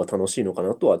WGM の方が楽しいのか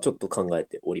なとはちょっと考え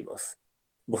ております。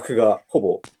僕がほ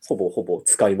ぼ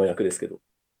使い魔役ですけど。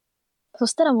そ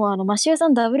したらもうマシューさ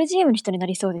ん WGM の人にな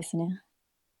りそうですね。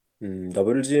うん、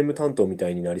WGM 担当みた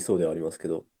いになりそうではありますけ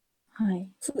ど。はい。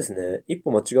そうですね。一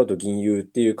歩間違うと銀融っ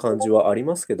ていう感じはあり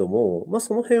ますけども、まあ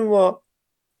その辺は、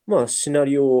まあシナ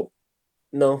リオを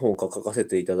何本か書かせ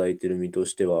ていただいている身と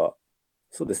しては、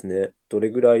そうですね。どれ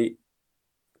ぐらい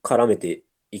絡めて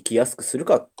いきやすくする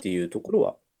かっていうところ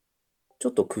は、ちょ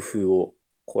っと工夫を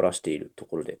凝らしていると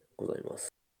ころでございま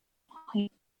す。は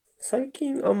い。最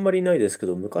近あんまりないですけ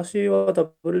ど、昔は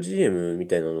WGM み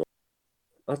たいなの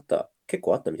結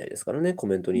構あったみたいですからね、コ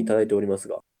メントにいただいております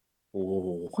が。お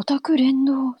お、オタク連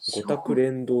動、五すごい。択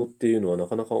連動っていうのはな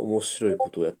かなか面白いこ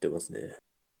とをやってますね。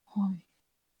は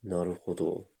い。なるほ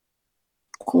ど。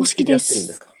公式公式でやってるんです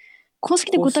です。か？公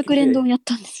式で公五式で択連動やっ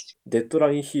たんです。デッド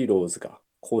ラインヒーローズが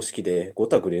公式で5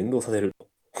タグ連動させると。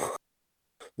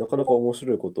なかなか面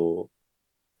白いことを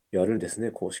やるんです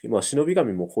ね、公式。まあ、忍び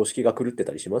神も公式が狂って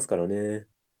たりしますからね。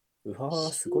うわー、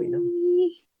すごいな。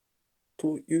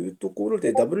というところ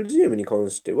で、WGM に関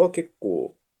しては結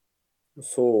構、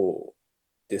そ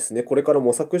うですね、これから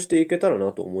模索していけたら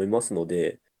なと思いますの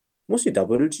で、もし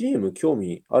WGM 興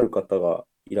味ある方が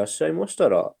いらっしゃいました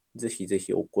ら、ぜひぜ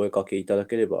ひお声かけいただ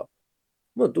ければ、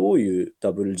まあ、どういう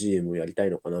WGM をやりたい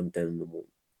のかなみたいなのも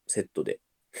セットで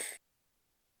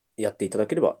やっていただ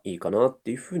ければいいかなっ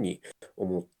ていうふうに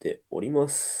思っておりま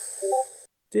す。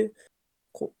で、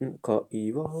今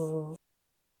回は、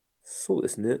そうで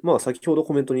すね。まあ、先ほど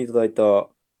コメントにいただいた、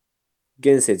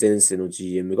現世前世の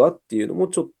GM がっていうのも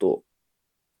ちょっと、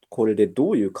これで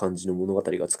どういう感じの物語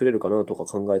が作れるかなとか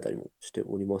考えたりもして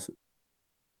おります。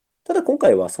ただ今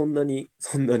回はそんなに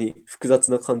複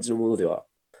雑な感じのものでは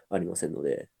ありませんの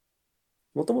で、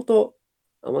もともと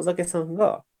甘酒さん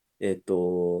が、しん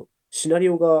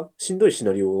どいシ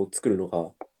ナリオを作るの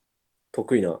が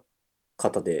得意な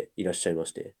方でいらっしゃいま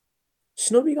して、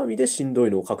忍び神でしんど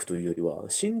いのを書くというよりは、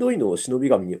しんどいのを忍び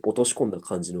神に落とし込んだ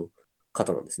感じの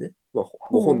方なんですね。まあ、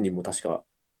ご本ほ人も確か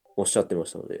おっしゃってま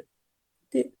したので。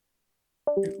で、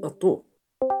あと、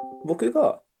僕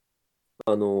が、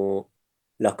あの、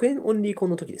楽園オンリーコン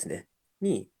の時ですね、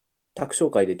に、卓紹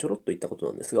介でちょろっと言ったこと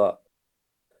なんですが、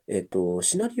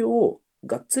シナリオを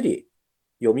がっつり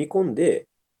読み込んで、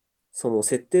その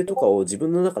設定とかを自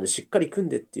分の中でしっかり組ん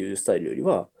でっていうスタイルより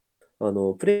は、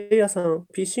プレイヤーさん、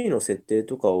PC の設定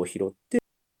とかを拾って、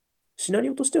シナ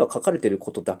リオとしては書かれている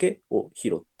ことだけを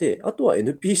拾って、あとは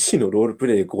NPC のロールプ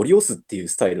レイでゴリ押すっていう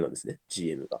スタイルなんですね、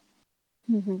GM が。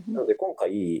う。うんうんうん。なので今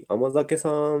回、甘酒さ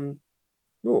ん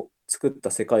の作った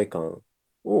世界観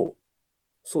を、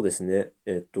そうですね、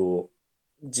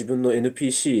自分の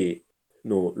NPC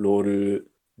のロー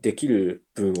ルできる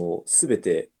分をすべ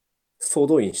て総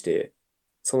動員して、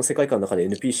その世界観の中で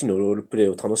NPC のロールプレイ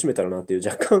を楽しめたらなっていう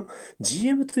若干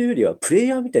GM というよりはプレイ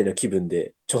ヤーみたいな気分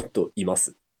でちょっといま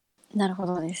す。なるほ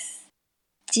どです。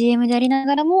GM でありな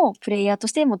がらも、プレイヤーと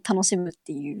しても楽しむっ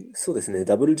ていう。そうですね、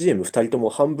ダブル GM2 人とも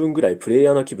半分ぐらいプレイ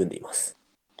ヤーな気分でいます。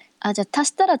あ、じゃあ足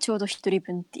したらちょうど一人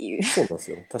分っていう。そうなんで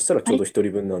すよ。足したらあれちょうど1人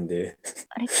分なんで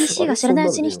あれ あ ?PC がれ知らない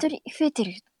うちにそんなのねえの一人増えて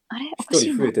る。あれおか1しい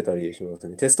な。人増えてたりします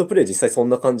ね。テストプレイ実際そん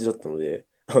な感じだったので、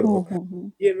ほうほうほう。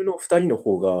ゲームの2人の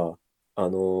方が、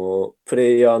プ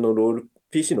レイヤーの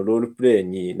PC のロールプレイ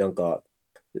になんか、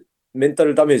メンタ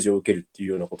ルダメージを受けるっていう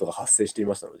ようなことが発生してい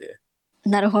ましたので、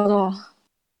なるほど。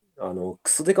ク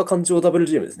ソデカ感情ダブル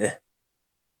GM ですね。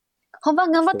本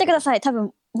番頑張ってください。多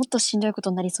分、もっとしんどいこと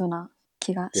になりそうな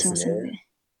気がしですね。ますので。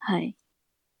はい。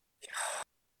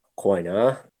怖い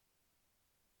な。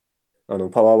パ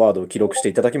ワーワードを記録して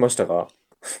いただきましたが、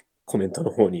コメント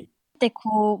の方に。で、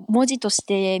こう、文字とし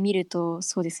て見ると、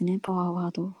そうですね、パワーワ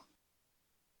ード。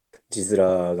字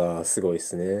面がすごいで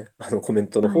すね。コメン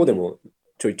トのはい。方でも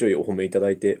ちょいちょいお褒めいた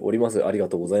だいております。ありが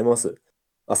とうございます。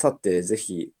あさってぜ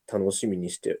ひ楽しみに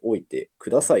しておいてく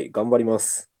ださい。頑張りま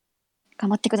す。頑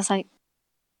張ってください。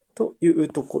という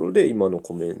ところで、今の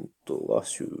コメントが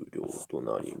終了と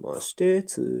なりまして、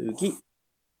次。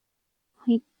は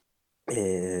い。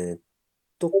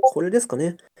これですか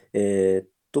ね。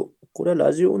これは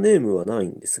ラジオネームはない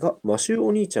んですが、マシュー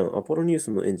お兄ちゃん、アポロニュース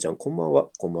のエンちゃん、こんばんは。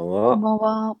こんばんは。こんばん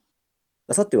は。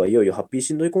あさってはいよいよハッピー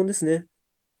しんどい婚ですね。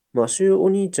マシューお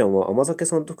兄ちゃんは甘酒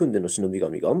さんと組んでの忍び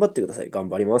神頑張ってください。頑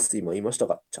張ります。今言いました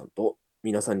が、ちゃんと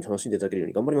皆さんに楽しんでいただけるよう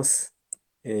に頑張ります。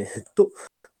えーっと、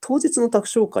当日の卓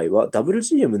紹介は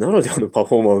WGM ならではのパ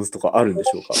フォーマンスとかあるんで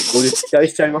しょうか？当日期待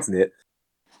しちゃいますね。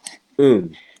う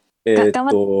ん。頑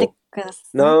張ってください。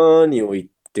何を言っ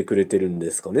てくれてるん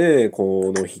ですかね、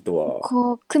この人は。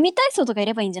こう、組体操とかい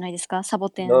ればいいんじゃないですか？サボ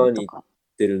テン何言っとか。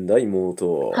てるんだ、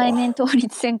妹。背面倒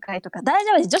立旋回とか。大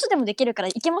丈夫です。女子でもできるから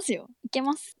いけますよ。いけ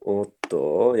ます。おっ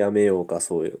と、やめようか、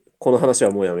そういう。この話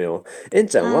はもうやめよう。エン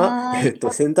ちゃんは、はー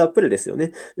い。センタープレーですよ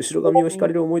ね。後ろ髪を引かはい。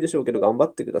れる思いでしょうけど、頑張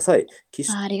ってください。きっ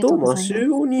ありがとと、うごマざいます。シュ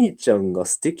ーお兄ちゃんが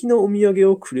素敵なお土産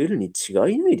をくれるに違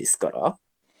いないですから。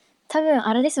多分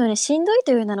あれですよね。しんどい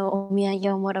という名のお土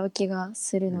産をもらう気が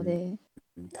するうん、ので。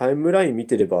タイムライン見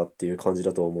てればっていう感じ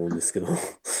だと思うんですけど。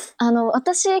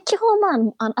私、基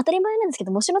本、当たり前なんですけ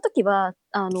ど、模試の時は、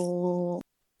ツ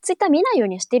イッター見ないよう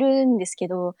にしてるんですけ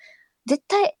ど、絶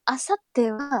対、あさっ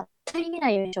ては、絶対に見な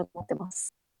いようにしようと思ってま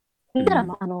す。見たら、うん。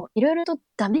いろいろと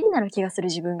ダメになる気がする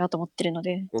自分がと思ってるの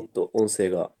で。もっと音声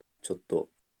がちょっと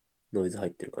ノイズ入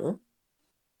ってるかな。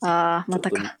ああ、ちょっと、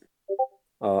またか。ちょっ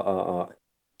と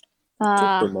あ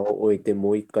あ、間を置いて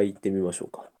もう一回言ってみましょう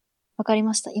か。わかり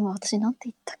ました。今私なんて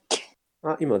言ったっけ？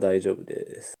今大丈夫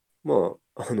です。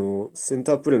セン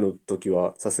タープレーの時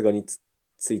はさすがにツ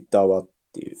イッターはっ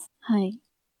ていう。はい。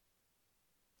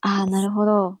ああ、なるほ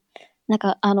ど。なん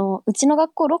か、うちの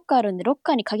学校ロッカーあるんで、ロッ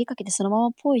カーに鍵かけてそのま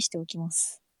まポイしておきま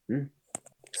す。うん、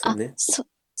そうあ、ね。そ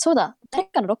うだ。誰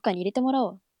かのロッカーに入れてもらお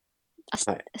う。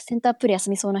はい。センタープレー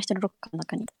休みそうな人のロッカーの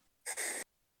中に。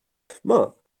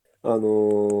ま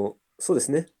そうで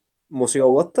すね。模試が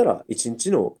終わったら一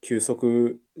日の休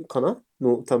息かな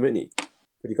のために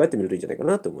振り返ってみるといいんじゃないか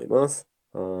なと思います。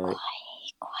は怖い。い、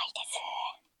怖い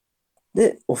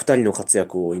です。で、お二人の活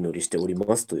躍をお祈りしており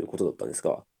ますということだったんです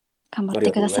が、頑張ってあ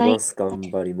りがとうください。ございます。頑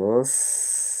張りま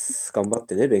す。頑張っ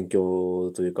てね、勉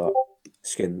強というか、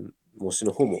試験模試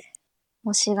の方も。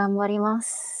模試頑張りま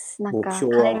す。なん目か、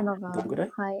標は帰るのが、どんぐらい？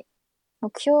はい。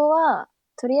目標は、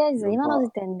とりあえず今の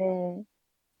時何パー？ 点で、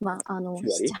9 割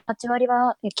？7、8割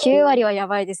は、いや9割はや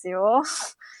ばいですよ。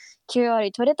9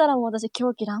割取れたらもう私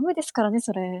狂気乱舞ですからね、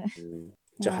それ。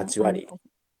じゃあ8割。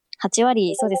 8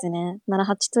割、そうですね。7、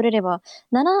8取れれば。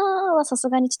7はさす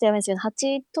がにちょっとやばいんですけど、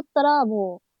8取ったら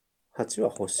もう、8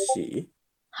は欲しい。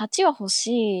8は欲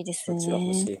しいです8は欲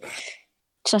ね。しいか。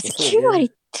ちょっと待って、そう9割っ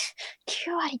ね。て、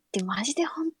9割ってマジで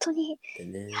本当に、で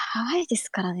ね、やばいです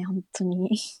からね、本当に。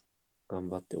頑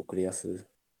張って送りやす。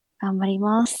頑張り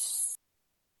ます。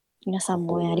皆さパん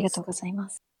も応フォーマンス。援ありがとうございま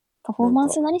す。パフォなんか、ーマン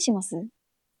ス何します？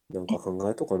考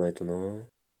えとかないとな。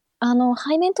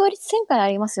背面倒立旋回あ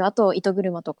りますよ。あと、糸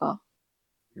車とか。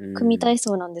う組体ん。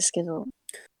操なんですけど。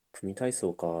組体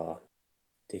操か。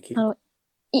できる？あの、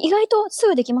意外とす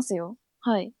ぐできますよ。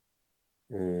はい。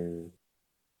うん。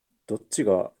どっち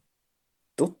が、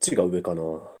どっちが上かな。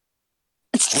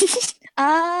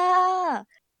あ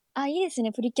ー。あ、いいです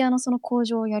ね。プリキュアのその工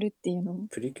場をやるっていうの。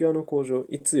プリキュアの工場、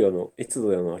いつ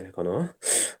ぞやのあれかな。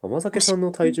甘酒確さん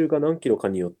のかに。体重が何キロか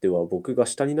によっては僕が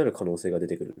下になる可能性が出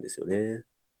てくるんですよね。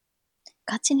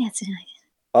ガチなやつじゃないです。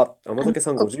あ、甘あの、酒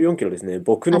さん54キロですね。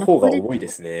僕のここで、方が重いで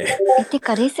すね。て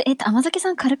か、冷静、甘酒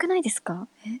さん軽くないですか？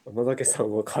甘酒さ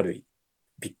んは軽い。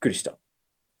びっくりした。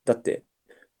だって、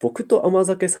僕と甘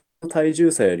酒さんの体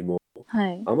重差よりも、は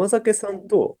い。甘酒さん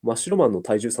と真っ白マンの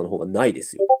体重差の方がないで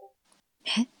すよ。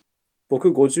え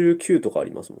僕59とかあ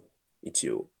りますもん。一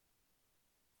応。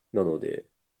なので、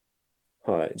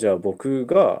はい。じゃあ僕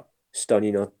が下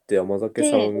になって甘酒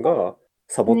さで、んが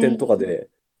サボテンとか上に、で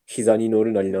膝に乗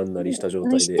るなりなんなりした状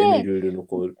態でエミして、ルールの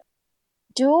子、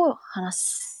女王を話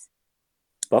す。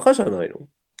バカじゃないの？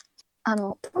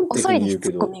端的に遅いです、ツ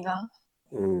ッコ言うけど、ミが。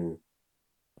うん、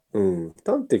うん、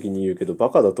端的に言うけどバ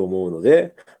カだと思うの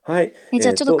で、はい。じ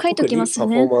ゃあちょっと書いときま特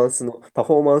にすね。パ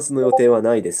フォーマンスの予定は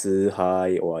ないです。は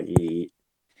い、終わり。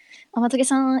甘酒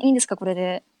さん、いいんですかこれ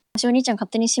で。私お兄ちゃん勝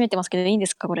手に閉めてますけど、いいんで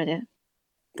すかこれで。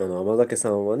甘酒さ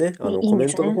んはね、いいコメントのんで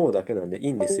すね。方だけなんでい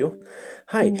いんですよ。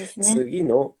はい。いいんですね。次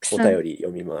のおくさん。便り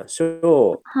読みまし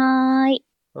ょはーい。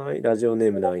う。はい。ラジオネ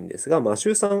ームないんですが、マシ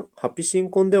ューさん、ハピシン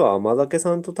コンでは甘酒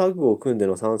さんとタッグを組んで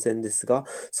の参戦ですが、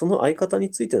その相方に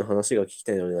ついての話が聞き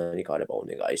たいので何かあればお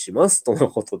願いします。との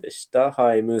ことでした。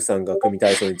はい。ムーさんが組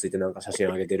体操についてなんか写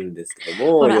真あげてるんですけど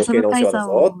も、ほら、余計なお世浅向話だぞさん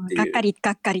も、っていう。がっかり、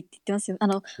がっかりって言ってますよ。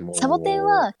サボテンも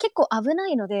は結構危な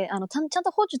いので、ちゃん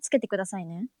と包丁つけてください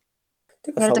ね。う。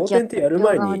てか、やるサときや、ボテンってやる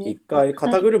前に両側に。一回はい。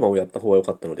肩車をやった方が良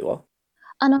かったのでは？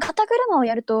肩車を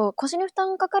やると腰に負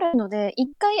担かかるので、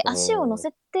一回あー、足を乗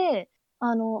せて、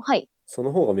はい。そ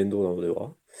の方が面倒なので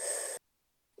は？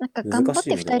なんか頑難張って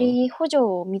しいのでは？二人補助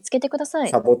を見つけてください。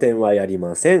サボテンはやり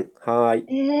ません。はーい。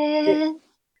えで、ー、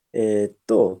えーっ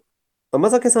と、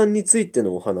甘酒さんについて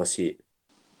のお話。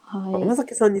はい。甘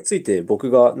酒さんについて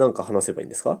僕が何か話せばいいん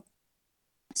ですか？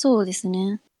そうです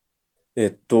ね。え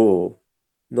っと、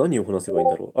何を話せばいいん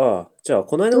だろう。じゃあ、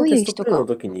この間どうのテストいう人か。プレイの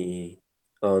時に、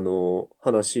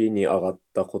話に上がっ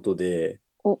たことで、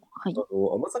はい。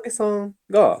甘酒さん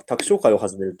が卓紹介を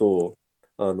始めると、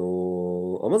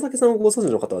甘酒さんをご存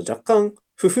知の方は若干、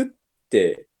ふふっ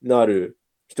てなる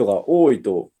人が多い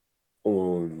と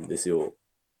思うんですよ。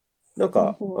なん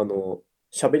か、ほうほう。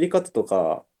喋り方と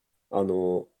か、な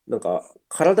んか、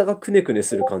体がくねくね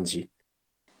する感じ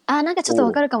なんかちょっと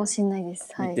わかをるかもしれないで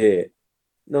す。はい。見て、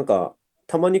なんか、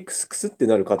たまにクスクスって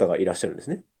なる方がいらっしゃるんです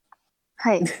ね。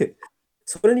はい。で、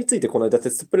それについてこの間テ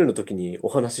ストプレイの時にお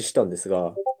話ししたんです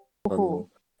が、あの、ほう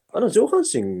ほう。上半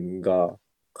身が、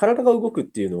体が動くっ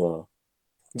ていうのは、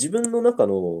自分の中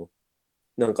の、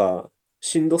なんか、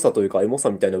しんどさというか、エモさ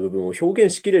みたいな部分を表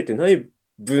現しきれてない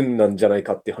分なんじゃない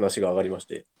かっていう話が上がりまし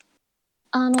て。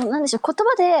なんでしょう、言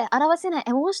葉で表せない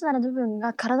エモーショナルな部分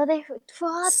が体でふ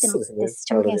わーって乗ってそうで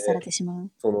すね。表現され体で、てしま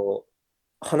う。その、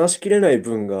話しきれない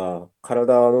分が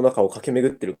体の中を駆け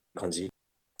巡ってる感じ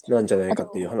なんじゃないか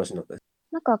っていうでも、話になったんです。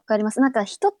なんかわかります。なんか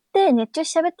人って熱中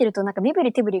し喋ってると、なんか身振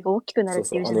り手振りが大きくなる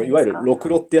そうそう。っていうじゃないいわゆるですか。ろく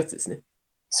ろってやつですね。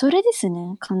それです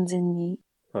ね、完全に。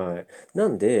はい。な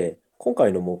んで、今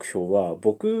回の目標は、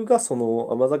僕がその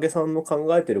甘酒さんの考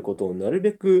えてることをなる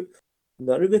べく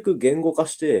言語化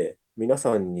して、皆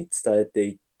さんに伝えて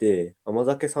いって、甘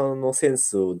酒さんのセン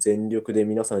スを全力で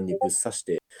皆さんにぶっ刺し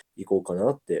ていこうか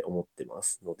なって思ってま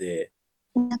すので、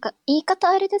なんか言い方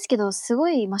あれですけど、すご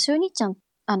い、マシュー兄ちゃん、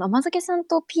甘酒さん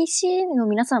と PC の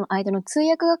皆さんの間の通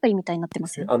訳係みたいになってま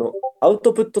せん？アウ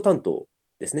トプット担当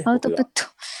ですね、アウト僕が。プッ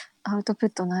ト。アウトプ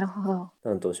ット、なるほど。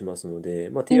担当しますので、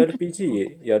まあ、インプット。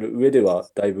TRPG やる上では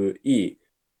だいぶいい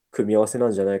組み合わせな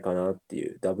んじゃないかなってい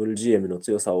う WGM の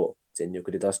強さを全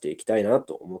力で出していきたいな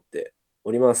と思って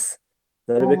おります。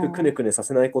なるべくくねおー。くねさ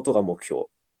せないことが目標。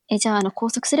じゃあ、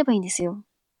拘束すればいいんですよ。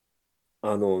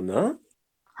な、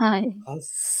はい。発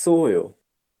想よ。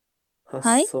発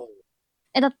はい。想。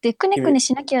だって、くねく君、ね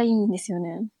しなきゃいいんですよ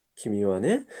ね。君は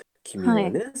ね、は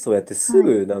い。そうやってすはい。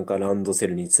ぐなんかランドセ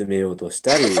ルに詰めようとし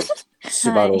たり、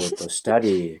縛はい。ろうとした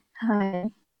り、は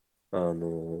い。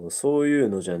そういう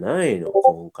のじゃないの、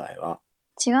今回は。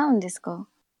違うんですか？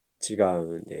違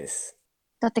うんです。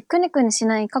だってくにくにし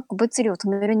ない、かっこ物理を止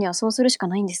めるにはそうするしか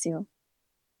ないんですよ。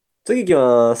次行き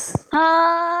ます。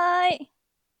はーい。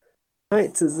は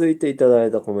い、続いていただ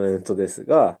いたコメントです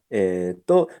が、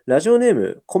ラジオネー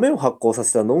ム、米を発酵さ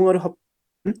せたノンアルは、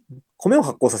米を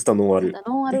発酵させたノンアなんだ、ルで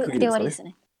ノンアルで区切りですかね。終わりです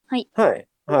ね。はい。はい、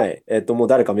はい。もう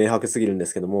誰か明白すぎるんで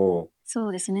すけども、そ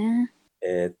うですね。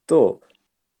えーっと、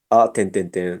てんて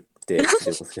んてんって来て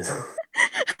ますけど、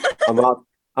あま、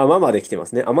あままで来てま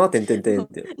すね。てんてんてんっ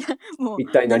て。もう、一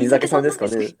体何何酒酒さんさんなんで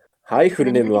しょう。ですかね。はい、フ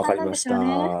ルネーム何酒わかりましさん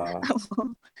なんでしょ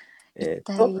うね。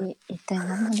た。もうえーっと、一体何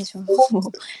なんでしょう。もう、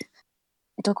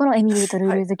どこのエミリーとルー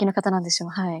はい、ル好きの方なんでしょう。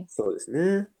はい。そうです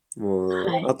ね。もう、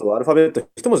はい。あとアルファベット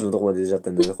一文字のところまで出ちゃっ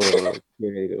たんで、これ、決め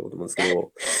ると思うんですけど、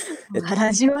もう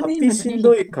ラジオハッネームの意ピーしん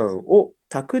ど味が。い感を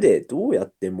卓でどうやっ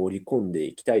て盛り込んで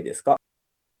いきたいですか？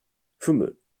ふ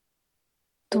む、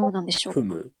どうなんでしょう。ふ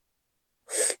む。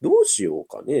どうしよう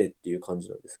かねっていう感じ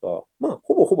なんですが、まあ、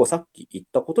ほぼほぼさっき言っ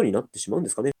たことになってしまうんで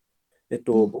すかね。う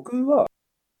ん。僕は、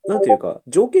なんていうか、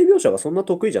情景描写がそんな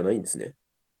得意じゃないんですね。い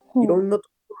ほう。ろんなと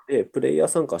ころでプレイヤー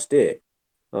参加して、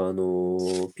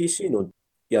PC の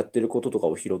やってることとか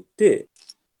を拾って、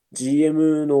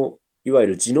GM の、いわゆ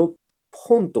る字の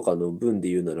本とかの文で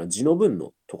言うなら字の文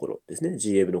のところですね。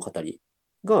GM の語り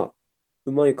が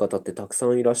上手い方ってたくさ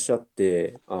んいらっしゃっ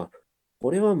て、こ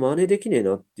れは真似できねえ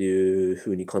なっていう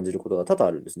風に感じることが多々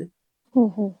あるんですね。ほう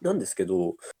ほなんですけ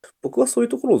ど、僕はそういう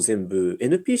ところを全部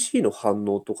NPC の反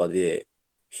応とかで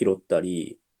拾った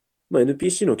り、まあ、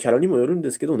NPC のキャラにもよるんで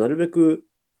すけど、なるべく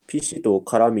PC と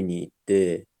絡みに行っ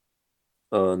て、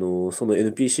その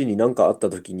NPC に何かあった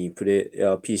時にプレイ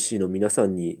ヤー PC の皆さ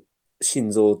んに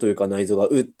心臓というか内臓が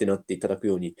うってなっていただく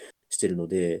ようにしてるの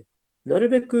で、なる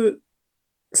べく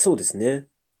そうですね、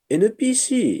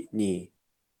NPC に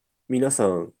皆さ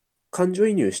ん感情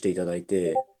移入していただい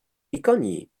て、いか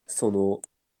にその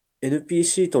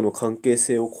NPC との関係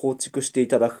性を構築してい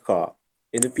ただくか、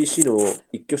NPC の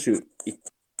一挙手一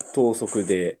投足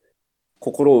で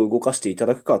心を動かしていた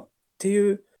だくかって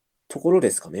いうところで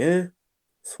すかね。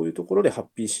そういうところでハッ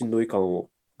ピーしんどい感を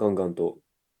ガンガンと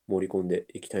盛り込んで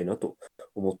いきたいなと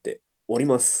思っており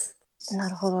ます。う。な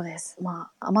るほどです。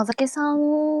まあ、甘酒さ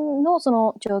んのそ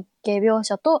の情景描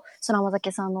写と、その甘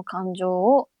酒さんの感情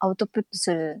をアウトプット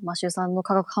するマシューさんの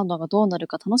化学反応がどうなる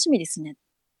か楽しみですね。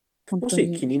本も当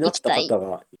にし気になった行きたい。方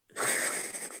が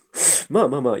まあ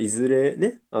まあまあ、いずれ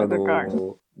ね、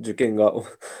受験が終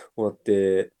わっ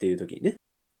てっていう時にね、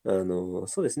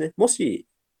そうですね、もし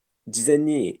事前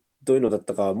にどういうのだっ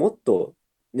たか、もっと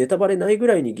ネタバレないぐ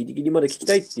らいにギリギリまで聞き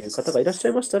たいっていう方がいらっしゃ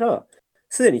いましたら、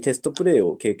すでにテストプレイ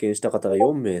を経験した方が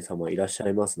4名様いらっしゃ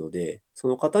いますので、そ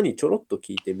の方にちょろっと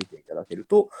聞いてみていただける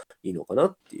といいのかな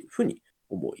っていうふうに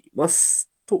思います。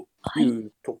といはい。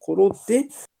うところで、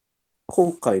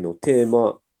今回のテー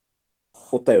マ、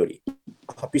お便り、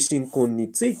ハピ新婚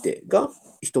についてが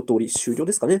一通り終了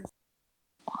ですかね。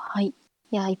はい。い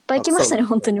や、いっぱいたくさんの来ましたね、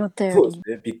本当におお便り。便り。そうです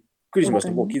ね。びっくりしまし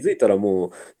た。もう本当に。気づいたらも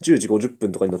う10時50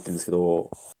分とかになってるんですけど、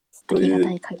ありがたと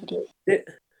いうい限りで。で、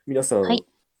皆さん、はい。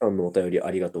のお便り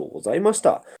ありがとうございまし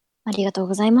た。ありがとう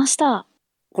ございました。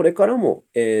これからも、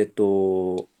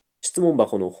質問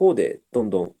箱の方でどん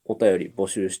どんお便り募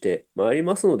集してまいり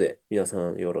ますので、皆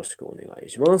さんよろしくお願い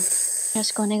しまよろ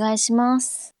しくおす。願いしま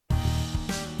す。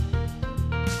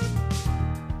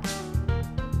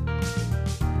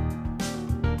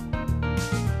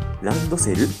ランド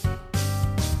セル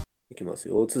いきます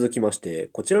よ。続きまして、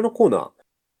こちらのコーナー。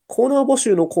コーナー募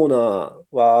集のコーナー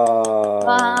は、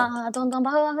わあ、どんどん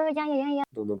バフバフ、やんややんや。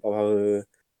どんどんパワー。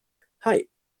はい。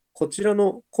こちら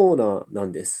のコーナーな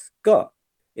んですが、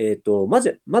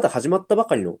まだ始まったば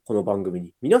かりのこの番組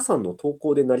に、皆さんの投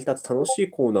稿で成り立つ楽しい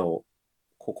コーナーを、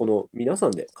ここの皆さ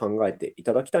んで考えてい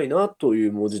ただきたいなとい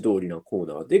う文字通りなコー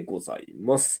ナーでござい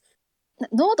ます。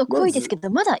濃度まず、濃いですけど、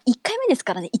まだ1回目です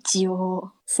からね、一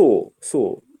応。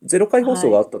ゼロ回放はい。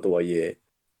送があったとはいえ、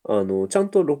ちゃん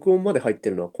と録音まで入って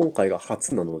るのは今回が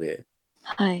初なので、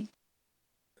はい。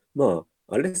ま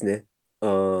あ、あれですね。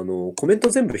コメント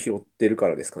全部拾ってるか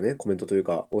らですかね。コメントという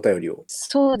か、お便りを。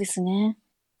そうですね。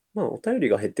まあ、お便り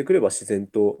が減ってくれば自然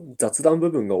と雑談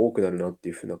部分が多くなるなって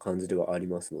いう風な感じではあり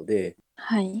ますので、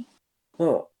はい。ま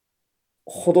あ、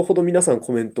ほどほど皆さん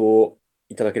コメントを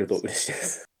いただけると嬉しいで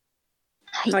す。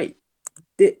はい。はい。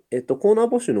で、コーナー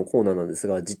募集のコーナーなんです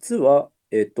が、実は、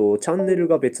チャンネル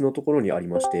が別のところにあり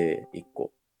まして、1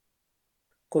個。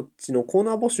こっちのコー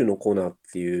ナー募集のコーナーっ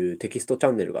ていうテキストチ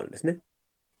ャンネルがあるんですね。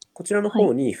こちらのはい。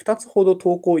方に2つほど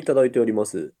投稿いただいておりま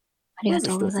す。ありまず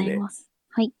がとうござ1つ目、います。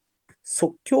はい。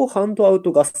即興ハンドアウ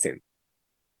ト合戦。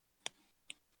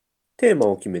テーマ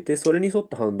を決めて、それに沿っ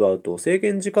たハンドアウトを制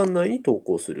限時間内に投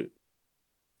稿する。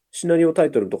シナリオタ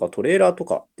イトルとかトレーラーと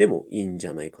かでもいいんじ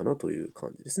ゃないかなという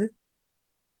感じですね。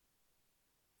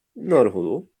なるほ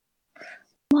ど。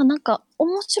まあなんか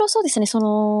面白そうですね。うん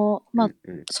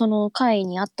うん。その回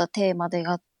に合ったテーマで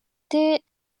あって、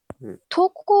うん。投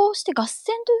稿して合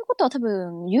戦ということは多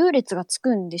分優劣がつ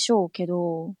くんでしょうけ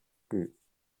ど、うん。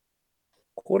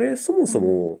これ、そもうん、そ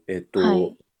も、は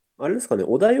い。あれですかね、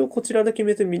お題をこちらで決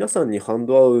めて皆さんにハン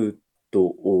ドアウト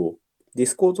をディ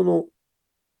スコードの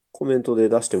コメントで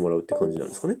出してもらうって感じなん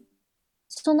ですかね。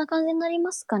そんな感じになり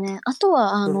ますかね。あと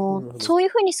は、なるほど、なるほど。そういう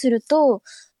ふうにすると、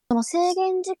その制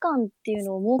限時間っていう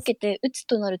のを設けて打つ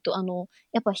となると、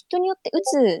やっぱ人によって打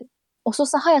つ遅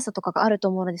さ、速さとかがあると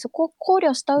思うので、そこを考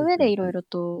慮したうん上でいろいうんうん。ろ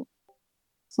と、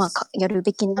やる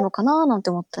べきなのかななんて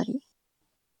思ったり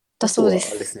だあとそうです。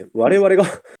は、あれですね、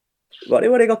我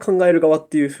々が考える側っ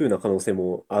ていう風な可能性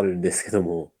もあるんですけど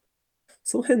も、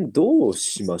その辺どう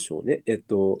しましょうね。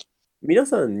皆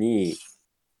さんに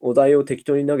お題を適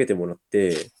当に投げてもらっ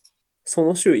て、そ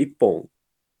の週1本、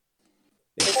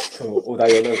お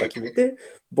題をなんか決めて、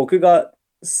僕が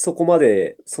そこま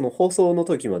で、その放送の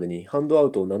時までにハンドア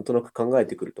ウトをなんとなく考え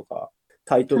てくるとか、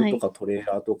タイトルはい。とかトレー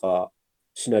ラーとか、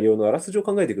シナリオのあらすじを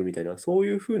考えてくるみたいな、そう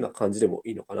いう風な感じでも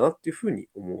いいのかなっていう風に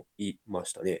思いま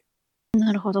したね。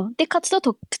なるほど。で、かつ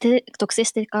特製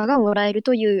ステッカーがもらえる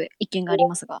という意見があり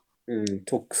ますが。うん、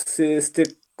特製ステ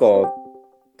ッカーっ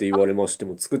て言われまして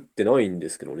も作ってないんで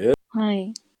すけどね。は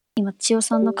い。今、千代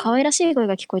さんの可愛らしい声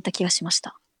が聞こえた気がしまし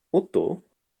た。おっと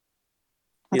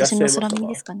いらっしゃい私の空ましたか？耳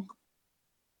ですかね。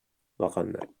わか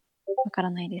んない。わから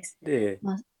ないです。で、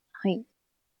まあ、はい。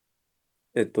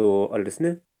あれです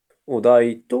ね。お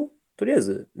題と、とりあえ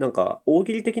ず、なんか、大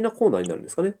喜利的なコーナーになるんで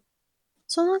すかね。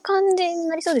そんな感じに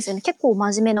なりそうですよね。結構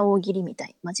真面目な大喜利みた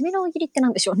い。真面目な大喜利ってな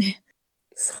んでしょうね。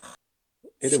さあ、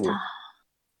でさも、あ、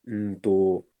うーん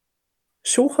と、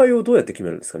勝敗をどうやって決め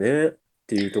るんですかねっ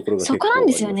ていうところがそ結こなん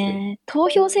ですよ構ありまして。ね。投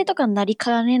票制とかになり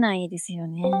かねないですよ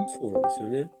ね。そうなんですよ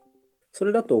ね。そ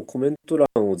れだとコメント欄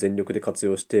を全力で活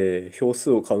用して、票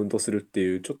数をカウントするって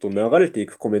いう、ちょっと流れてい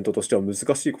くコメントとしては難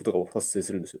しいことが発生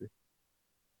するんですよね。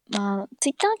まあ、ツ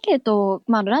イッターアンケート、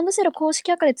まあ、ランドセル公式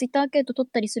アカでツイッターアンケート取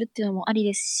ったりするっていうのもあり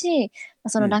ですし、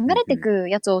そうん、の流れてうん、く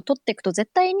やつを取っていくと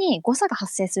絶対に誤差が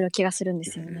発生する気がするんでう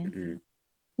ん。すよね。うんうん。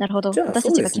なるほど。じゃあ、そう私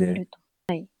たちですね。が決めると。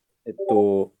はい。えっ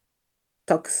と、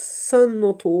たくさん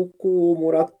の投稿を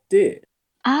もらって、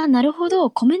ああ、なるほど。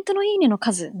コメントのいいねの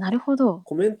数。なるほど。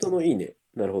コメントのいいね。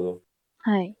なるほど。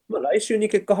はい。まあ、来週に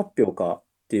結果発表かっ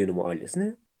ていうのもありです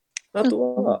ね。あうん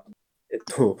とは、うん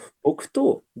僕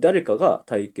と誰かが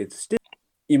対決して、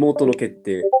妹の決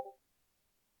定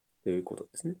ということで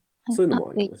すね。はい、そういうのあ、も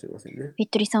ありかもしれませんね。ウィッ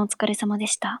トリさんお疲れ様で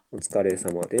した。お疲れ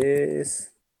様で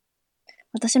す。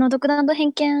私の独断と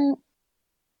偏見、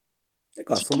て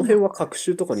か、実験だ。その辺は各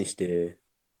種とかにして、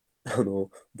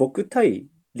僕対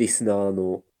リスナー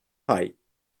の会、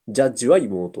ジャッジは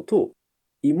妹と、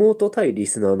妹対リ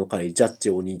スナーの会、ジャッジ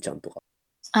お兄ちゃんとか。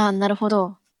ああ、なるほ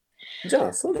ど。じゃ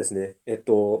あ、そうですね。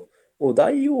お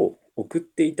題を送っ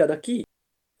ていただき、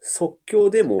即興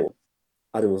でも、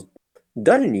でも、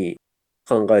誰に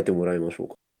考えてもらいましょう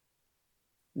か。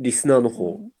リスナーの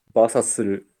方、うん、バーサスす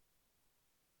る。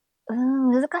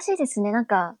難しいですね。なん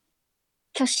か、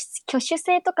挙手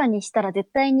制とかにしたら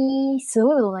絶対にす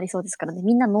ごいことになりそうですからね。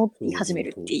みんなノーってそう言い始める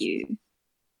っそうそう。ていう。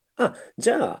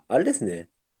じゃあ、あれですね。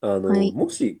はい。も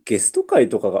しゲスト会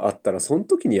とかがあったら、その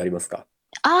時にやりますか。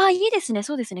ああ、いいですね。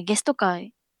そうですね。ゲスト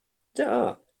会。じゃ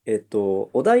あ、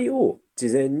お題を事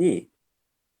前に、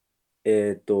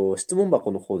質問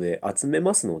箱の方で集め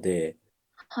ますので、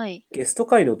はい。ゲスト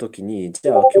会の時に、じ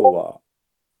ゃあ今日は、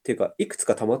ていうか、いくつ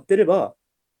か溜まってれば、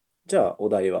じゃあお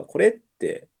題はこれっ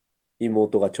て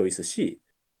妹がチョイスし、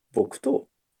僕と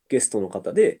ゲストの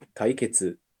方で対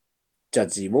決。ジャッ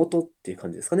ジ妹っていう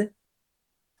感じですかね。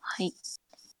はい。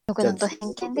独ジャッ断とジ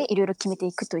妹と、偏見でいろいろ決めて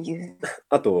いくという。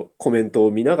あとコメント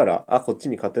を見ながら、こっち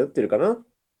に偏ってるかなっ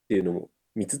ていうのも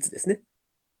見つつですね。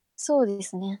そうで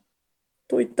すね。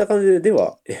といった感じで、で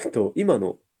は、今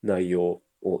の内容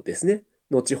をですね、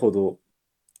後ほど、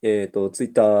ツイ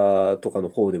ッターとかの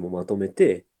方でもまとめ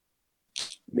て、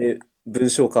文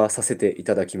章化させてい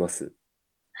ただきます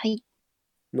はい。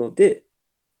ので、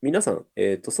皆さん、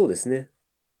そうですね、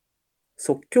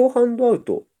即興ハンドアウ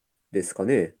トですか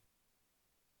ね。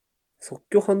即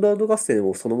興ハンドアウト合戦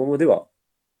をそのままでは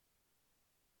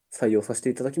採用させて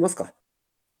いただきますか。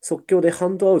即興でハ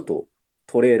ンドアウト、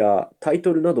トレーラー、タイ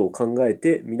トルなどを考え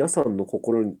て、皆さんの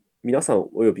心皆さん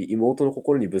および妹の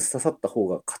心にぶっ刺さった方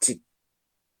が勝ち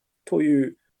とい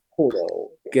うコーナー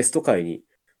をゲスト会に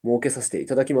設けさせてい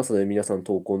ただきますので、皆さん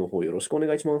投稿の方よろしくお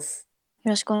願いします。よ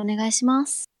ろしくお願いしま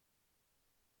す。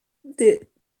で、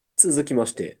続きま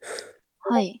して、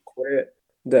はい。これ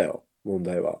だよ、問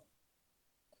題は。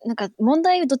なんか問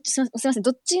題どっち、すみません。ど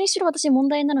っちにしろ私問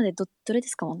題なので、どれで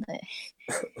すか、問題。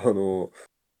あの、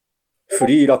フ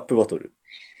リーラップバトル。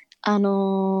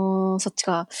そっち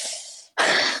か。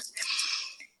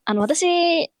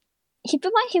私、ヒッ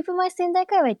プマイ仙台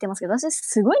会話言ってますけど、私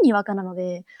すごいにわかなの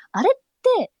で、あれっ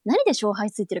て何で勝敗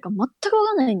ついてるか全くわ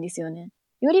かんないんですよね。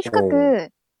より深うん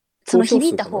く、そ投の票数かな。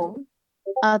響いた方。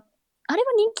あ、あれ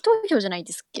は人気投票じゃない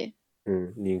ですっけ？う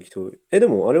ん、人気投票。で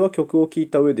もあれは曲を聴い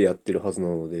た上でやってるはずな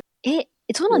ので、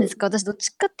そうなんですか？私どっち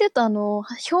かっていうと、表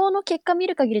の結果見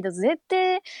る限りだと絶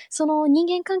対、その人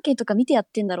間関係とか見てやっ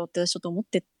てんだろうってちょっと思っ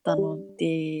てたの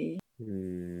で、う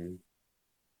ん、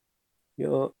いや、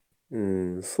う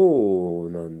ん、そう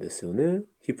なんですよね。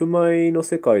ヒップマイの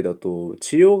世界だと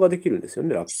治療ができるんですよ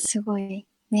ね、ラップ。すごい、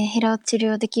メンヘラを治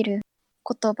療できる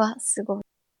言葉、すごい。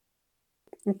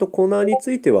コーナーに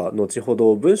ついては後ほ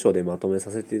ど文章でまとめ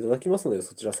させていただきますので、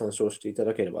そちら参照していた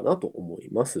だければなと思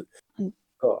います。はい。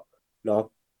が、ラッ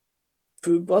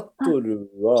プバあ、トル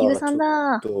フィグさん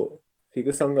はちょっだ。と、フィ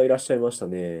グさんがいらっしゃいました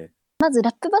ね。まず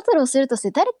ラップバトルをするとして、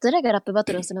どれがラップバ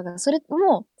トルをするのか、それ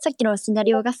も、さっきのシナ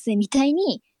リオ合戦みたい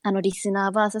に、リス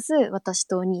ナー VS 私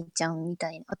とお兄ちゃんみ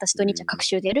たいな、私とお兄ちゃんうん、各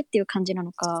週でやるっていう感じな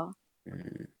のか。うん、い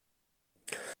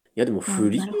や、でもフ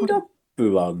リーラッなるほど。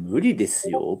プは無理です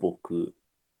よ、僕。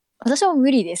私は無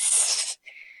理です。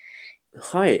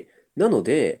はい。なの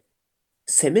で、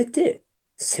せめて、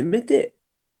せめて、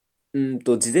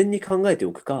事前に考えて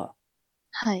おくか、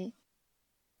はい。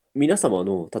皆様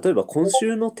の、例えば今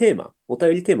週のテーマ、お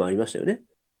便りテーマありましたよね。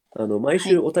毎はい。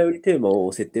週お便りテーマ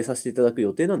を設定させていただく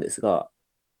予定なんですが、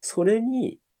それ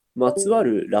にまつわ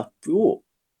るラップを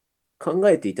考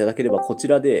えていただければ、こち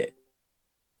らで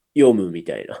読むみ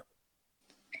たいな。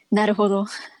なるほど。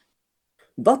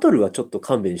バトルはちょっと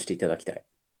勘弁していただきたい。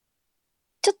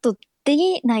ちょっとで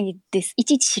きないです。い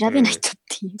ちいち調べないうん。とっ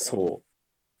ていう。そ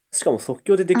う。しかも即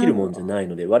興でできあの、るもんじゃない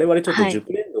ので、我々ちょっとはい。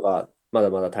熟練度がまだ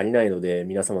まだ足りないので、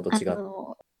皆様とあ違って。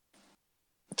の、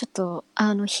ちょっと、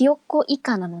ひよっこ以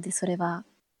下なので、それは、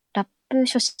ラップ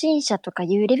初心者とか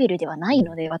いうレベルではない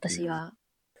ので、うん、私は。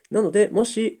なので、も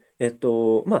し、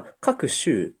各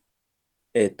週、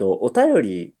お便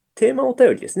り、テーマお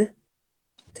便りですね。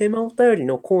テーマお便り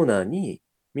のコーナーに、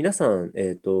皆さん、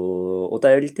お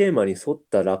便りテーマに沿っ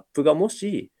たラップがも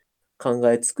し考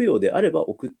えつくようであれば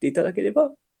送っていただけれ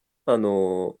ば、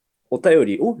お便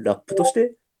りをラップとし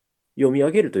て読み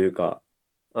上げるというか、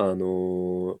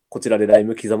こちらでライ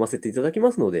ム刻ませていただき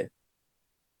ますので、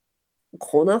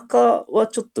小中は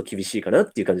ちょっと厳しいかな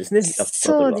っていう感じですね、ラップバト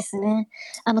そうでルは。すね。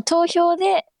投票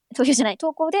じゃない、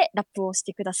投稿でラップをし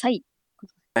てください。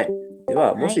で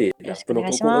は、もはい。よしラップの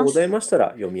ろしくお願い投稿がございします。ましたら、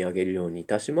読み上げるようにい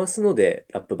たしますので、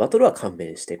ラップバトルは勘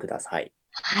弁してください。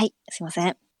はい。すいませ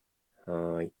ん。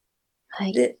はい。は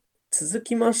い。で、続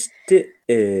きまし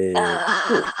て、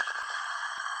あ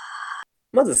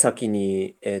まず先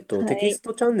に、ーはい。テキス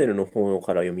トチャンネルの方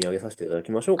から読み上げさせていただ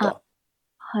きましょうあ、か。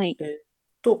はい。えーっ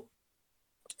と、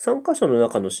参加者の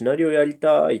中のシナリオやり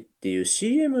たいっていう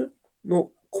CM の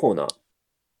コーナー。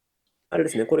あれで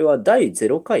すね、これは第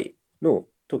0回の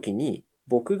時に、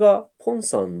僕がポン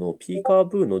さんのピーカー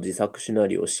ブーの自作シナ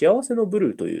リオ、幸せのブ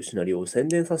ルーというシナリオを宣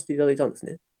伝させていただいたんです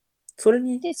ね。それ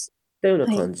に似です。たような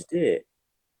はい。感じで、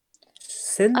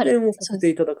宣ある、伝をさそうです。せて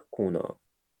いただくコーナー。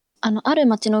ある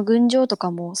町の群青と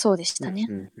かもそうでしたね。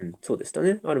そうでした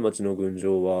ね。ある町の群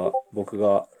青は、僕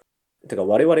が、てか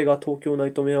我々が東京ナ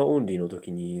イトメアオンリーの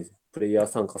時にプレイヤー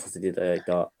参加させていただい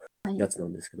たはい。やつな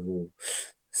んですけども、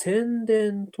宣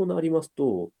伝となります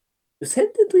と、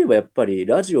宣伝といえばやっぱり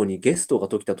ラジオにゲストが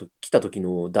来た時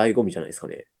の醍醐味じゃないですか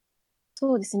ね。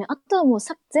そうですね。あとはもう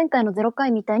前回の0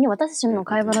回みたいに私たちの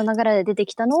会話の流れで出て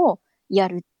きたのをや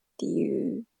るって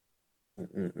いう、うん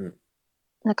うんうん。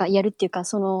なんかやるっていうか、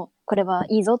これは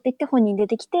いいぞって言って本人出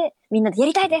てきて、みんなでや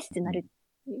りたいですってなるっ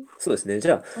ていう、そうですね。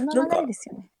じゃあ、そんな流れなんか、です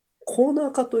よね。コーナ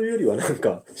ー化というよりはなん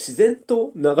か、自然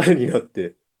と流れになっ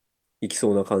ていき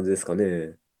そうな感じですか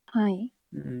ね。はい。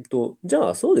じゃ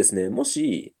あそうですね。も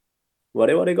し、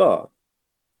我々が、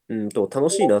楽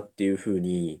しいなっていうふう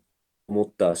に思っ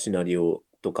たシナリオ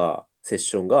とかセッ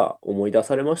ションが思い出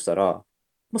されましたら、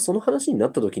まあ、その話にな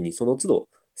った時にその都度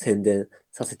宣伝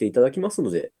させていただきますの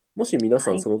で、もし皆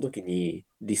さはい。んその時に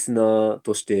リスナー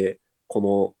としてこ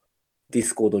のディ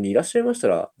スコードにいらっしゃいました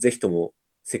ら、ぜひとも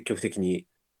積極的に、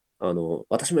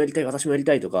私もやりたい、私もやり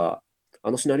たいとか、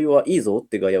あのシナリオはいいぞっ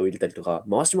てガヤを入れたりとか、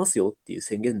回しますよっていう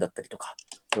宣言だったりとか、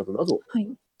などなど、はい。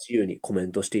自由にコメ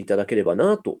ントしていただければ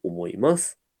なと思いま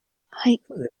す。はい。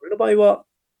そうですね、これの場合は、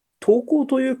投稿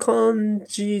という感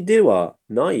じでは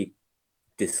ない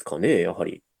ですかね、やは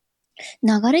り。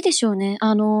流れでしょうね。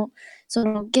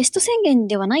ゲスト宣言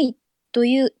ではないと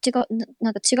いう、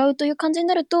なんか違うという感じに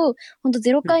なると、本当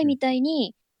0うんうん回みたい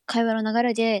に会話の流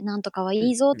れで、なんとかは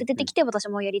いいぞって出てきて、私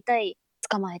もやりたい、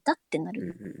捕まえたってな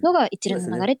るのが一連の流そ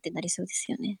うですね。れってなりそうで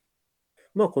すよね。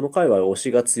まあ、この界隈推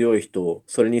しが強い人、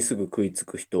それにすぐ食いつ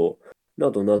く人、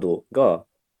などなどが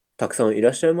たくさんいら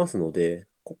っしゃいますので、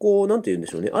ここをなんて言うんで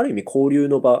しょうね、ある意味交流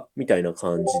の場みたいな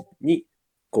感じに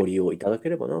ご利用いただけ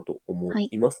ればなと思はい。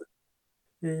います。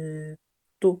えーっ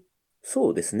と、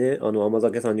そうですね、甘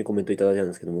酒さんにコメントいただいたん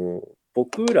ですけども、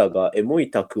僕らがエモ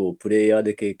いタクをプレイヤー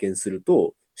で経験する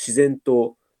と、自然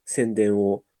と宣伝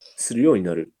をするように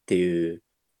なるっていう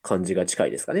感じが近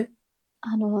いですかね。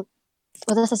あの、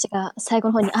私たちが最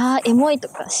後の方に、エモいと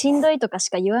か、しんどいとかし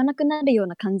か言わなくなるよう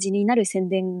な感じになる宣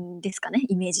伝ですかね、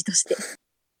イメージとして。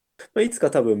まあ、いつか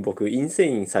多分僕、インセ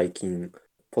イン最近、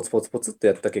ポツポツポツっと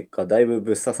やった結果、だいぶ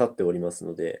ぶっ刺さっております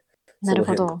ので、その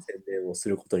辺のなるほど。宣伝をす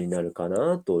ることになるか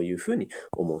なというふうに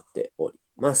思っており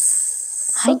ま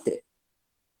す。はい。さて、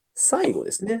最後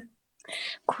ですね。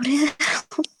これ、ほん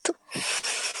と。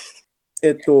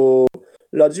えっと、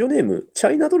ラジオネーム、チ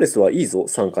ャイナドレスはいいぞ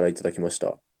さんからいただきまし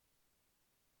た。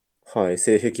はい、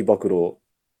性癖暴露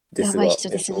ですが、やばい人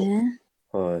ですね。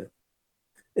は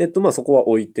い。まあそこは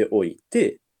置いておい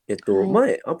て、はい。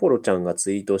前、アポロちゃんが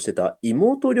ツイートしてた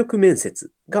妹力面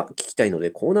接が聞きたいの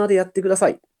でコーナーでやってくださ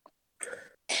い。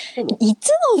とのいつ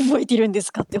の覚えてるんで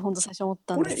すかって本当最初思っ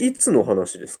たんこれですけど。いつの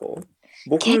話ですか？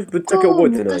僕、結ぶっちゃけ覚構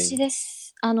えてない。昔で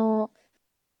す。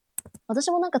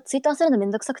私もなんかツイート忘れるのめ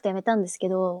んどくさくてやめたんですけ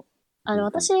ど、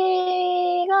私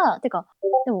が、てか、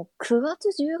でも9月、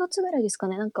10月ぐらいですか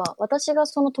ね。なんか、私が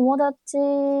その友達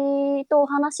とお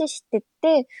話しして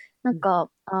て、なんか、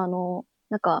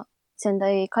仙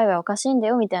台界隈おかしいんだ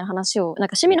よみたいな話を、なん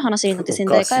か趣味の話になって仙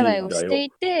台界おかしいん隈をしてだよ。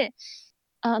いて、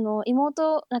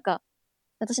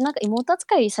私なんか妹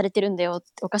扱いされてるんだよって、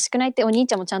おかしくないってお兄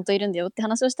ちゃんもちゃんといるんだよって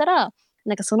話をしたら、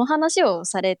なんかその話を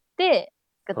されて、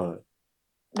はい。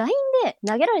LINE で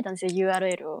投げられたんですよ、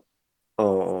URL を。あ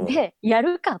あ、で、や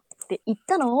るかって言っ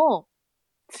たのを、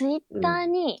ツイッターう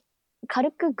ん。に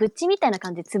軽く愚痴みたいな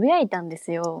感じでつぶやいたんで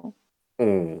すよ。う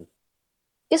ん。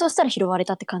で、そしたら拾われ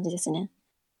たって感じですね。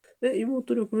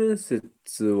妹力面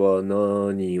接は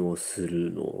何をす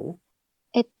るの？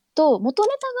元ネタが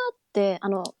あって、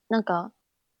なんか、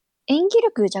演技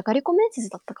力じゃがりこ面接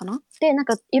だったかなで、なん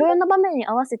か、いろいろな場面に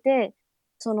合わせて、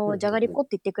その、じゃがりうんうんうん。こっ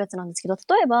て言っていくやつなんですけど、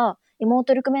例えば、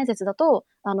妹力面接だと、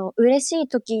嬉しい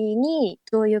時に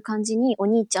どういう感じにお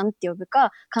兄ちゃんって呼ぶ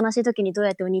か、悲しい時にどう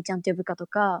やってお兄ちゃんって呼ぶかと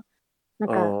か、な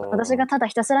んあか、私がたあ、だ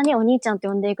ひたすらにお兄ちゃんって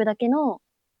呼んでいくだけの、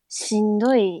しん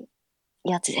どい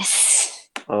やつで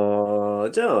す。あ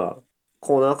あ、じゃあ、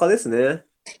コーナー化ですね。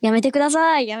やめてくだ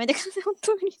さい。やめてください。本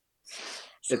当に。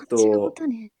えっそっちのこと、と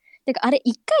ね。てか、あれ、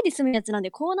一回で済むやつなん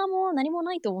で、コーナーも何も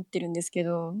ないと思ってるんですけ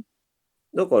ど。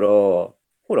だから、ほ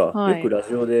ら、よはい。くラ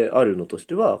ジオであるのとし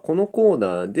ては、このコー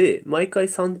ナーで毎回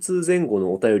3通前後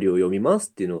のお便りを読みます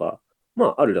っていうのが、ま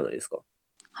あ、あるじゃないですか。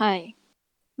はい。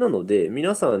なので、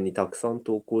皆さんにたくさん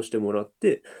投稿してもらっ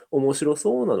て、面白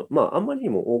そうなの、まあ、あんまりに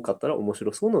も多かったら面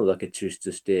白そうなのだけ抽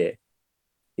出して、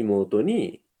妹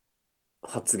に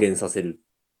発言させる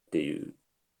っていう。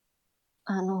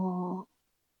あのー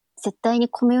絶対に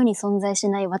この世に存在し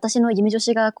ない私の夢女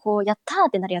子がこう、やったー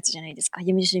ってなるやつじゃないですか。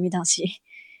夢女子夢男子。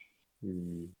う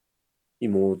ん、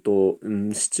妹、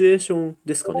シチュエーション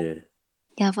ですかね。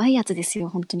やばいやつですよ、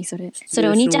本当にそれ。シチュエーシそれ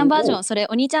お兄ちゃんバージョン、ョンを、それ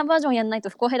お兄ちゃんバージョンやんないと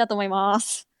不公平だと思いま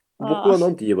す。僕ああ、は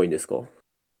何て言えばいいんですか？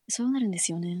そうなるんで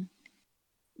すよね。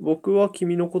僕は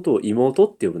君のことを妹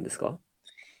って呼ぶんですか？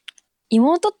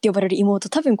妹って呼ばれる妹、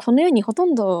多分この世にほと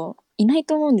んどいない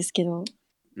と思うんですけど。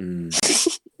うん。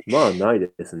まあ、ない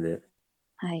ですね。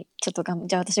はい。ちょっと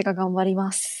じゃあ私が頑張り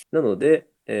ます。なので、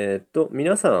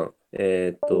皆さん、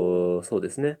そうで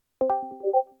すね。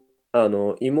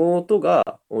妹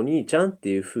がお兄ちゃんって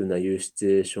いう風ないうシチ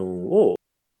ュエーションを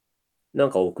なん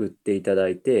か送っていただ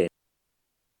いて、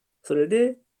それ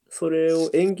で、それ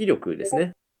を演技力です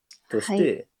ね。としはい。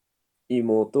て、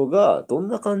妹がどん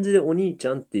な感じでお兄ち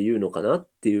ゃんっていうのかなっ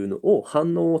ていうのを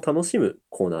反応を楽しむ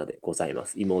コーナーでございま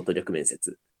す。妹力面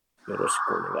接。よろし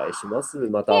くお願いします。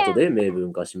また後で明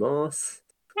文化します。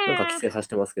なんか規制発し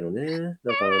てますけどね。なんか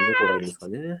猫がいるんですか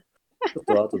ね。ちょっ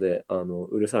と後で、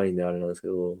うるさいんであれなんですけ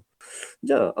ど。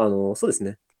じゃあ、そうです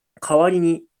ね。代わり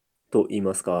にと言い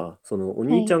ますか、そのおはい。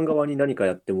兄ちゃん側に何か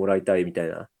やってもらいたいみたい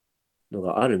なの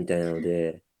があるみたいなの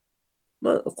で、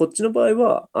まあ、こっちの場合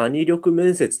は、兄力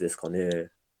面接ですかね。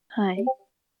はい。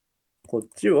こっ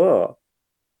ちは、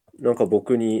なんか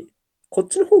僕に、こっ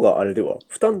ちの方があれでは、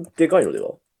負担でかいので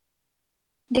は。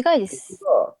でかいです。僕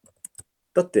が、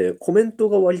だってコメント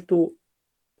が割と、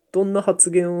どんな発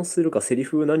言をするか、セリ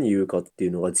フ何言うかってい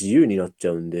うのが自由になっち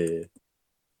ゃうんで、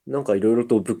なんかいろいろ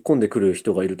とぶっこんでくる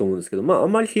人がいると思うんですけど、まあ、あ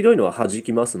んまりひどいのは弾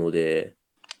きますので、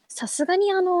さすがに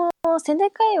仙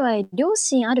台界隈、両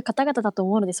親ある方々だと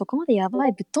思うので、そこまでやば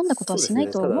いぶっ飛んだことはしな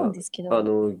いそうですね。とは思うんただ、ですけ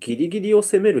ど、ギリギリを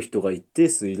攻める人が一定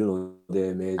数いるの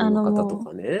で、メールの方とも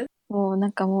かね。もうな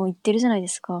んかもう言ってるじゃないで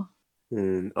すか。う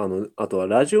ん、あとは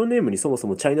ラジオネームにそもそ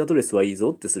もチャイナドレスはいい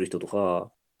ぞってする人と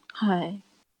かはい。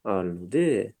あるの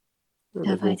で、なので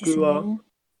やばいです僕は、ね。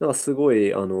なんかすご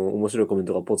い、面白いコメン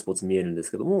トがポツポツ見えるんで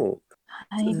すけども、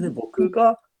はい。そうですね、僕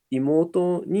が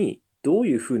妹にどう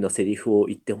いう風なセリフを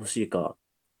言ってほしいか、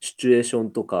シチュエーショ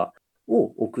ンとか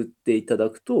を送っていただ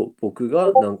くと、僕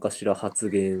が何かしら発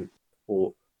言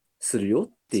をするよっ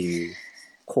ていう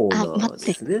コーナ待って。ー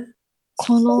ですね。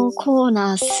このコー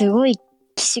ナーすごい既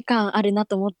視感あるな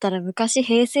と思ったら、昔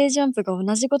平成ジャンプが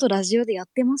同じことラジオでやっ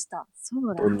てました。そ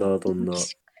うだ。どんな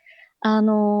あ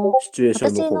の、シチュエーショ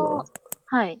ンの私の、コーナ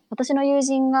はい、私の友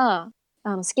人が、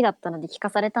好きだったので聞か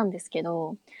されたんですけ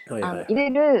ど、ー。はいはいいは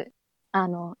い。ろいろ、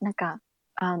なんか、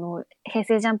平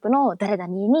成ジャンプの誰々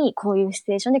にこういうシ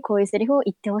チュエーションでこういうセリフを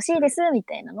言ってほしいです、み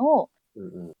たいなのを、うんう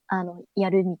んや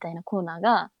るみたいなコーナー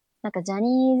が、なんかジャ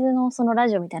ニーズのそのラ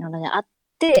ジオみたいなのであっ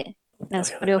て、なんかはい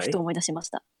そはいはい。れをふと思い出しまし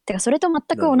た。てか、それと全く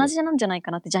なるほど。同じなんじゃない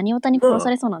かなって、ジャニオタに殺さ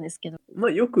まれそうなんですけど。ま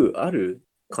あ、よくある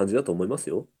感じだと思います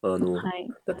よ。はい。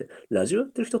だって、ラジオやっ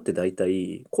てる人って大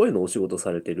体、声のお仕事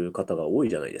されてる方が多い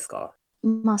じゃないですか。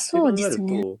まあ、って考そうです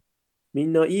ね。えると、み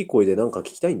んないい声でなんか聞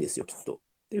きたいんですよ、きっと。っ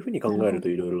ていうふうに考なるほど。えると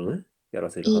いろいろね、やら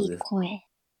せるはいずです。い声。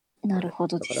なはい。るほ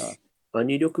どだから、です。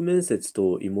兄力面接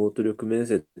と妹力面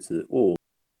接を、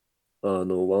ワ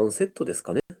ンセットです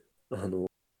かね。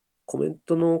コメン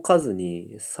トの数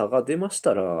に差が出まし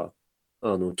たら、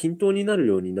均等になる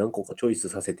ように何個かチョイス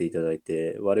させていただい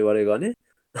て、我々がね、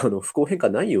不公平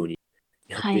感ないように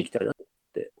やっはい。ていきたいなと思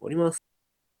っております。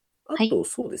あはい。と、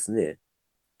そうですね。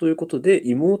ということで、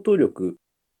妹力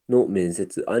の面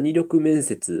接、兄力面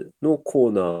接のコ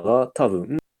ーナーが多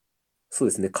分、そう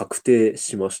ですね、確定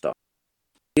しました。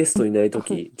ゲストいないと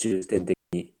き、重点的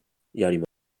にやりま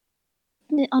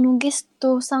す。で、ゲス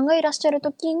トさんがいらっしゃる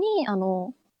ときに、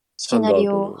シハンドアナリウ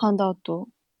トのオハンドアウト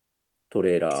ト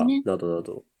レーですね。ラーなどな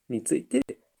どについて、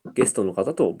ゲストの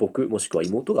方と僕もしくは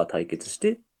妹が対決し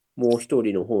て、もう一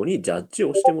人の方にジャッジ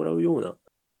をしてもらうような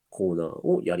コーナー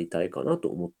をやりたいかなと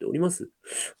思っております。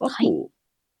あはい。と、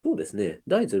そうですね、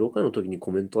第0回の時に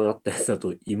コメントがあったやつだ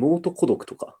と、妹孤独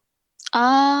とか、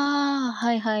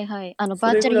はいはいはい。バーチ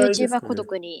ャル それぐらいです YouTuber 孤かね。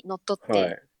独にのっとって、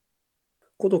はい。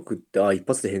孤独って、一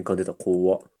発で変換出た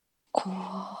怖。こう、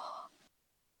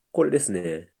これです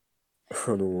ね、イ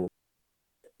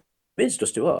メージと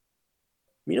しては、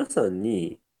皆さん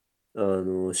に、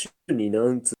週に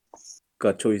何つ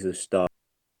かチョイスした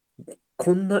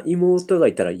こんな妹が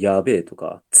いたらやべえと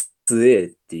か、つえっ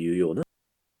ていうような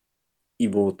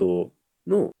妹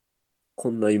の、こ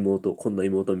んな妹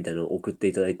みたいなのを送って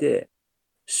いただいて、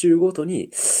週ごとに、い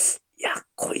や、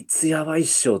こいつやばいっ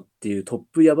しょっていうトッ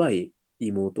プやばい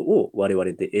妹を我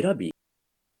々で選び、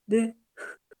で、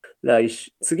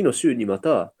次の週にま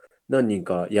た何人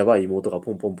かやばい妹が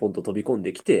ポンポンポンと飛び込ん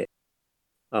できて、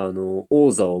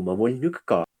王座を守り抜く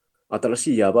か、新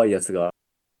しいやばいやつが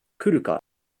来るかっ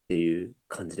ていう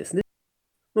感じですね。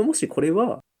まあ、もしこれ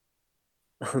は、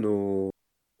本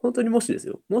当にもしです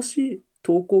よ。もし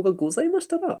投稿がございまし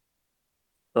たら、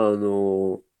まあ、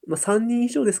3人以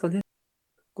上ですかね。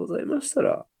ございました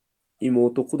ら、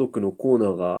妹孤独のコー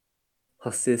ナーが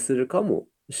発生するかも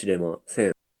しれませ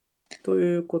ん。と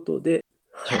いうことで、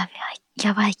はい。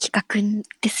やばい企画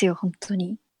ですよ、本当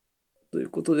に。という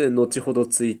ことで、後ほど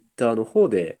ツイッターの方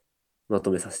でま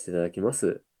とめさせていただきま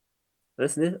す。あれ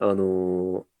ですね、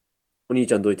お兄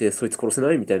ちゃんどいてそいつ殺せ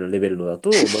ないみたいなレベルのだと、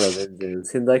まだ全然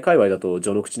仙台界隈だと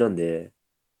序の口なんで、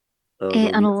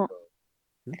皆さん、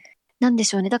なんで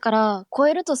しょうね。だから、超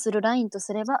えるとするラインと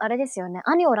すれば、あれですよね。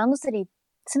兄をランドセルに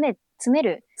詰め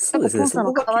る。そうですね、ポンさん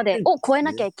のそこが基皮で、準値を超え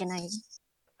なきゃですね。いけない。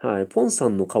はい。ポンさ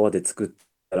んの皮で作っ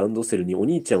たランドセルにお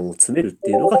兄ちゃんを詰めるっ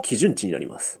ていうのが基準値になり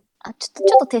ます。ち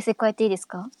ょっと訂正加えていいです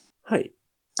か？はい。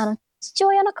父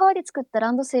親の皮で作った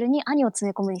ランドセルに兄を詰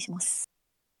め込むにします。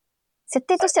設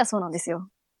定としてはそうなんですよ。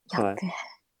やっはい。べえ。はい。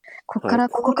ここのレ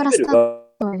こからスターベルが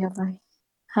トはやばい。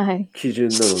はい。基準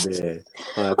なので、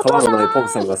はい。皮お父さのないポン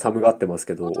さんんが寒がってます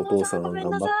けど、お父お父ささんごめん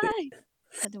なさん頑張って。い。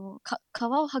でも皮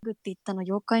を剥ぐって言ったの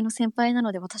妖怪の先輩な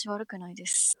ので私は悪くないで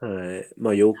す。はい。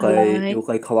まあ、妖は怪、ーい。妖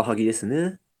怪カワハギです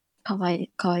ね。かわい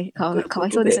い、かわいい、というかわい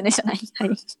ことで、そうですね、じゃない。はい。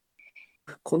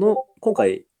今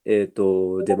回、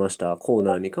出ましたコー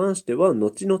ナーに関しては、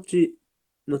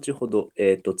後ほど、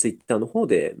ツイッターの方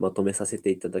でまとめさせ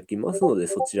ていただきますので、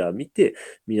そちら見て、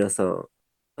皆さん、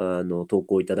投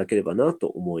稿いただければなと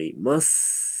思いま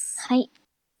す。はい。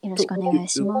よろしとくお願い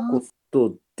しいうこます。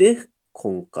とで、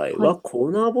今回はい。はコ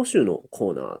ーナー募集の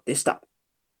コーナーでした。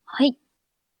はい。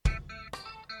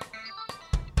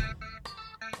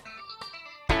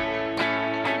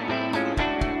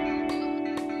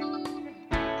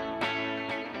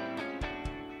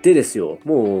でですよ、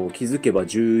もう気づけば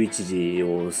11時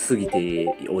を過ぎ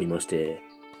ておりまして、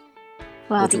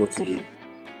わあ、もちびっくり。もち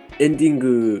エンディン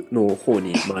グの方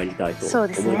に参りたいとそう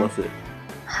ですね。思います。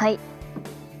はい。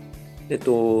一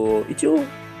応、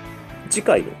次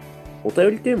回のお便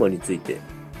りテーマについて、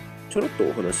ちょろっと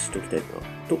お話ししておきたいな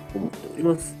と思っており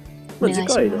ます。お願いしま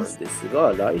す次回なんです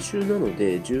が、来週なの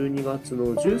で12月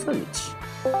の13日に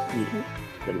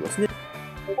なりますね。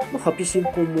ハピシン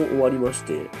コンも終わりまし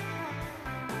て、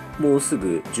もうす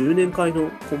ぐ10年会の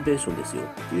コンベンションですよ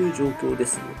という状況で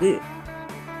すので、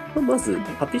まず、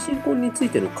ハピシンコンについ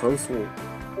ての感想、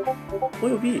お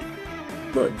よび、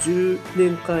10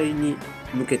年会に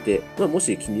向けて、も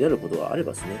し気になることがあれ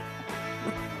ばですね、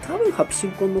多分ハピシ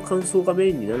ンコンの感想がメ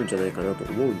インになるんじゃないかなと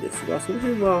思うんですが、その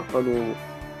辺は、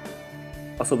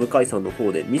遊ぶ会さんの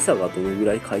方でミサがどのぐ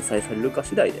らい開催されるか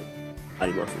次第であ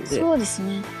りますので、そうです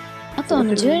ね。あとそ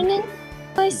の辺10年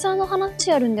会さんの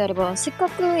話あるんであれば、せっか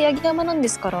く八木山なんで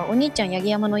すから、お兄ちゃん八木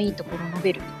山のいいところ述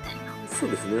べるみたいな。そう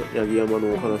ですね、八木山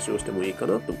のお話をしてもいいか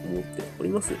なと思っており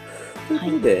ます。というこ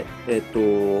とで、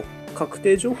確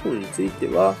定情報について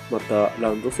は、また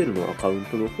ランドセルのアカウン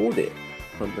トの方で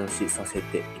話させ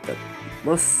ていただき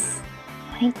ます。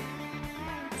はい。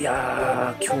い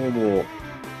やー、今日も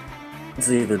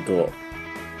随分と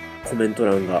コメント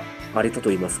欄が荒れたと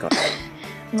言いますか。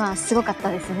まあ、すごかっ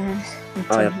たですね。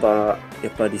や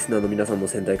っぱリスナーの皆さんも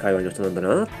仙台界隈の人なんだ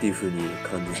なっていう風に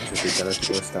感じさせていただき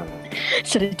ました。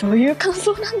それどういう感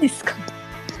想なんですか？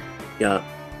いや、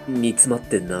煮詰まっ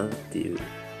てんなっていう。な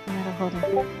る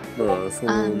ほど。そん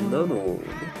なのをね、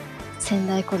仙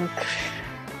台孤独。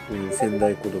仙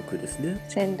台孤独ですね。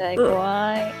仙台怖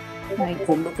い。はい。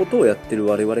こんなことをやってる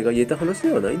我々が言えた話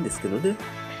ではないんですけどね。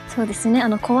そうですね。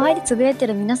怖いでつぶやいて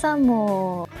る皆さん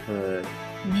も、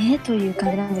ねという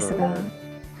感じなんですが。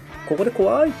ここで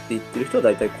怖いって言ってる人は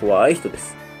大体怖い人で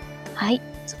す。はい、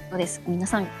そうです。皆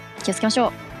さん気をつけまし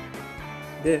ょ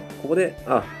う。で、ここで、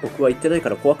僕は言ってないか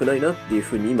ら怖くないなっていう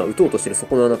ふうに今打とうとしてるそ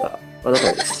このあなた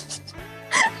です。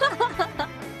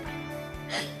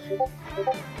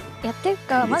やってる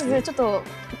か、まずちょっと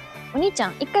お兄ちゃ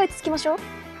ん一回つきましょ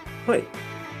う。はい。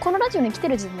このラジオに来て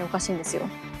る時点でおかしいんですよ。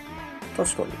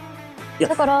確かに。いや、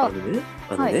だから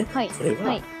それが、そ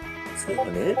れが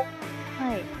ね、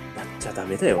やっちゃダ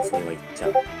メだよ、それは言っちゃ。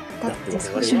だって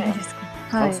そうじゃないですか。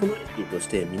パーソナリティとし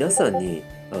て皆さんに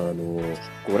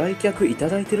ご来客いた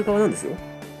だいてる側なんですよ。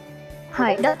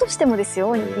はい。だとしてもですよ、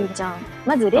お兄ちゃん。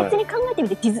まず冷静に考えてみ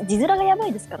て、字面がやば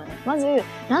いですからね。まず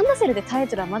ランドセルでタイ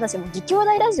トルはまだしも義兄弟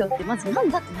ラジオってまずなん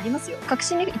だってなりますよ。第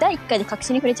1回で確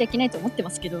信に触れちゃいけないと思ってま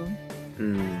すけど。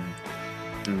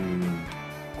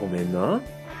ごめんな。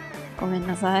ごめん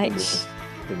なさい。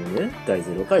でもね、第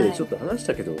0回でちょっと話し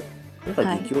たけど、なんか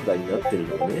義兄弟になってる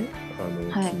のがね、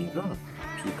君が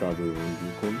ピーカーブを入り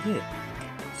込んで、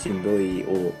しんどい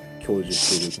を享受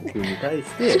している僕に対し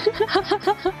て、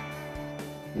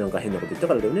なんか変なこと言った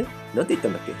からだよね。なんて言った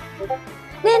んだっけ？ね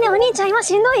えねえお兄ちゃん今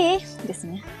しんどい？です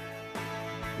ね。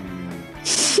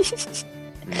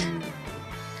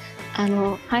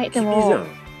はい、でも。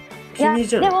君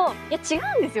じゃん。でも違う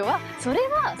んですよ。それ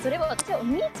は私はお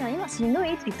兄ちゃん今しんど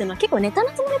いって言ったのは結構ネタの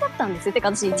つもりだったんですよ。て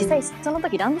か私実際その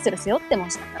時ランドセル背負ってま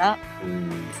したから。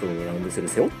そうランドセル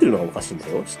背負ってるのがおかしいんだ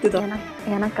よ。知ってた？い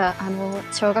やなんか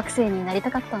小学生になり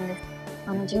たかったんです。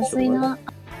純粋な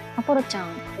アポロちゃん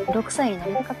6歳にな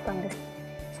りたかったんです。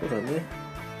そうだね。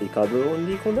リカブオン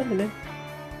リーコンだよね。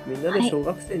みんなで小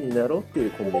学生になろうってい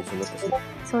うコンベンションだったし、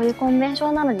そういうコンベンショ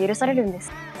ンなので許されるんで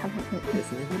す。多分で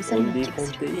すね。オンリーコンっ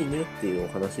ていいねっていうお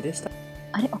話でした。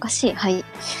あれおかしい。はい。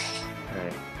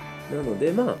なの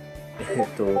で今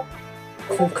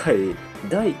回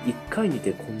第1回に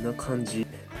てこんな感じ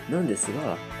なんです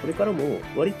が、これからも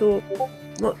割と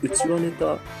内輪ネ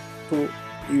タと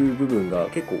いう部分が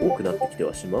結構多くなってきて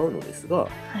はしまうのですが、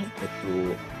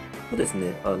そうです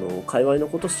ね、界隈の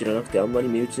こと知らなくてあんまり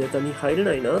身内ネタに入れ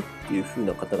ないなっていう風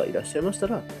な方がいらっしゃいました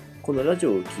ら、このラジ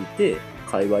オを聞いて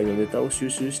界隈のネタを収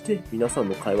集して皆さん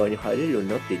の界隈に入れるように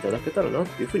なっていただけたらなっ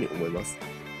ていうふうに思います。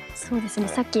そうですね、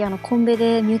さっきコンベ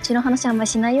で身内の話あんまり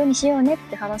しないようにしようねっ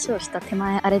て話をした手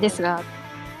前あれですが、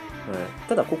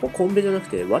ただここコンベじゃなく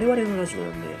て我々のラジオな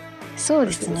んで、そう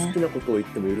ですね。好きなことを言っ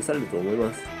ても許されると思い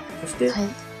ます。そして、はい、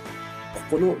こ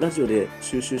このラジオで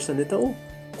収集したネタを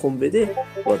コンベで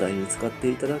話題に使って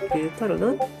いただけたら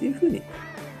なっていうふうに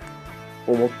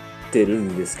思ってる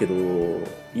んですけど、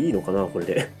いいのかなこれ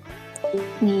で。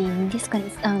いいんですかね。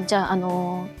じゃあ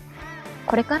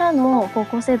これからの方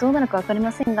向性どうなるか分かり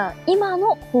ませんが、今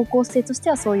の方向性として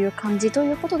はそういう感じと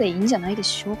いうことでいいんじゃないで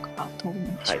しょうか。と思う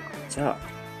んでしょうか。じゃ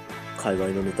あ界隈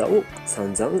のネタを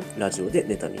散々ラジオで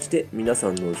ネタにして皆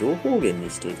さんの情報源に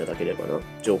していただければな。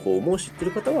情報も知って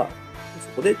る方はそ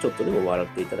こでちょっとでも笑っ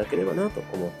ていただければなと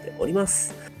思っておりま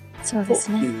す。そうで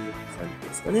すね。という感じ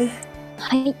ですかね。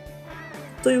はい。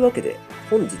というわけで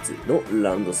本日の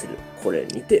ランドセルこれ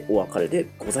にてお別れで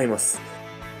ございます。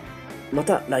ま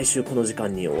た来週この時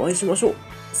間にお会いしましょう。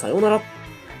さようなら。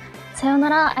さような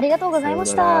ら。ありがとうございま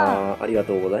した。ありが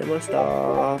とうございまし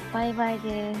た。バイバイ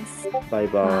です。バイ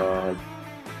バイ。